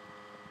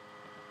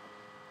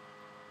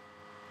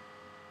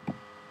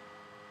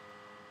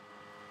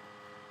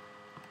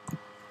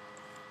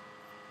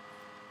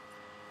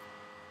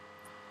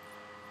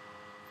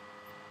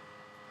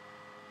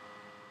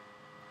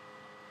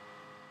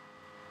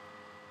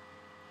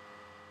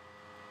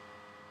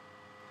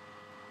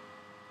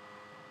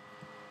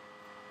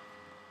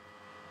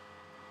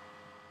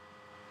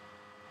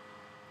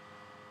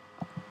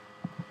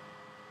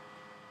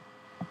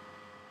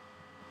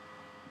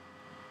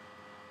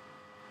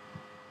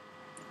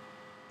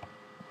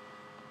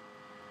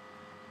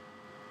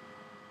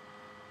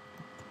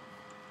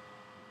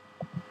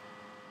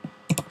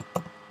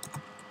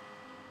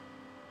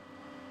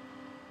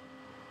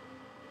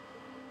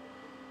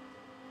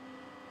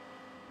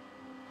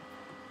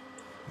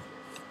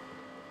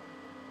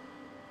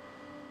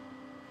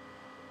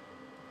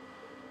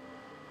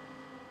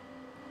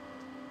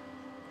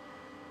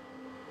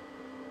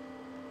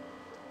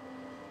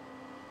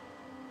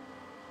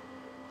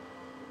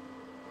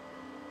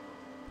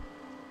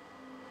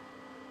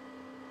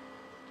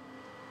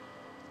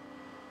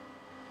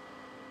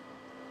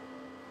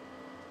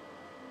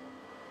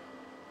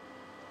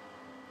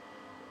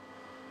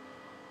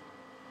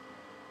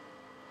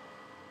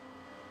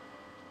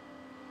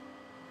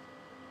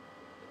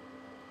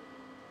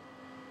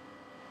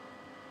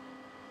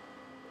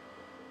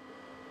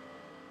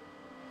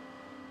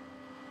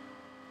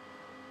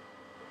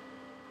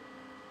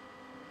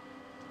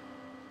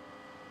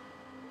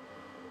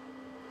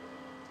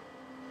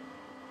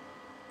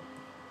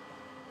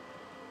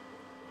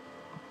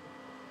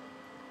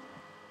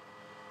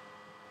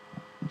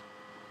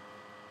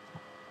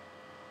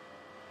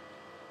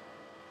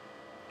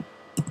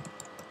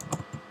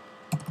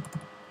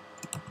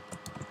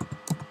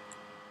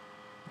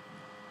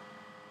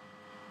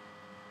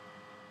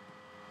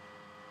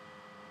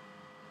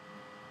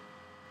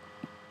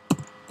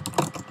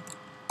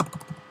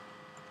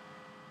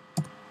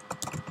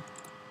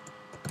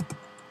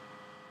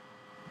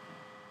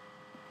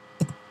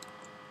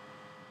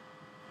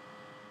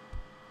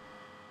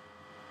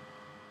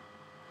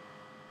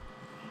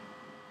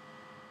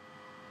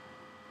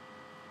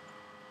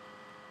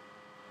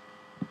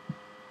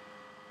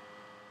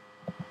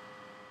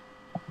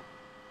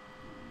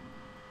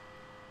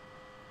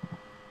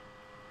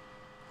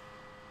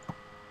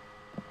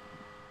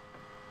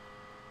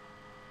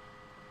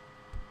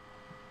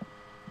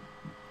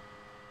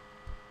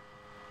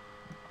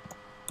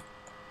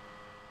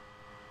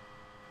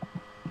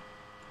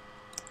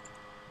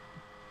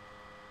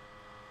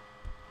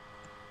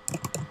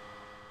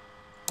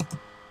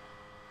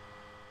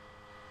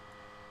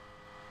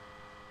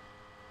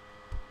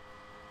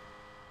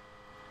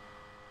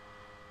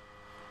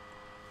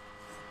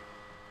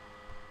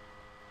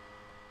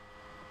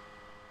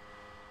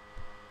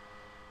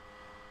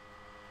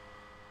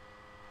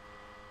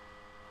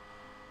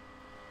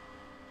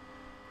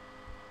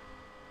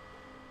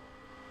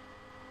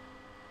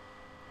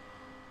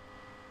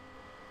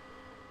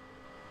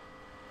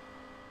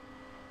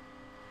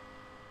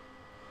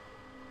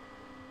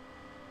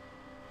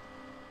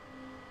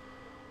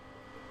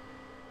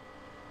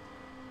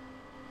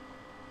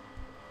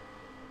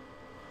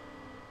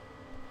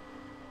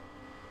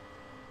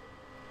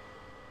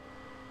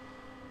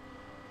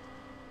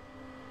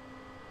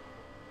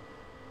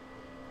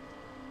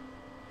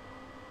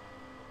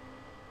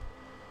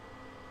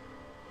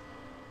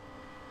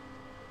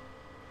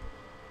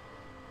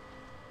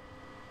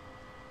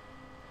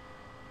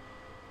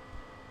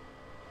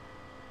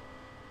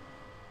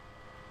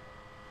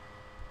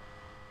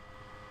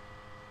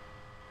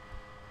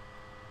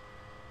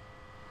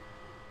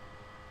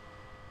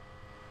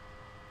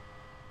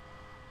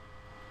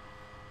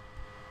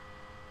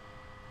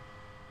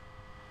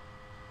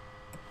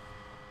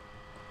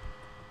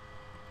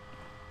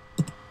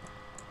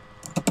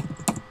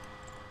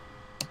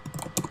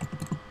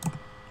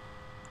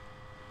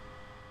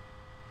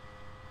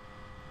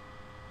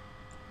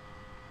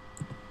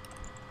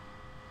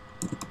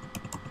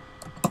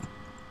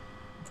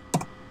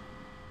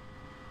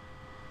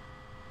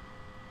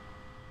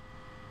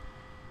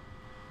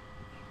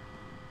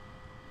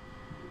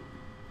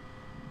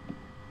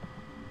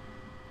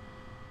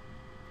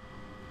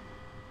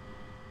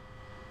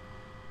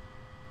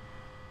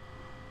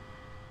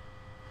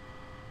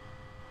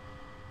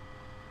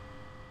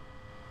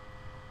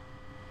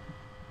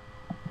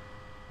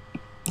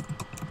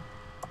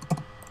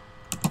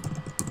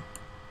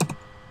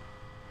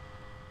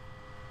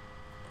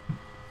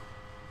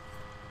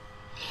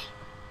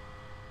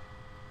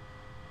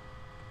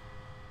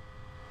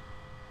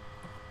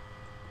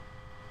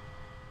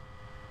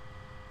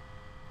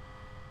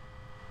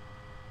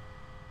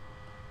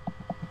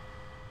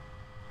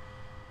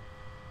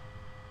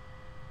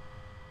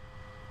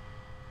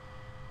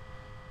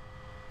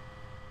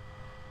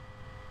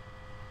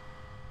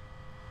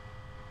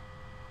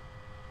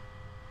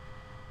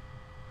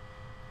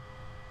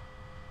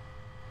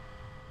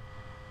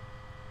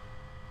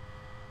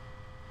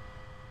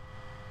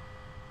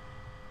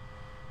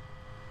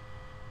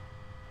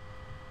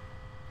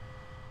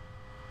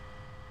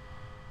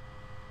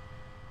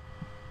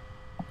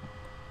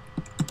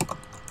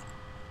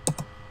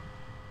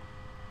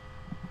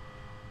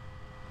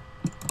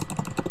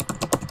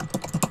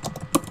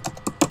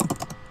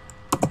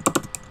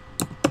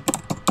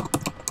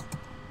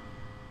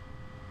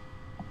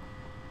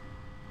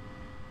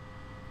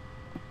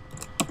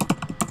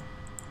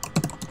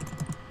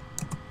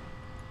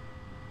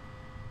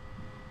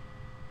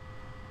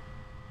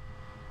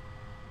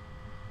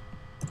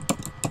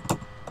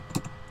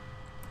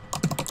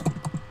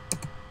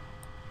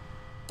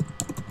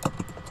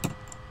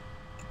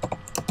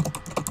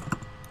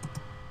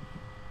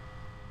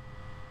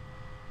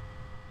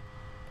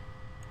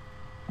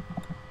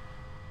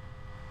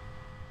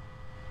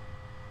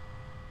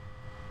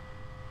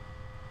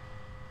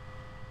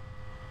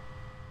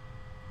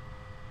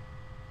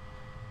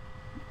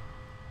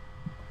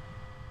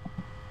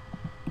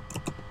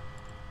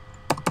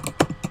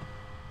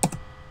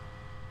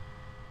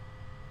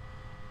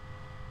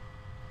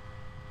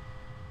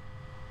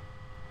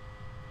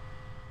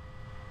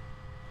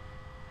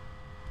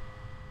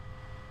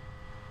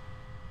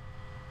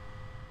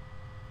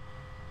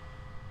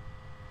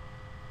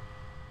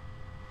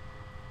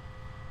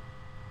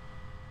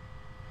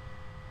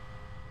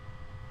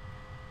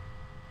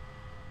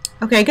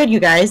 Okay, good, you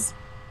guys.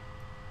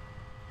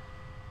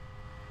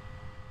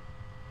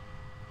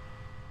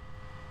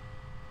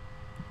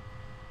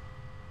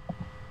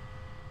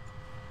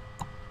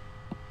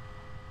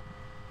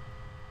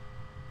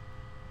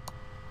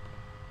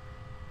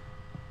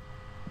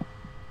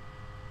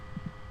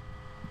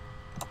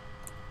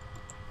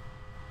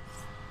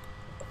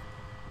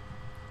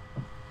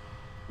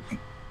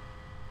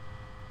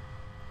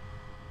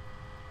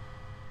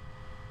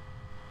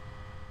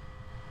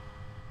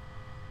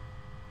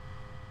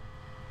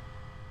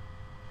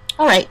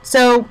 All right,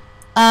 so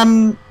how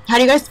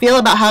do you guys feel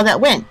about how that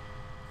went?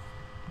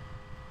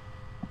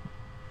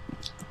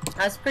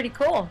 That's pretty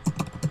cool.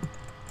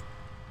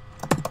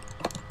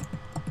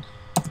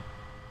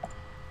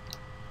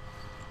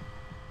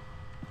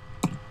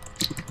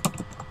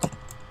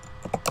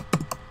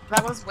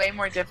 That was way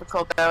more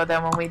difficult though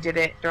than when we did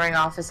it during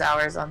office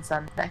hours on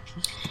Sunday.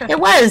 It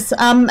was,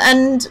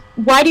 and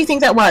why do you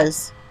think that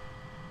was?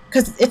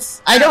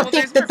 Because I don't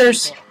think that there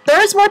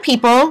is more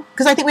people,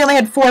 because I think we only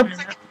had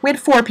we had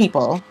 4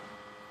 people.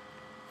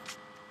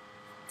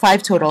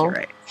 5 total. You're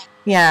right.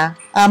 Yeah.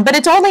 But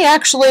it's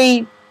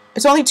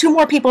only 2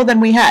 more people than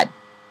we had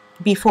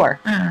before.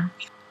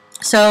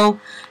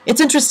 So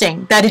it's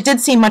interesting that it did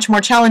seem much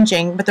more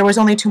challenging, but there was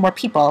only 2 more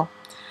people.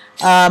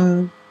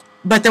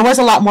 But there was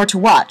a lot more to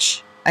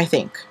watch, I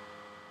think.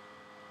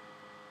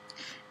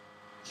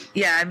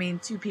 Yeah, I mean,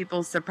 2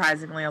 people,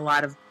 surprisingly, a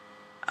lot of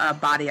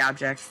body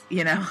objects,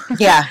 you know?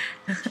 Yeah.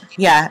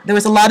 Yeah. There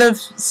was a lot of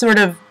sort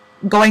of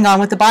going on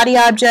with the body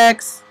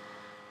objects.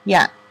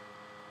 Yeah.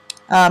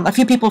 A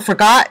few people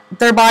forgot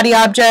their body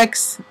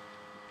objects.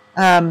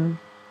 Yeah.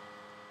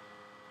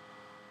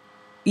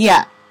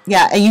 Yeah.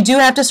 And you do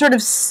have to sort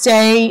of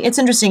stay, it's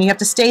interesting, you have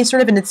to stay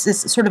sort of in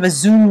this sort of a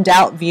zoomed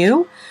out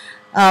view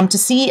to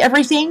see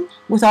everything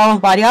with all of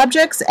the body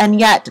objects, and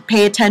yet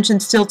pay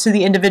attention still to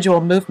the individual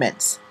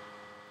movements.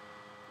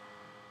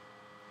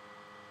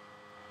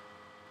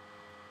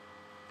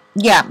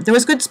 Yeah, there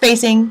was good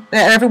spacing.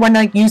 Everyone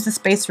used the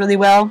space really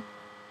well.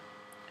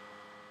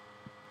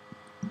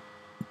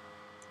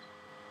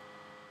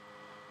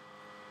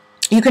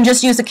 You can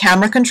just use the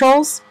camera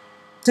controls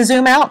to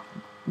zoom out.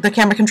 The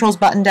camera controls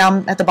button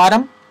down at the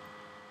bottom.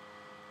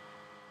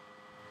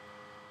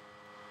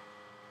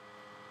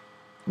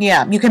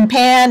 Yeah, you can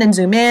pan and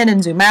zoom in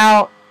and zoom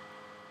out.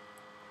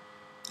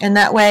 And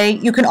that way,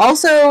 you can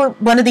also,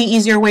 one of the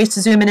easier ways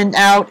to zoom in and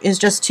out is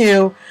just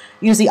to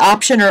use the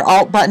Option or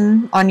Alt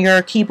button on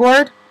your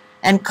keyboard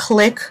and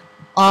click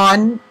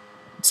on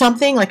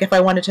something. Like if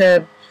I wanted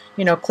to,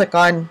 click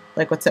on,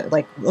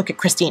 look at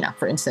Christina,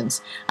 for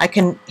instance. I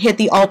can hit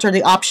the Alt or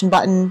the Option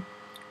button,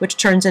 which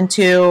turns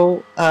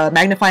into a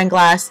magnifying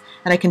glass,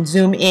 and I can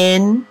zoom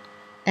in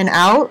and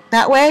out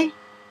that way.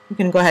 You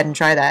can go ahead and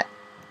try that.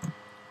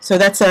 So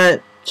that's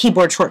a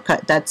keyboard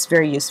shortcut that's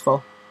very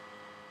useful.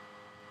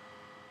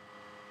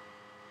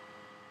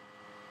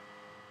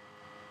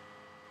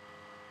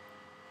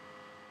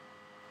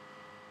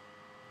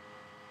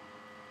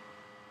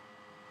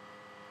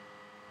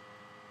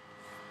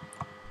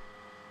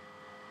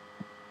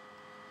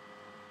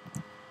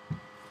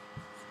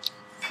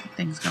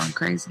 Thing's going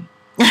crazy.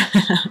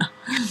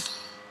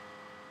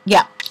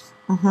 Yeah.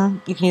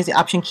 You can use the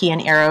Option key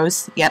and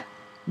arrows. Yep.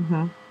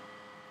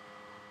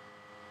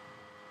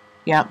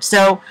 Yeah.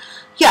 So,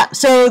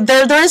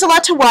 there is a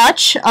lot to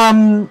watch.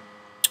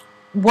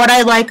 What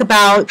I like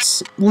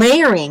about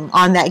layering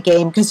on that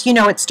game, because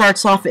it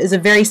starts off as a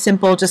very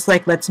simple, just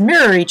like let's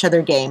mirror each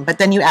other game, but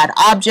then you add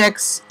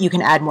objects, you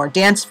can add more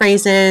dance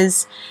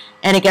phrases,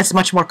 and it gets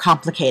much more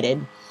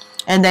complicated.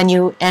 And then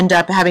you end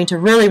up having to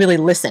really, really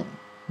listen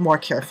more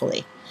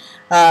carefully.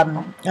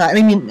 And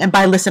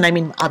by listen, I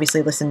mean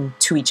obviously listen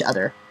to each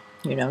other.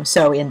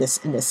 So in this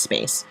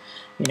space,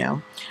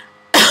 but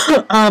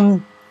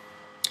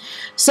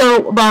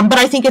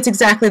I think it's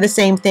exactly the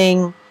same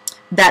thing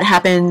that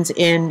happens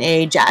in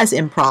a jazz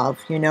improv.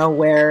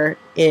 Where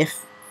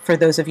if, for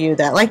those of you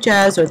that like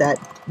jazz or that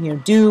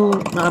do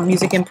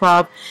music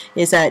improv,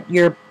 is that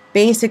you're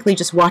basically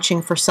just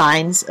watching for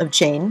signs of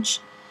change,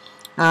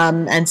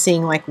 and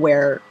seeing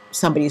where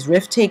somebody's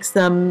riff takes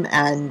them,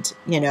 and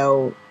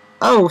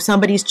oh,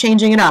 somebody's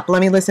changing it up,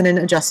 let me listen and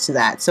adjust to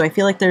that. So I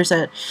feel like there's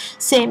a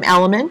same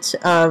element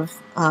of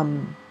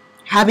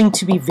having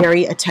to be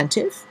very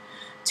attentive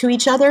to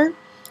each other,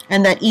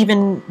 and that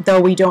even though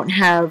we don't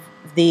have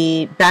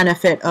the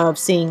benefit of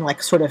seeing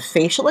sort of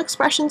facial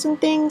expressions and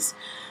things,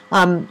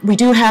 we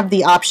do have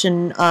the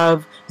option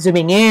of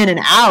zooming in and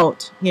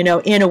out,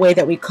 in a way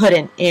that we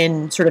couldn't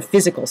in sort of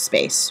physical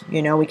space.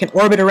 We can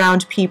orbit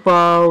around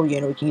people, we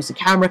can use the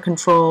camera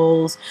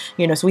controls,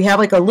 so we have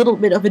a little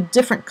bit of a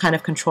different kind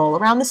of control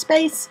around the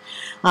space,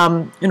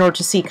 in order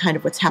to see kind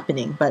of what's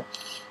happening. But,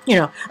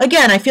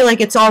 again, I feel like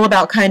it's all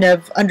about kind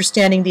of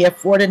understanding the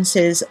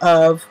affordances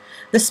of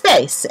the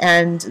space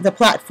and the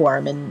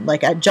platform,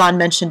 and John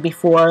mentioned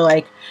before,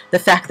 the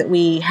fact that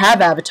we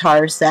have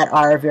avatars that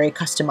are very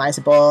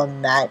customizable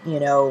and that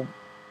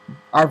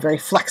are very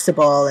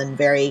flexible and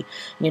very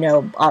we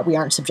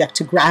aren't subject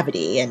to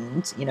gravity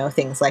and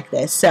things like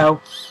this. So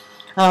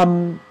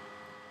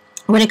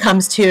when it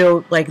comes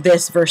to like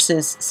this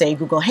versus say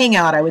Google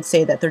Hangout, I would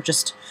say that they're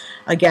just,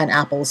 again,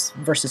 apples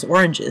versus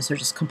oranges. They're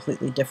just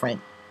completely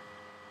different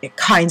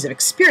kinds of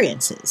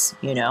experiences,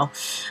 you know,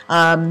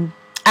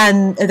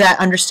 and that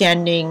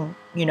understanding,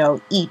 you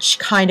know, each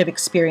kind of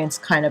experience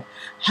kind of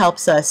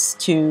helps us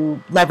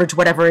to leverage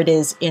whatever it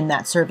is in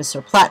that service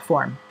or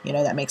platform, you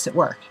know, that makes it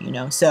work, you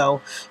know.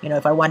 So, you know,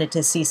 if I wanted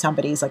to see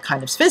somebody's like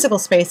kind of physical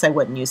space, I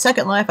wouldn't use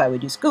Second Life, I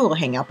would use Google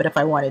Hangout. But if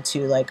I wanted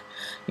to like,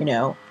 you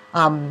know,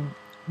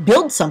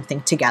 build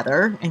something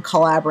together and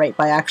collaborate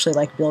by actually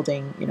like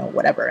building, you know,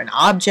 whatever, an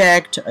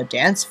object, a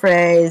dance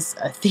phrase,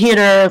 a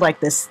theater, like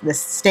this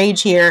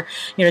stage here,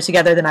 you know,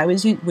 together, then I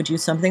would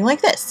use something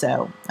like this.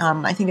 So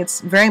I think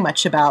it's very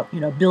much about, you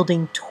know,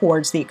 building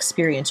towards the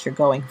experience you're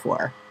going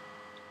for.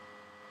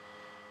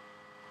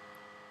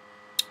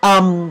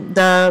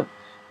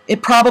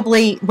 It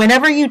probably,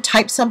 whenever you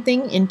type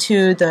something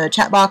into the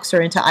chat box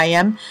or into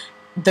IM,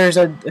 there's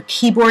a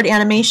keyboard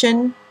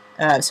animation.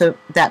 So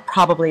that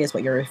probably is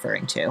what you're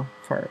referring to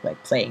for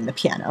like playing the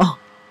piano.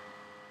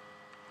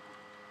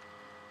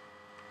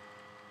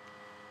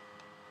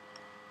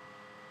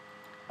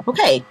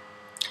 Okay,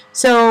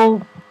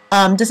 so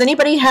does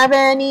anybody have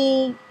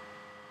any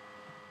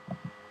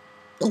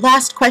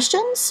last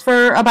questions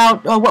for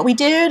about what we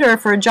did, or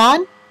for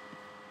John?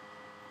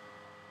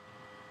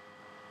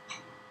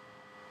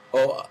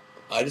 Oh,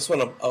 I just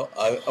want to.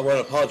 I want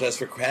to apologize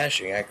for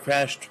crashing. I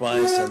crashed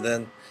twice, and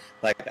then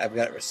like I've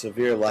got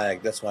severe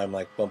lag. That's why I'm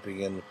like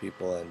bumping into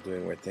people and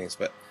doing weird things.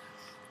 But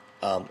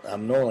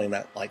I'm normally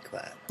not like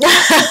that.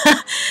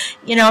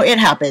 You know, it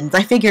happens.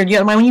 I figured,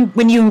 you know,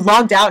 when you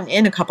logged out and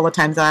in a couple of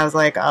times, I was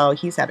like, oh,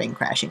 he's having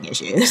crashing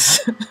issues.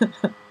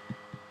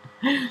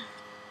 We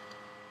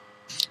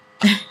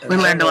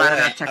learned a lot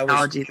about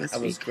technology this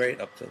week. I was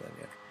great up to then,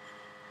 yeah.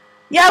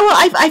 Yeah, well,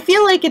 I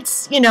feel like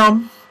it's, you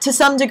know, to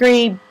some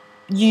degree,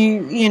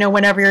 you know,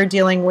 whenever you're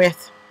dealing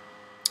with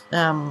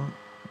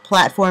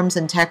platforms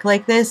and tech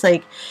like this,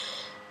 like,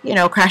 you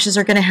know, crashes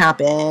are going to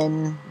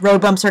happen,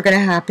 road bumps are going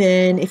to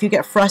happen. If you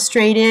get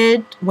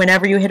frustrated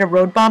whenever you hit a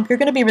road bump, you're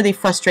going to be really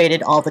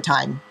frustrated all the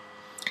time.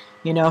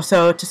 You know,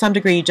 so to some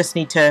degree, you just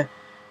need to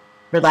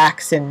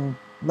relax and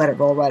let it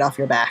roll right off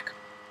your back.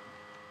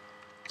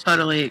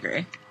 Totally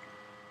agree.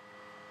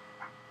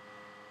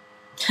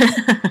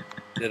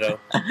 Ditto.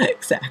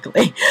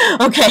 Exactly.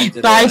 Okay,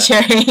 Ditto bye, that.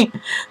 Cherry.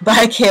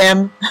 Bye,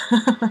 Kim.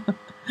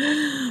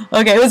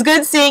 Okay, it was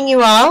good seeing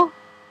you all.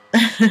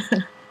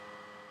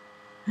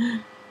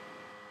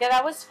 Yeah,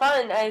 that was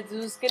fun. It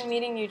was good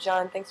meeting you,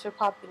 John. Thanks for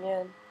popping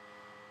in.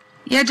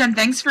 Yeah, Jen,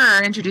 thanks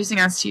for introducing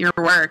us to your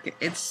work.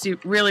 It's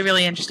really,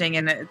 really interesting,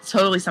 and it's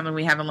totally something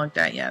we haven't looked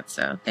at yet,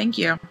 so thank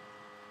you.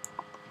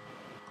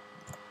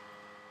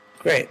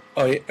 Great.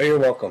 Oh, you're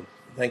welcome.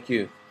 Thank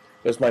you.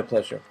 It was my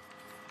pleasure.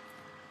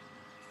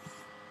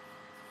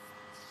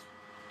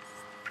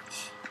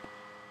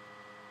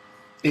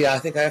 Yeah, I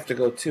think I have to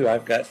go too.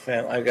 I've got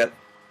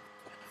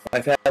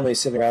my family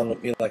sitting around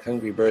with me like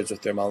hungry birds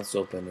with their mouths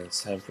open.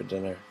 It's time for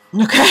dinner.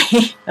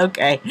 Okay.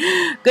 Okay.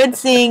 Good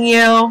seeing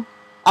you.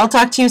 I'll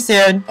talk to you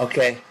soon.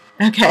 Okay.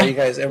 Okay. You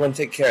guys, everyone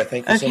take care.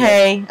 Thank you so much.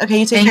 Okay. Okay,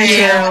 you take Thank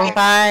care you. too.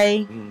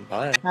 Bye.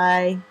 Bye.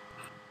 Bye.